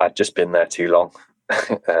I'd just been there too long.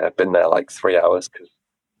 Been there like 3 hours because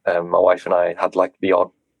my wife and I had like the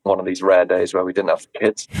odd one of these rare days where we didn't have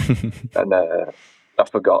kids, and I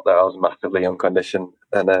forgot that I was massively unconditioned,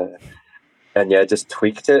 and just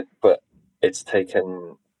tweaked it. But it's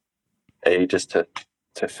taken ages to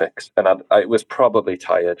fix. And I was probably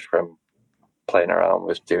tired from playing around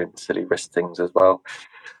with doing silly wrist things as well.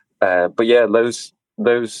 But yeah, those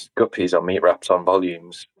guppies on meat wraps on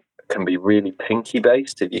volumes can be really pinky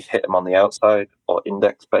based if you hit them on the outside, or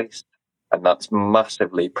index based, and that's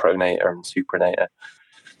massively pronator and supranator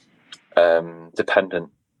dependent.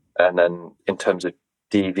 And then in terms of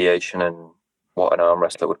deviation and what an arm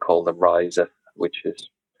wrestler would call the riser, which is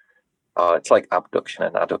it's like abduction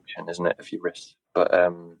and adduction, isn't it, of your wrist? But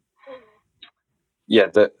yeah,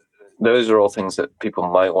 those are all things that people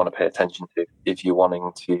might want to pay attention to if you're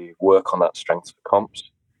wanting to work on that strength for comps.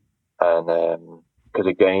 And because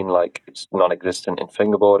again, like, it's non-existent in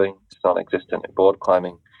fingerboarding, it's non-existent in board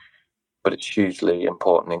climbing, but it's hugely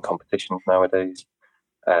important in competitions nowadays.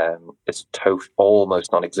 It's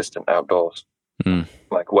almost non-existent outdoors.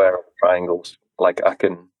 Like, where are the triangles? Like, I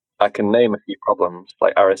can name a few problems.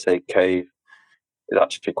 Like RSA Cave is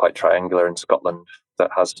actually quite triangular in Scotland.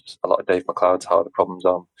 That has a lot of Dave McLeod's harder problems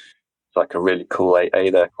on. It's like a really cool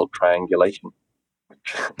 8A there called triangulation.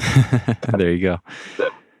 There you go.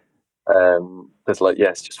 There's like, yeah,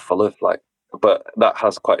 it's just full of like, but that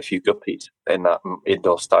has quite a few guppies in that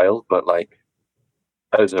indoor style. But like,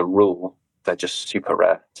 as a rule, they're just super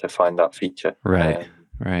rare to find that feature. Right.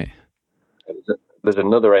 There's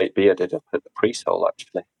another 8B I did up at the pre-sole,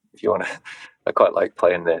 actually. If you want to, I quite like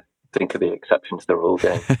playing think of the exception to the rule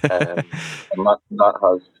game. And that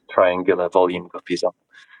has triangular volume guppies on.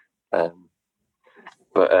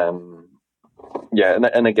 Yeah,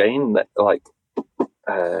 and again, like,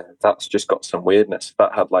 that's just got some weirdness.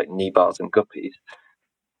 That had like knee bars and guppies,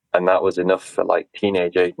 and that was enough for like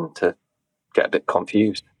teenage Aiden to get a bit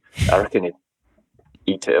confused. I reckon he'd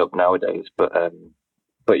eat it up nowadays, but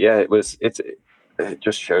yeah, it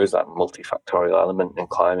just shows that multifactorial element in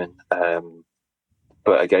climbing.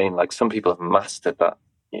 But again, like, some people have mastered that.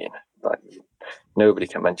 You know, like, nobody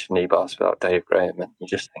can mention knee bars without Dave Graham, and you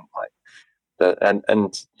just think like that.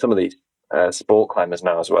 And some of these sport climbers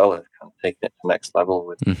now as well have kind of taken it to the next level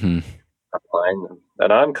with applying them,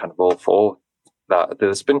 and I'm kind of all for that.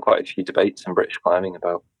 There's been quite a few debates in British climbing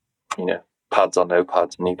about, you know, pads or no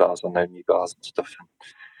pads, knee bars or no knee bars and stuff. And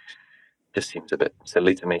it just seems a bit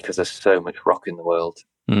silly to me because there's so much rock in the world,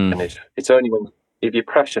 and it's only if you're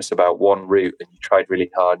precious about one route and you tried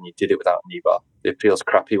really hard and you did it without a knee bar, it feels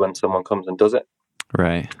crappy when someone comes and does it.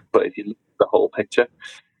 Right. But if you look at the whole picture,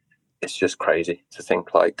 it's just crazy to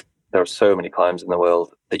think like there are so many climbs in the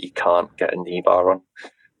world that you can't get a knee bar on.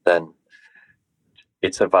 Then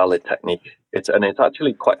it's a valid technique. It's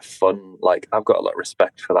actually quite fun. Like, I've got a lot of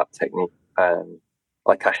respect for that technique.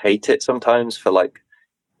 Like, I hate it sometimes for like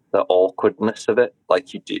the awkwardness of it.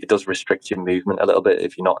 Like, it does restrict your movement a little bit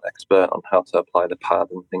if you're not an expert on how to apply the pad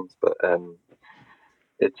and things. But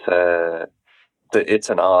it's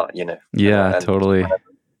an art, you know. Yeah, totally.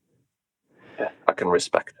 Yeah, I can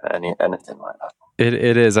respect anything like that.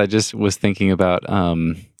 It is. I just was thinking about.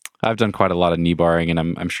 I've done quite a lot of knee barring, and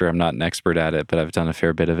I'm sure I'm not an expert at it, but I've done a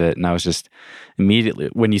fair bit of it. And I was just immediately,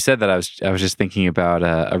 when you said that, I was just thinking about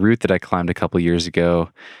a route that I climbed a couple years ago.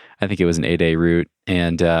 I think it was an 8A route,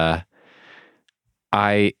 and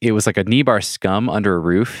it was like a knee bar scum under a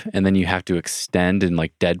roof, and then you have to extend and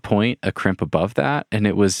like dead point a crimp above that. And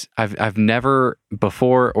it was I've never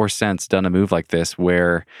before or since done a move like this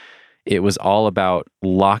where it was all about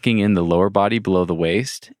locking in the lower body below the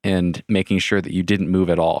waist and making sure that you didn't move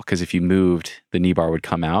at all. Because if you moved, the knee bar would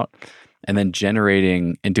come out, and then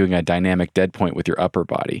generating and doing a dynamic dead point with your upper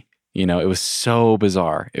body. You know, it was so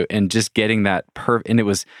bizarre, and just getting that and it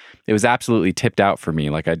was absolutely tipped out for me.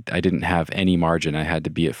 Like, I didn't have any margin. I had to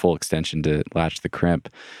be at full extension to latch the crimp,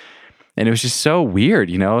 and it was just so weird.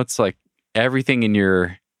 You know, it's like everything in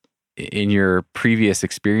your previous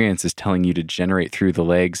experience is telling you to generate through the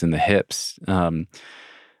legs and the hips,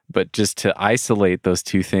 but just to isolate those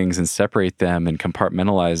two things and separate them and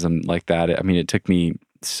compartmentalize them like that. I mean, it took me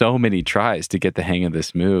so many tries to get the hang of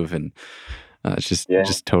this move, and it's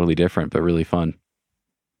just totally different, but really fun.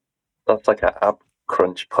 That's like an ab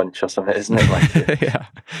crunch punch or something, isn't it? Like, yeah,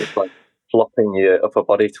 it's like flopping your upper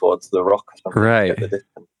body towards the rock or something. Right.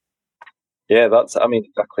 Yeah, that's, I mean,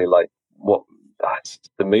 exactly like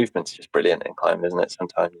the movement's just brilliant in climbing, isn't it?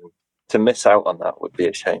 Sometimes to miss out on that would be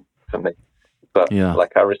a shame for me. But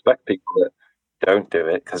like, I respect people that don't do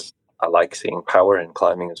it, because I like seeing power in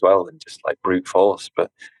climbing as well, and just like brute force.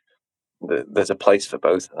 But there's a place for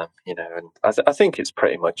both of them, you know. And I think it's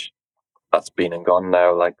pretty much that's been and gone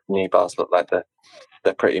now. Like, knee bars look like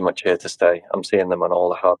they're pretty much here to stay. I'm seeing them on all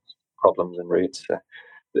the hard problems and routes. So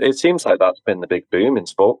it seems like that's been the big boom in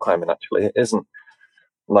sport climbing. Actually, it isn't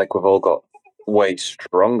like we've all got way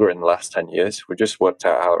stronger in the last 10 years. We just worked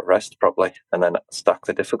out how to rest properly and then stack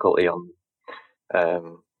the difficulty on,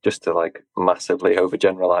 just to like massively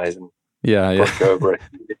overgeneralize and push over a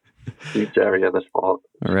huge area of the sport.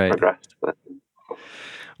 Right. Progressed.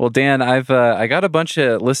 Well, Dan, I got a bunch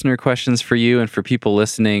of listener questions for you and for people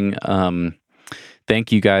listening.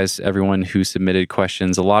 Thank you guys, everyone who submitted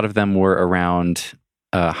questions. A lot of them were around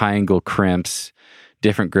high angle crimps,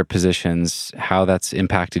 different grip positions, how that's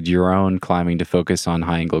impacted your own climbing to focus on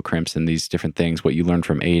high angle crimps and these different things, what you learned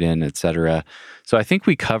from Aiden, etc. So I think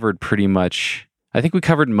we covered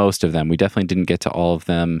most of them. We definitely didn't get to all of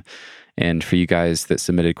them. And for you guys that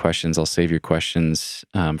submitted questions, I'll save your questions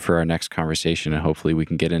for our next conversation, and hopefully we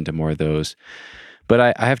can get into more of those. But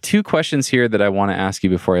I have two questions here that I want to ask you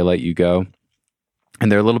before I let you go.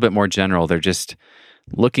 And they're a little bit more general. They're just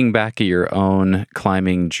looking back at your own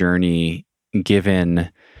climbing journey,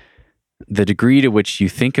 given the degree to which you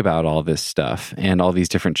think about all this stuff and all these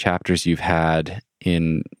different chapters you've had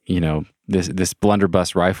in, this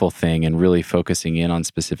blunderbuss rifle thing and really focusing in on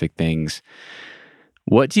specific things.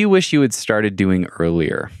 What do you wish you had started doing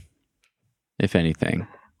earlier, if anything?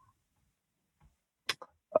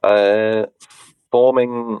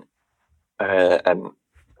 Forming an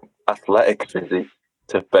athletic physique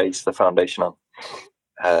to base the foundation on.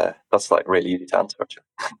 That's like really easy to answer, actually.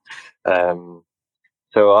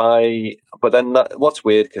 But then what's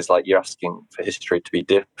weird, because like you're asking for history to be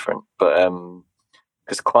different, but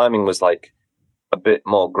because climbing was like a bit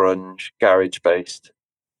more grunge, garage based,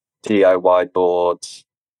 DIY boards,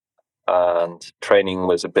 and training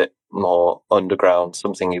was a bit more underground,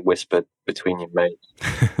 something you whispered between your mates.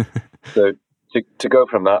 So to go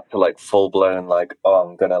from that to like full blown, like, oh,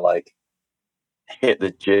 I'm gonna like hit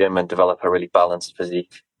the gym and develop a really balanced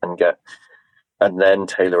physique and then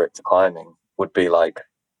tailor it to climbing would be like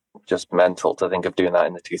just mental to think of doing that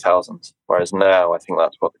in the 2000s. Whereas now I think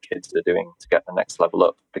that's what the kids are doing to get the next level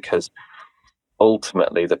up, because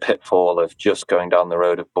ultimately the pitfall of just going down the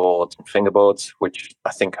road of boards and fingerboards, which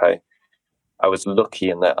I think I was lucky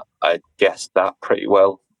in that I guessed that pretty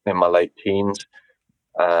well in my late teens.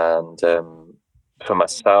 And for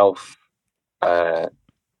myself, I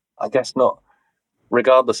guess not,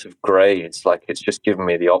 regardless of grades, like it's just given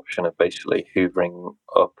me the option of basically hoovering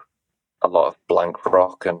up a lot of blank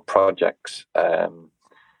rock and projects, and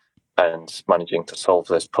managing to solve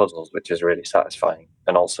those puzzles, which is really satisfying.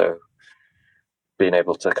 And also being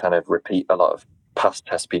able to kind of repeat a lot of past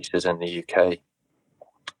test pieces in the UK.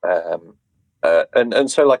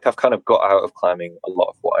 And so like I've kind of got out of climbing a lot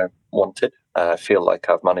of what I wanted. I feel like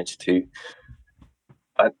I've managed to,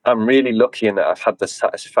 I'm really lucky in that I've had the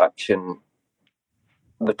satisfaction,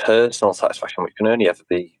 the personal satisfaction, which can only ever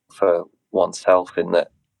be for oneself, in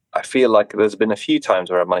that I feel like there's been a few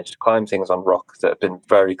times where I've managed to climb things on rock that have been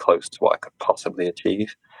very close to what I could possibly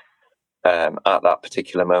achieve at that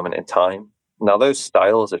particular moment in time. Now, those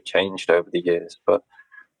styles have changed over the years, but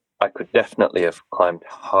I could definitely have climbed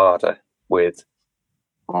harder with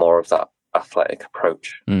more of that athletic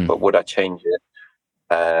approach. But would I change it?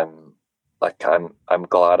 Like I'm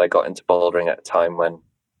glad I got into bouldering at a time when,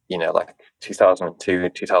 like 2002,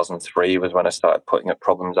 2003 was when I started putting up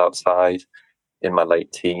problems outside in my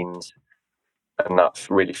late teens. And that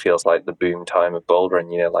really feels like the boom time of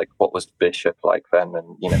bouldering, like what was Bishop like then,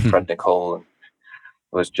 and, Fred Nicole, and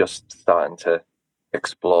was just starting to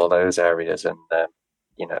explore those areas. And,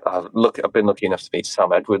 I've been lucky enough to meet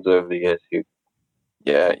Sam Edwards over the years, who,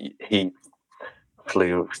 he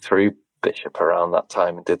flew through Bishop around that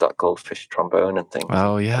time and did that goldfish trombone and things.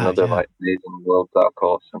 Oh yeah, another like amazing world dark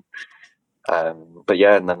horse. And and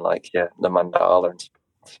then the Mandala and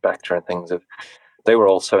Spectre and things they were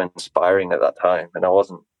also inspiring at that time, and I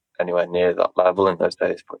wasn't anywhere near that level in those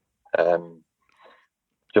days. But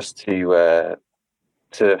just to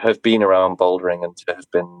have been around bouldering and to have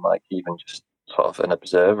been like even just sort of an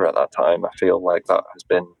observer at that time, I feel like that has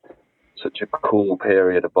been such a cool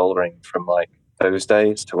period of bouldering from like those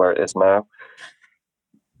days to where it is now.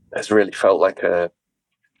 It's really felt like a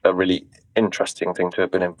really interesting thing to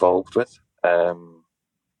have been involved with.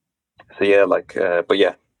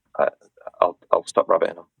 I'll stop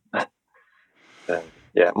rabbiting on.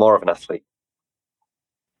 More of an athlete.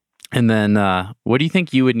 And then what do you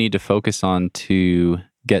think you would need to focus on to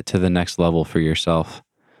get to the next level for yourself?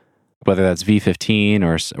 Whether that's V15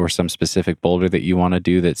 or some specific boulder that you want to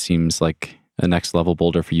do that seems like a next level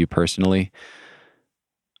boulder for you personally?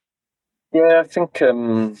 Yeah, I think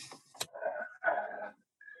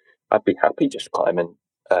I'd be happy just climbing.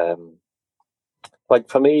 Like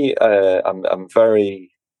for me, I'm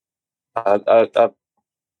very, I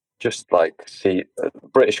just like see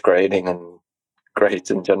British grading and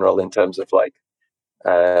grades in general in terms of like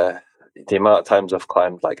the amount of times I've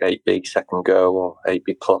climbed like 8B second go or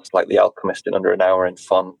 8B plus, like the Alchemist in under an hour in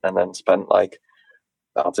font, and then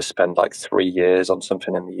I'll just spend like 3 years on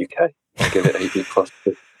something in the UK and give it 8B plus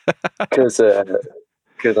because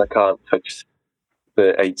I can't touch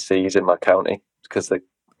the 8Cs in my county because the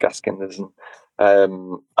Gaskin isn't.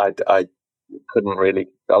 I couldn't really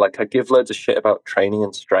I give loads of shit about training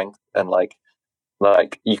and strength and like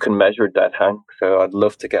you can measure a dead hang. So I'd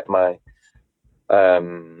love to get my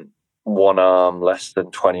one arm less than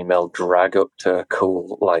 20 mil drag up to a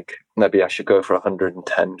cool, like maybe I should go for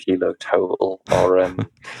 110 kilo total, or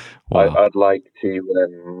Wow. I'd like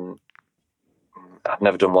to. I've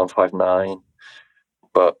never done 159,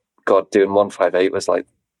 but God, doing 158 was like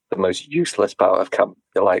the most useless bout of camp.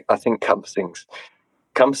 Like I think campusing's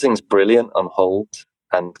brilliant on hold,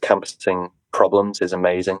 and campusing problems is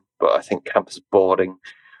amazing, but I think campus boarding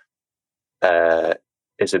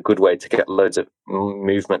is a good way to get loads of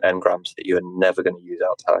movement engrams that you're never going to use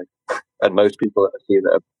outside. And most people that I see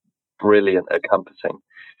that are brilliant at campusing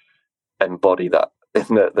embody that,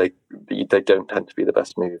 in that they don't tend to be the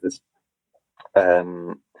best movers.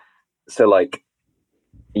 So like,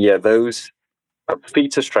 yeah, those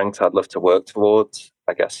feats of strength I'd love to work towards.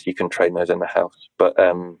 I guess you can train those in the house, but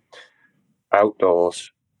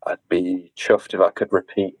outdoors, I'd be chuffed if I could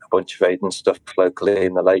repeat a bunch of Aiden stuff locally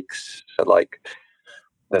in the lakes. So like,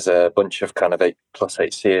 there's a bunch of kind of 8 plus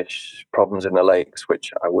 8C-ish problems in the lakes,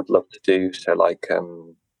 which I would love to do. So like,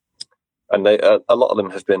 and they a lot of them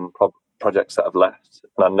have been projects that I've left,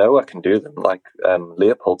 and I know I can do them. Like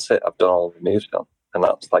Leopold Sit, I've done all the moves on, and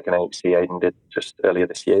that's like an 8C Aiden did just earlier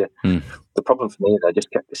this year. The problem for me is I just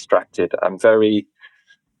get distracted. I'm very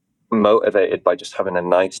motivated by just having a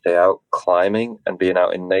nice day out climbing and being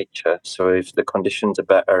out in nature. So if the conditions are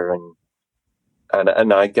better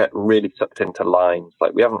and I get really sucked into lines.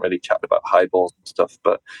 Like we haven't really chatted about high balls and stuff,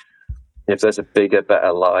 but if there's a bigger,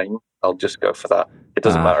 better line, I'll just go for that. It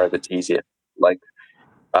doesn't matter if it's easier. Like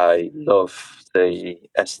I love the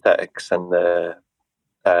aesthetics and the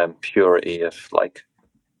purity of like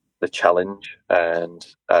the challenge, and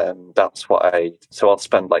that's what So I'll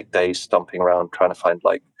spend like days stomping around trying to find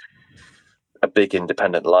like a big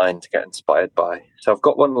independent line to get inspired by. So I've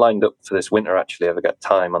got one lined up for this winter. Actually, if I get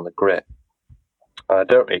time on the grit. I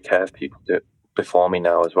don't really care if people do it before me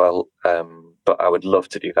now as well, but I would love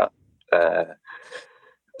to do that.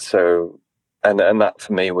 So, and that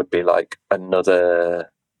for me would be like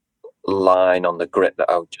another line on the grit that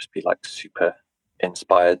I would just be like super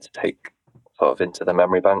inspired to take sort of into the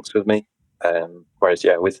memory banks with me. Whereas,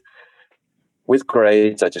 yeah, with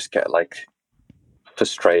grades, I just get like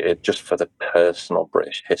frustrated just for the personal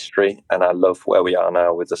British history, and I love where we are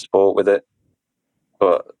now with the sport with it.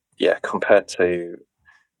 But yeah, compared to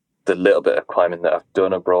the little bit of climbing that I've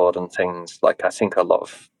done abroad and things, like I think a lot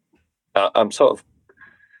of, I'm sort of,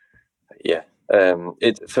 yeah.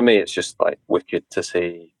 For me, it's just like wicked to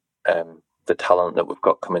see the talent that we've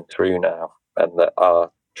got coming through now, and that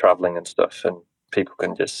are traveling and stuff, and people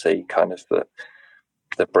can just see kind of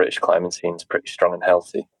the British climbing scene's pretty strong and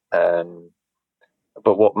healthy.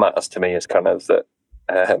 But what matters to me is kind of that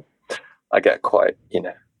I get quite,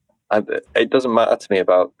 it doesn't matter to me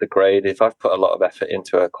about the grade. If I've put a lot of effort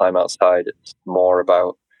into a climb outside, it's more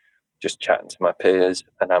about just chatting to my peers.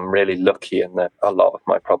 And I'm really lucky in that a lot of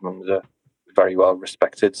my problems are very well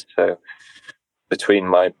respected. So between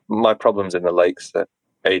my problems in the lakes that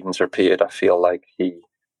Aiden's repeated, I feel like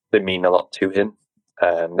they mean a lot to him.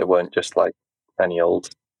 They weren't just like any old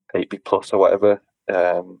 8B plus or whatever,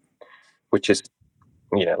 which is,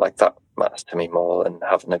 like that matters to me more than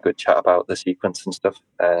having a good chat about the sequence and stuff.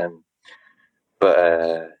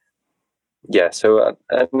 Yeah, so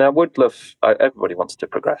and I would love. Everybody wants to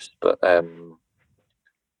progress, but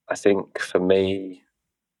I think for me,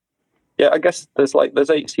 yeah, I guess there's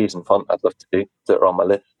 8Cs in font I'd love to do that are on my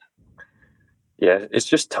list. Yeah, it's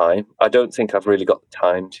just time. I don't think I've really got the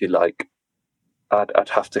time to like. I'd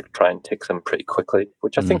have to try and tick them pretty quickly,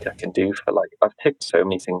 which I think I can do for like. I've ticked so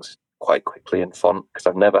many things quite quickly in font because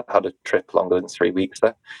I've never had a trip longer than 3 weeks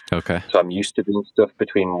there. Okay. So I'm used to doing stuff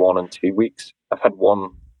between 1 and 2 weeks. I've had 1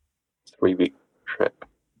 3-week trip.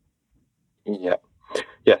 Yeah.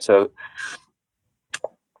 So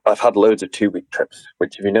I've had loads of 2-week trips,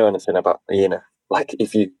 which if you know anything about, like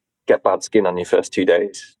if you get bad skin on your first 2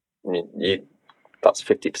 days, that's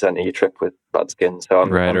 50% of your trip with bad skin. So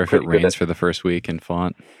I'm or if it rains for the first week in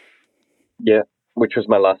font. Yeah, which was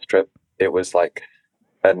my last trip. It was like,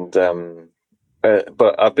 and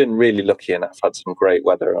but I've been really lucky, and I've had some great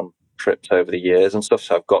weather on trips over the years and stuff.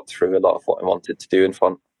 So I've got through a lot of what I wanted to do in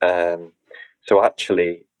font. So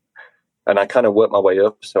actually, And I kind of worked my way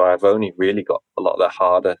up, so I've only really got a lot of the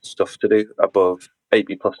harder stuff to do. Above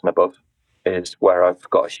 8B plus and above is where I've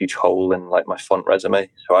got a huge hole in like my font resume.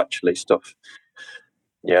 So actually stuff,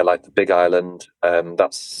 yeah, like the Big Island,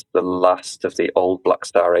 that's the last of the old Black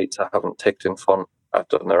Star 8s I haven't ticked in font. I've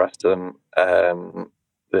done the rest of them.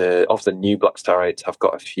 The new Black Star 8s, I've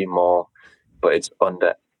got a few more, but it's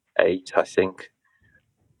under 8, I think.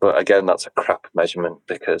 But again, that's a crap measurement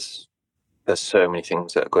because there's so many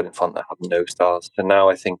things that are good in font that have no stars. So now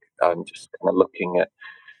I think I'm just kind of looking at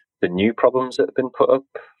the new problems that have been put up,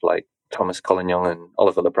 like Thomas Collignon and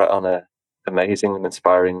Oliver Le Breton are amazing and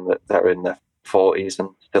inspiring, that they're in their 40s and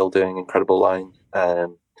still doing incredible lines.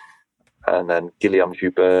 And then Guillaume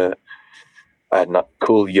Joubert, and that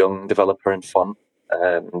cool young developer in font,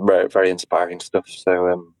 very, very inspiring stuff.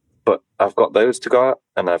 So, but I've got those to go at,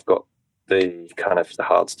 and I've got the kind of the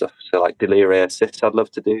hard stuff. So like Delirium Assist, I'd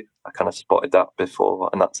love to do. I kind of spotted that before,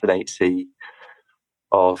 and that's an 8C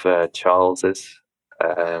of Charles's.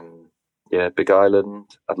 Yeah, Big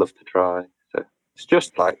Island, I'd love to try. So it's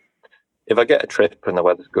just like, if I get a trip and the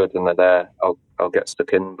weather's good and they're there, I'll get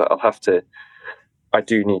stuck in. But I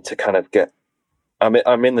do need to kind of get.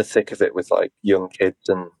 I'm in the thick of it with like young kids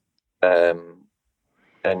and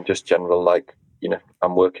just general, like, you know,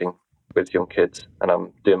 I'm working with young kids and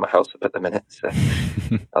I'm doing my house up at the minute, so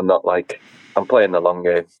I'm not like, I'm playing the long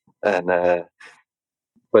game, and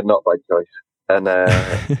but not by choice. And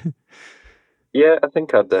yeah, I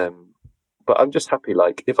think I'd but I'm just happy,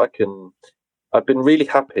 like, if I can. I've been really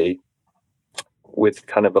happy with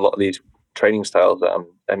kind of a lot of these training styles that I'm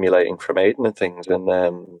emulating from Aiden and things, and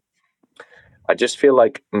I just feel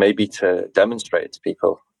like maybe to demonstrate it to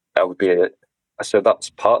people, that would be so that's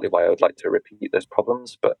partly why I would like to repeat those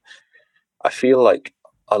problems. But I feel like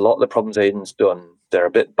a lot of the problems Aiden's done, they're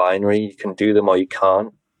a bit binary. You can do them or you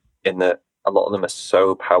can't, in that a lot of them are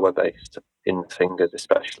so power-based, in the fingers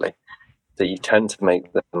especially, that you tend to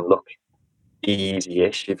make them look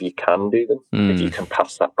easy-ish if you can do them, if you can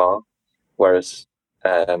pass that bar. Whereas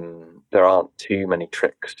there aren't too many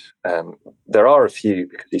tricks. There are a few,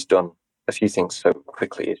 because he's done a few things so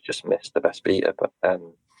quickly, he's just missed the best beater. But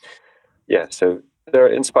yeah, so there are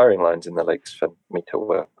inspiring lines in the legs for me to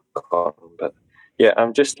work on. But yeah,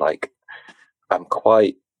 I'm just like, I'm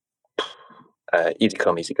quite easy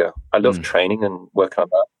come, easy go. I love training and working on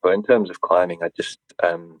that, but in terms of climbing, I just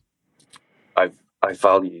I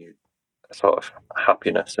value sort of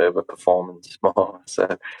happiness over performance more.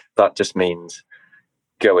 So that just means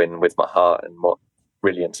going with my heart and what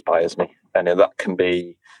really inspires me, and that can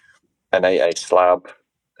be an 8A slab,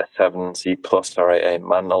 a 7C plus, or 8A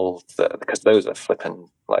mantle, because those are flipping,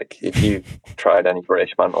 like, if you tried any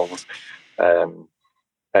British mantles,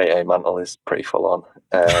 8A mantle is pretty full on.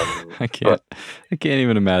 I can't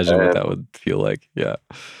even imagine what that would feel like.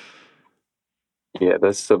 Yeah,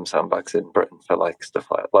 there's some sandbags in Britain for like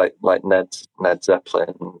stuff like Ned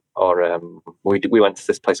Zeppelin, or we went to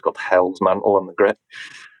this place called Hell's Mantle on the Grit,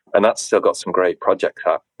 and that's still got some great projects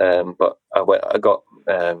at. But I got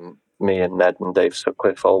me and Ned and Dave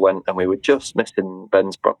Sutcliffe all went, and we were just missing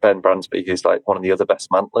Ben Bransby, who's like one of the other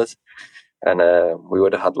best mantlers, and we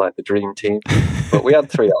would have had like the dream team. But we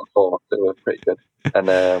had 3 out of 4, so we were pretty good. And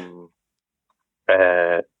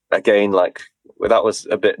again, like, that was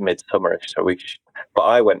a bit midsummerish, but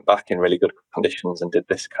I went back in really good conditions and did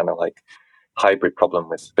this kind of like hybrid problem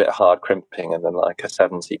with a bit of hard crimping and then like a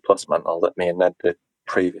 7C plus mantle that me and Ned did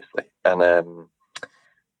previously. And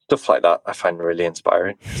stuff like that I find really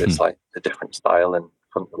inspiring, because it's like a different style and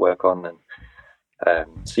fun to work on. And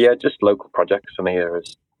so yeah, just local projects for me are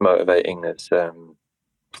as motivating as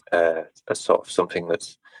sort of something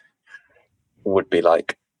that's would be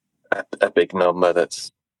like a big number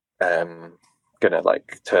that's gonna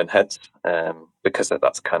like turn heads, because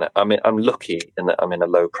that's kind of, I mean, I'm lucky in that I'm in a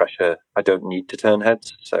low pressure, I don't need to turn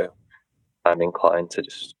heads, so I'm inclined to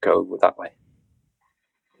just go that way.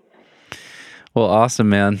 Well, awesome,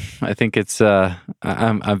 man. I think it's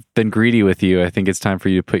I've been greedy with you. I think it's time for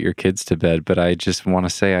you to put your kids to bed, but I just want to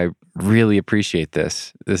say I really appreciate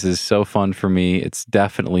this. This is so fun for me. It's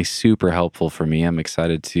definitely super helpful for me. I'm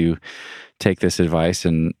excited to take this advice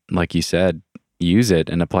and, like you said, use it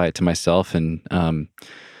and apply it to myself, and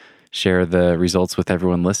share the results with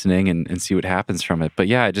everyone listening and see what happens from it. But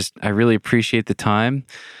yeah, I really appreciate the time.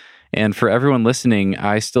 And for everyone listening,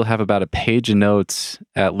 I still have about a page of notes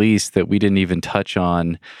at least that we didn't even touch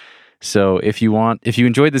on. So if you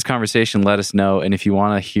enjoyed this conversation, let us know. And if you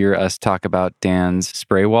want to hear us talk about Dan's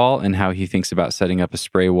spray wall and how he thinks about setting up a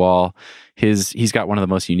spray wall, he's got one of the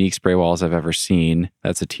most unique spray walls I've ever seen.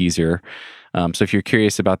 That's a teaser. So if you're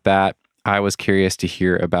curious about that, I was curious to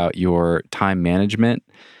hear about your time management.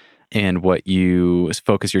 and what you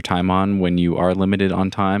focus your time on when you are limited on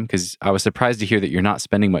time? Because I was surprised to hear that you're not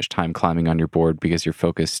spending much time climbing on your board because you're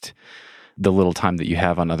focused the little time that you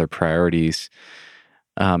have on other priorities.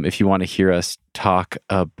 If you want to hear us talk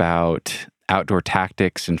about outdoor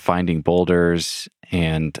tactics and finding boulders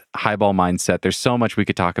and highball mindset, there's so much we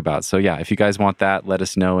could talk about. So yeah, if you guys want that, let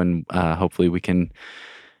us know, and hopefully we can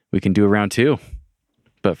do a round two.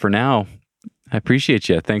 But for now, I appreciate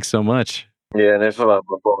you. Thanks so much. Yeah, and if I'm a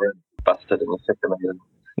boring bastard and you're sick of me,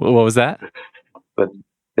 What was that? but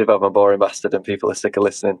if I'm a boring bastard and people are sick of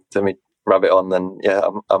listening to me rabbit on, then yeah,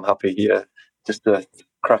 I'm happy just to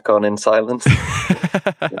crack on in silence. You've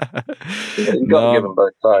got to give them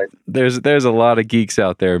both sides. There's a lot of geeks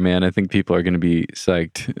out there, man. I think people are going to be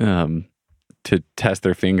psyched to test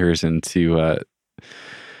their fingers and to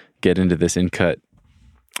get into this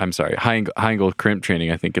high angle crimp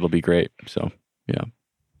training. I think it'll be great. So yeah.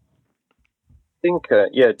 I think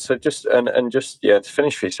so just to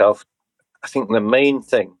finish for yourself, I think the main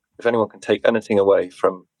thing, if anyone can take anything away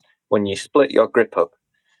from when you split your grip up,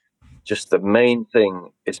 just the main thing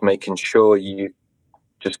is making sure you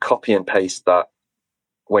just copy and paste that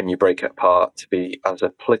when you break it apart to be as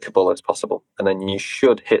applicable as possible. And then you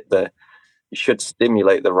should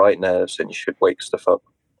stimulate the right nerves and you should wake stuff up.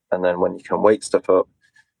 And then when you can wake stuff up,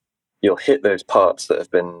 you'll hit those parts that have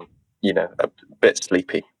been, a bit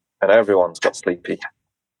sleepy. And everyone's got sleepy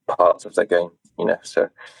parts of their game, so,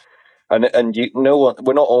 and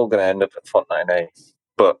we're not all going to end up at Font 9A,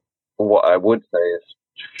 but what I would say is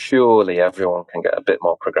surely everyone can get a bit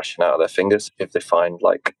more progression out of their fingers if they find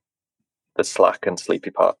like the slack and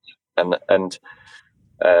sleepy parts. And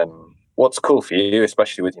what's cool for you,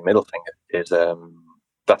 especially with your middle finger, is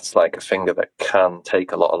that's like a finger that can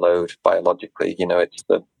take a lot of load biologically. It's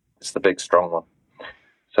the big strong one.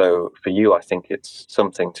 So for you, I think it's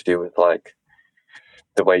something to do with like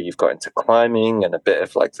the way you've got into climbing and a bit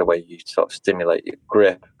of like the way you sort of stimulate your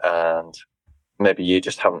grip, and maybe you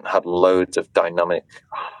just haven't had loads of dynamic,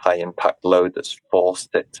 high impact load that's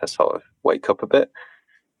forced it to sort of wake up a bit.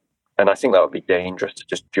 And I think that would be dangerous to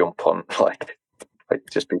just jump on, like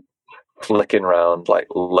just be flicking around, like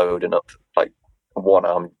loading up like one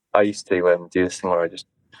arm. I used to do this thing where I just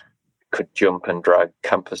could jump and drag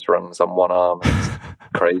campus rungs on one arm. It's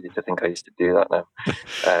crazy to think I used to do that now.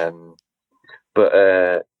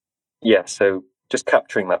 So just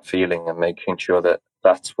capturing that feeling and making sure that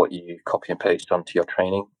that's what you copy and paste onto your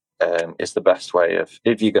training is the best way of,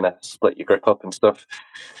 if you're going to split your grip up and stuff,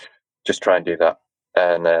 just try and do that.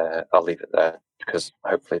 And I'll leave it there because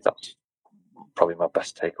hopefully that's probably my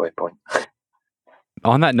best takeaway point.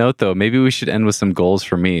 On that note, though, maybe we should end with some goals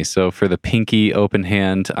for me. So for the pinky open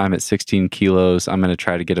hand, I'm at 16 kilos. I'm going to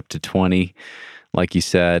try to get up to 20, like you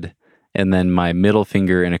said. And then my middle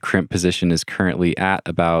finger in a crimp position is currently at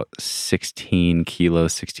about 16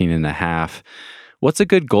 kilos, 16 and a half. What's a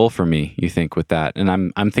good goal for me, you think, with that? And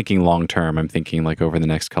I'm thinking long term. I'm thinking like over the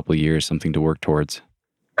next couple of years, something to work towards.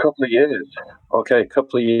 Couple of years. Okay,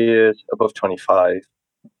 couple of years above 25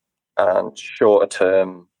 and shorter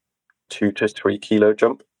term 2 to 3 kilo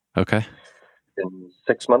jump. Okay. In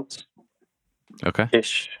 6 months. Okay.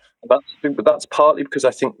 Ish. That's partly because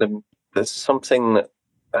I think there's something that,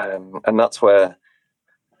 and that's where,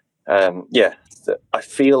 I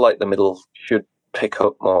feel like the middle should pick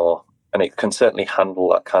up more, and it can certainly handle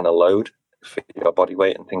that kind of load for your body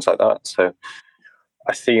weight and things like that. So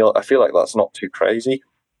I feel like that's not too crazy,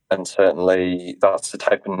 and certainly that's the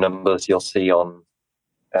type of numbers you'll see on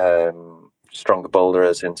stronger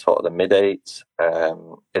boulderers in sort of the mid 8s.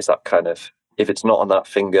 Is that kind of, if it's not on that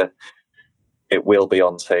finger, it will be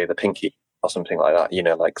on, say, the pinky or something like that.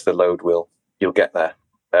 Like the load you'll get there.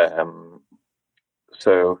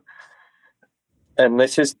 And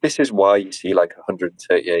this is why you see like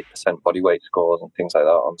 138% body weight scores and things like that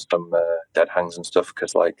on some dead hangs and stuff,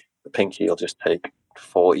 because like the pinky will just take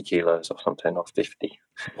 40 kilos or something, or 50.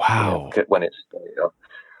 Wow. When it's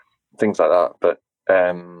things like that. But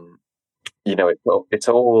it's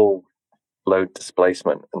all load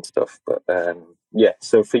displacement and stuff. But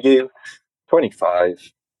so for you,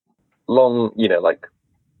 25, long, like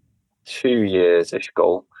 2 years-ish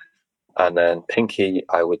goal. And then pinky,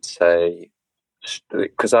 I would say,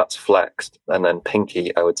 because that's flexed, and then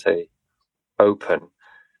pinky, I would say open,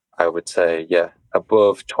 I would say,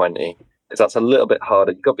 above 20, because that's a little bit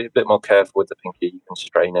harder. You've got to be a bit more careful with the pinky. You can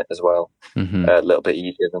strain it as well. Mm-hmm. A little bit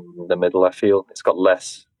easier than the middle, I feel. It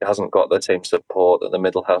hasn't got the same support that the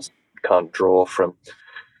middle has. You can't draw from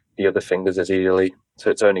the other fingers as easily. So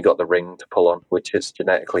it's only got the ring to pull on, which is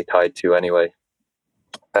genetically tied to anyway.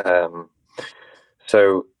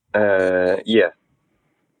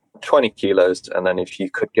 20 kilos, and then if you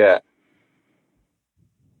could get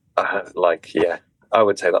Yeah, I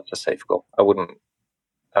would say that's a safe goal. I wouldn't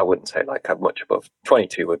say like how much above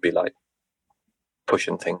 22 would be like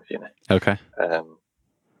pushing things, Okay.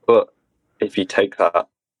 But if you take that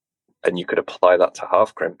and you could apply that to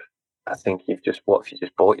half crimp, I think what if you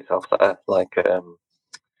just bought yourself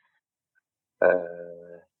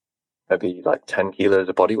maybe like 10 kilos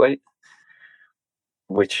of body weight,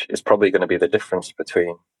 which is probably going to be the difference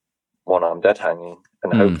between one arm dead hanging,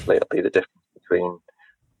 and hopefully it'll be the difference between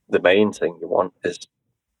the main thing you want is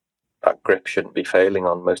that grip shouldn't be failing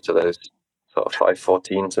on most of those sort of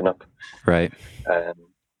 514s and up. Right.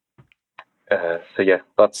 So yeah,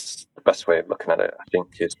 that's the best way of looking at it, I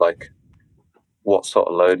think, is like what sort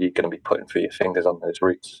of load are you going to be putting through your fingers on those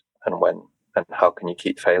roots, and when, and how can you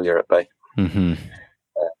keep failure at bay? Mm-hmm.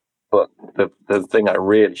 But the thing I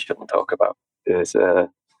really shouldn't talk about is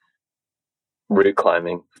route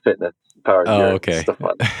climbing, fitness, power endurance, stuff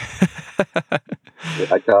like that.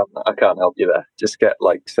 I can't help you there. Just get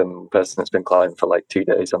like some person that's been climbing for like 2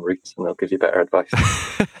 days on routes, and they'll give you better advice.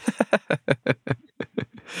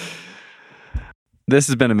 This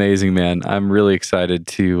has been amazing, man. I'm really excited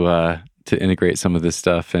to integrate some of this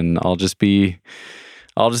stuff, and I'll just be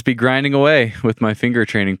grinding away with my finger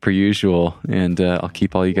training per usual, and I'll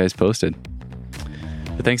keep all you guys posted.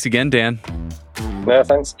 But thanks again, Dan. No,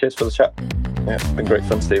 thanks. Cheers for the chat. Yeah, it's been great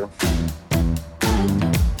fun, Stephen.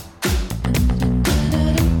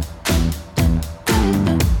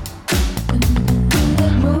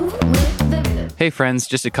 Hey friends,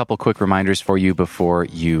 just a couple quick reminders for you before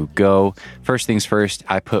you go. First things first,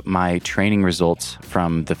 I put my training results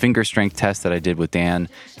from the finger strength test that I did with Dan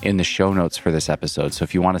in the show notes for this episode. So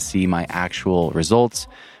if you want to see my actual results,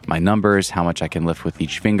 my numbers, how much I can lift with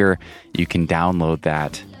each finger, you can download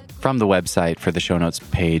that from the website for the show notes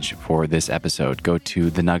page for this episode. Go to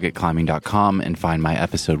thenuggetclimbing.com and find my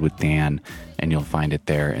episode with Dan, and you'll find it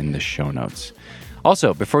there in the show notes.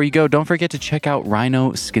 Also, before you go, don't forget to check out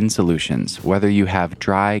Rhino Skin Solutions. Whether you have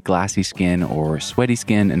dry, glassy skin or sweaty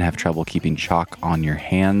skin and have trouble keeping chalk on your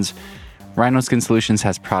hands, Rhino Skin Solutions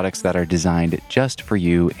has products that are designed just for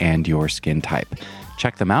you and your skin type.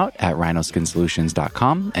 Check them out at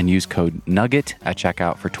rhinoskinsolutions.com and use code NUGGET at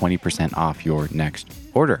checkout for 20% off your next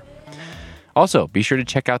order. Also, be sure to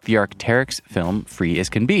check out the Arc'teryx film Free as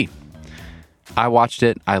Can Be. I watched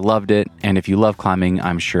it, I loved it, and if you love climbing,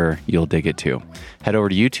 I'm sure you'll dig it too. Head over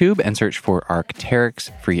to YouTube and search for Arc'teryx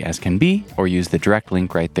Free as Can Be, or use the direct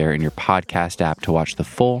link right there in your podcast app to watch the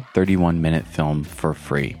full 31-minute film for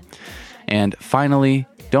free. And finally,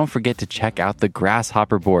 don't forget to check out the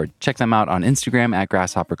Grasshopper board. Check them out on Instagram at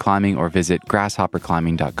Grasshopper Climbing, or visit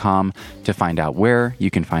grasshopperclimbing.com to find out where you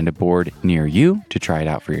can find a board near you to try it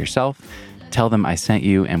out for yourself. Tell them I sent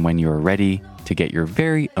you, and when you're ready to get your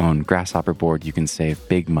very own Grasshopper board, you can save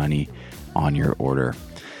big money on your order.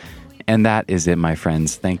 And that is it, my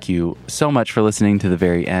friends. Thank you so much for listening to the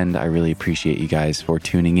very end. I really appreciate you guys for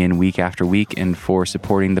tuning in week after week and for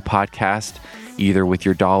supporting the podcast, either with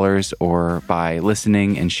your dollars or by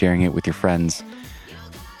listening and sharing it with your friends.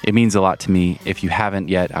 It means a lot to me. If you haven't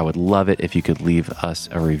yet, I would love it if you could leave us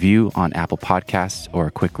a review on Apple Podcasts or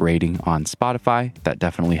a quick rating on Spotify. That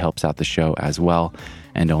definitely helps out the show as well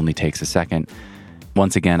and only takes a second.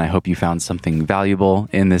 Once again, I hope you found something valuable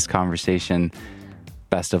in this conversation.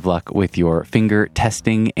 Best of luck with your finger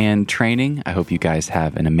testing and training. I hope you guys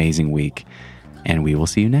have an amazing week, and we will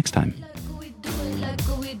see you next time.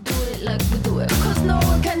 Cause no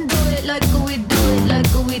one can do it like we do it, like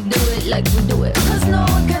we do it, like we do it. Cause no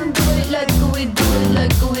one can do it like we do it,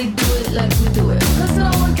 like we do it, like we do it. Cause no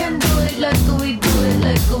one can do it like we do it,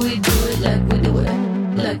 like we do it, like we do it.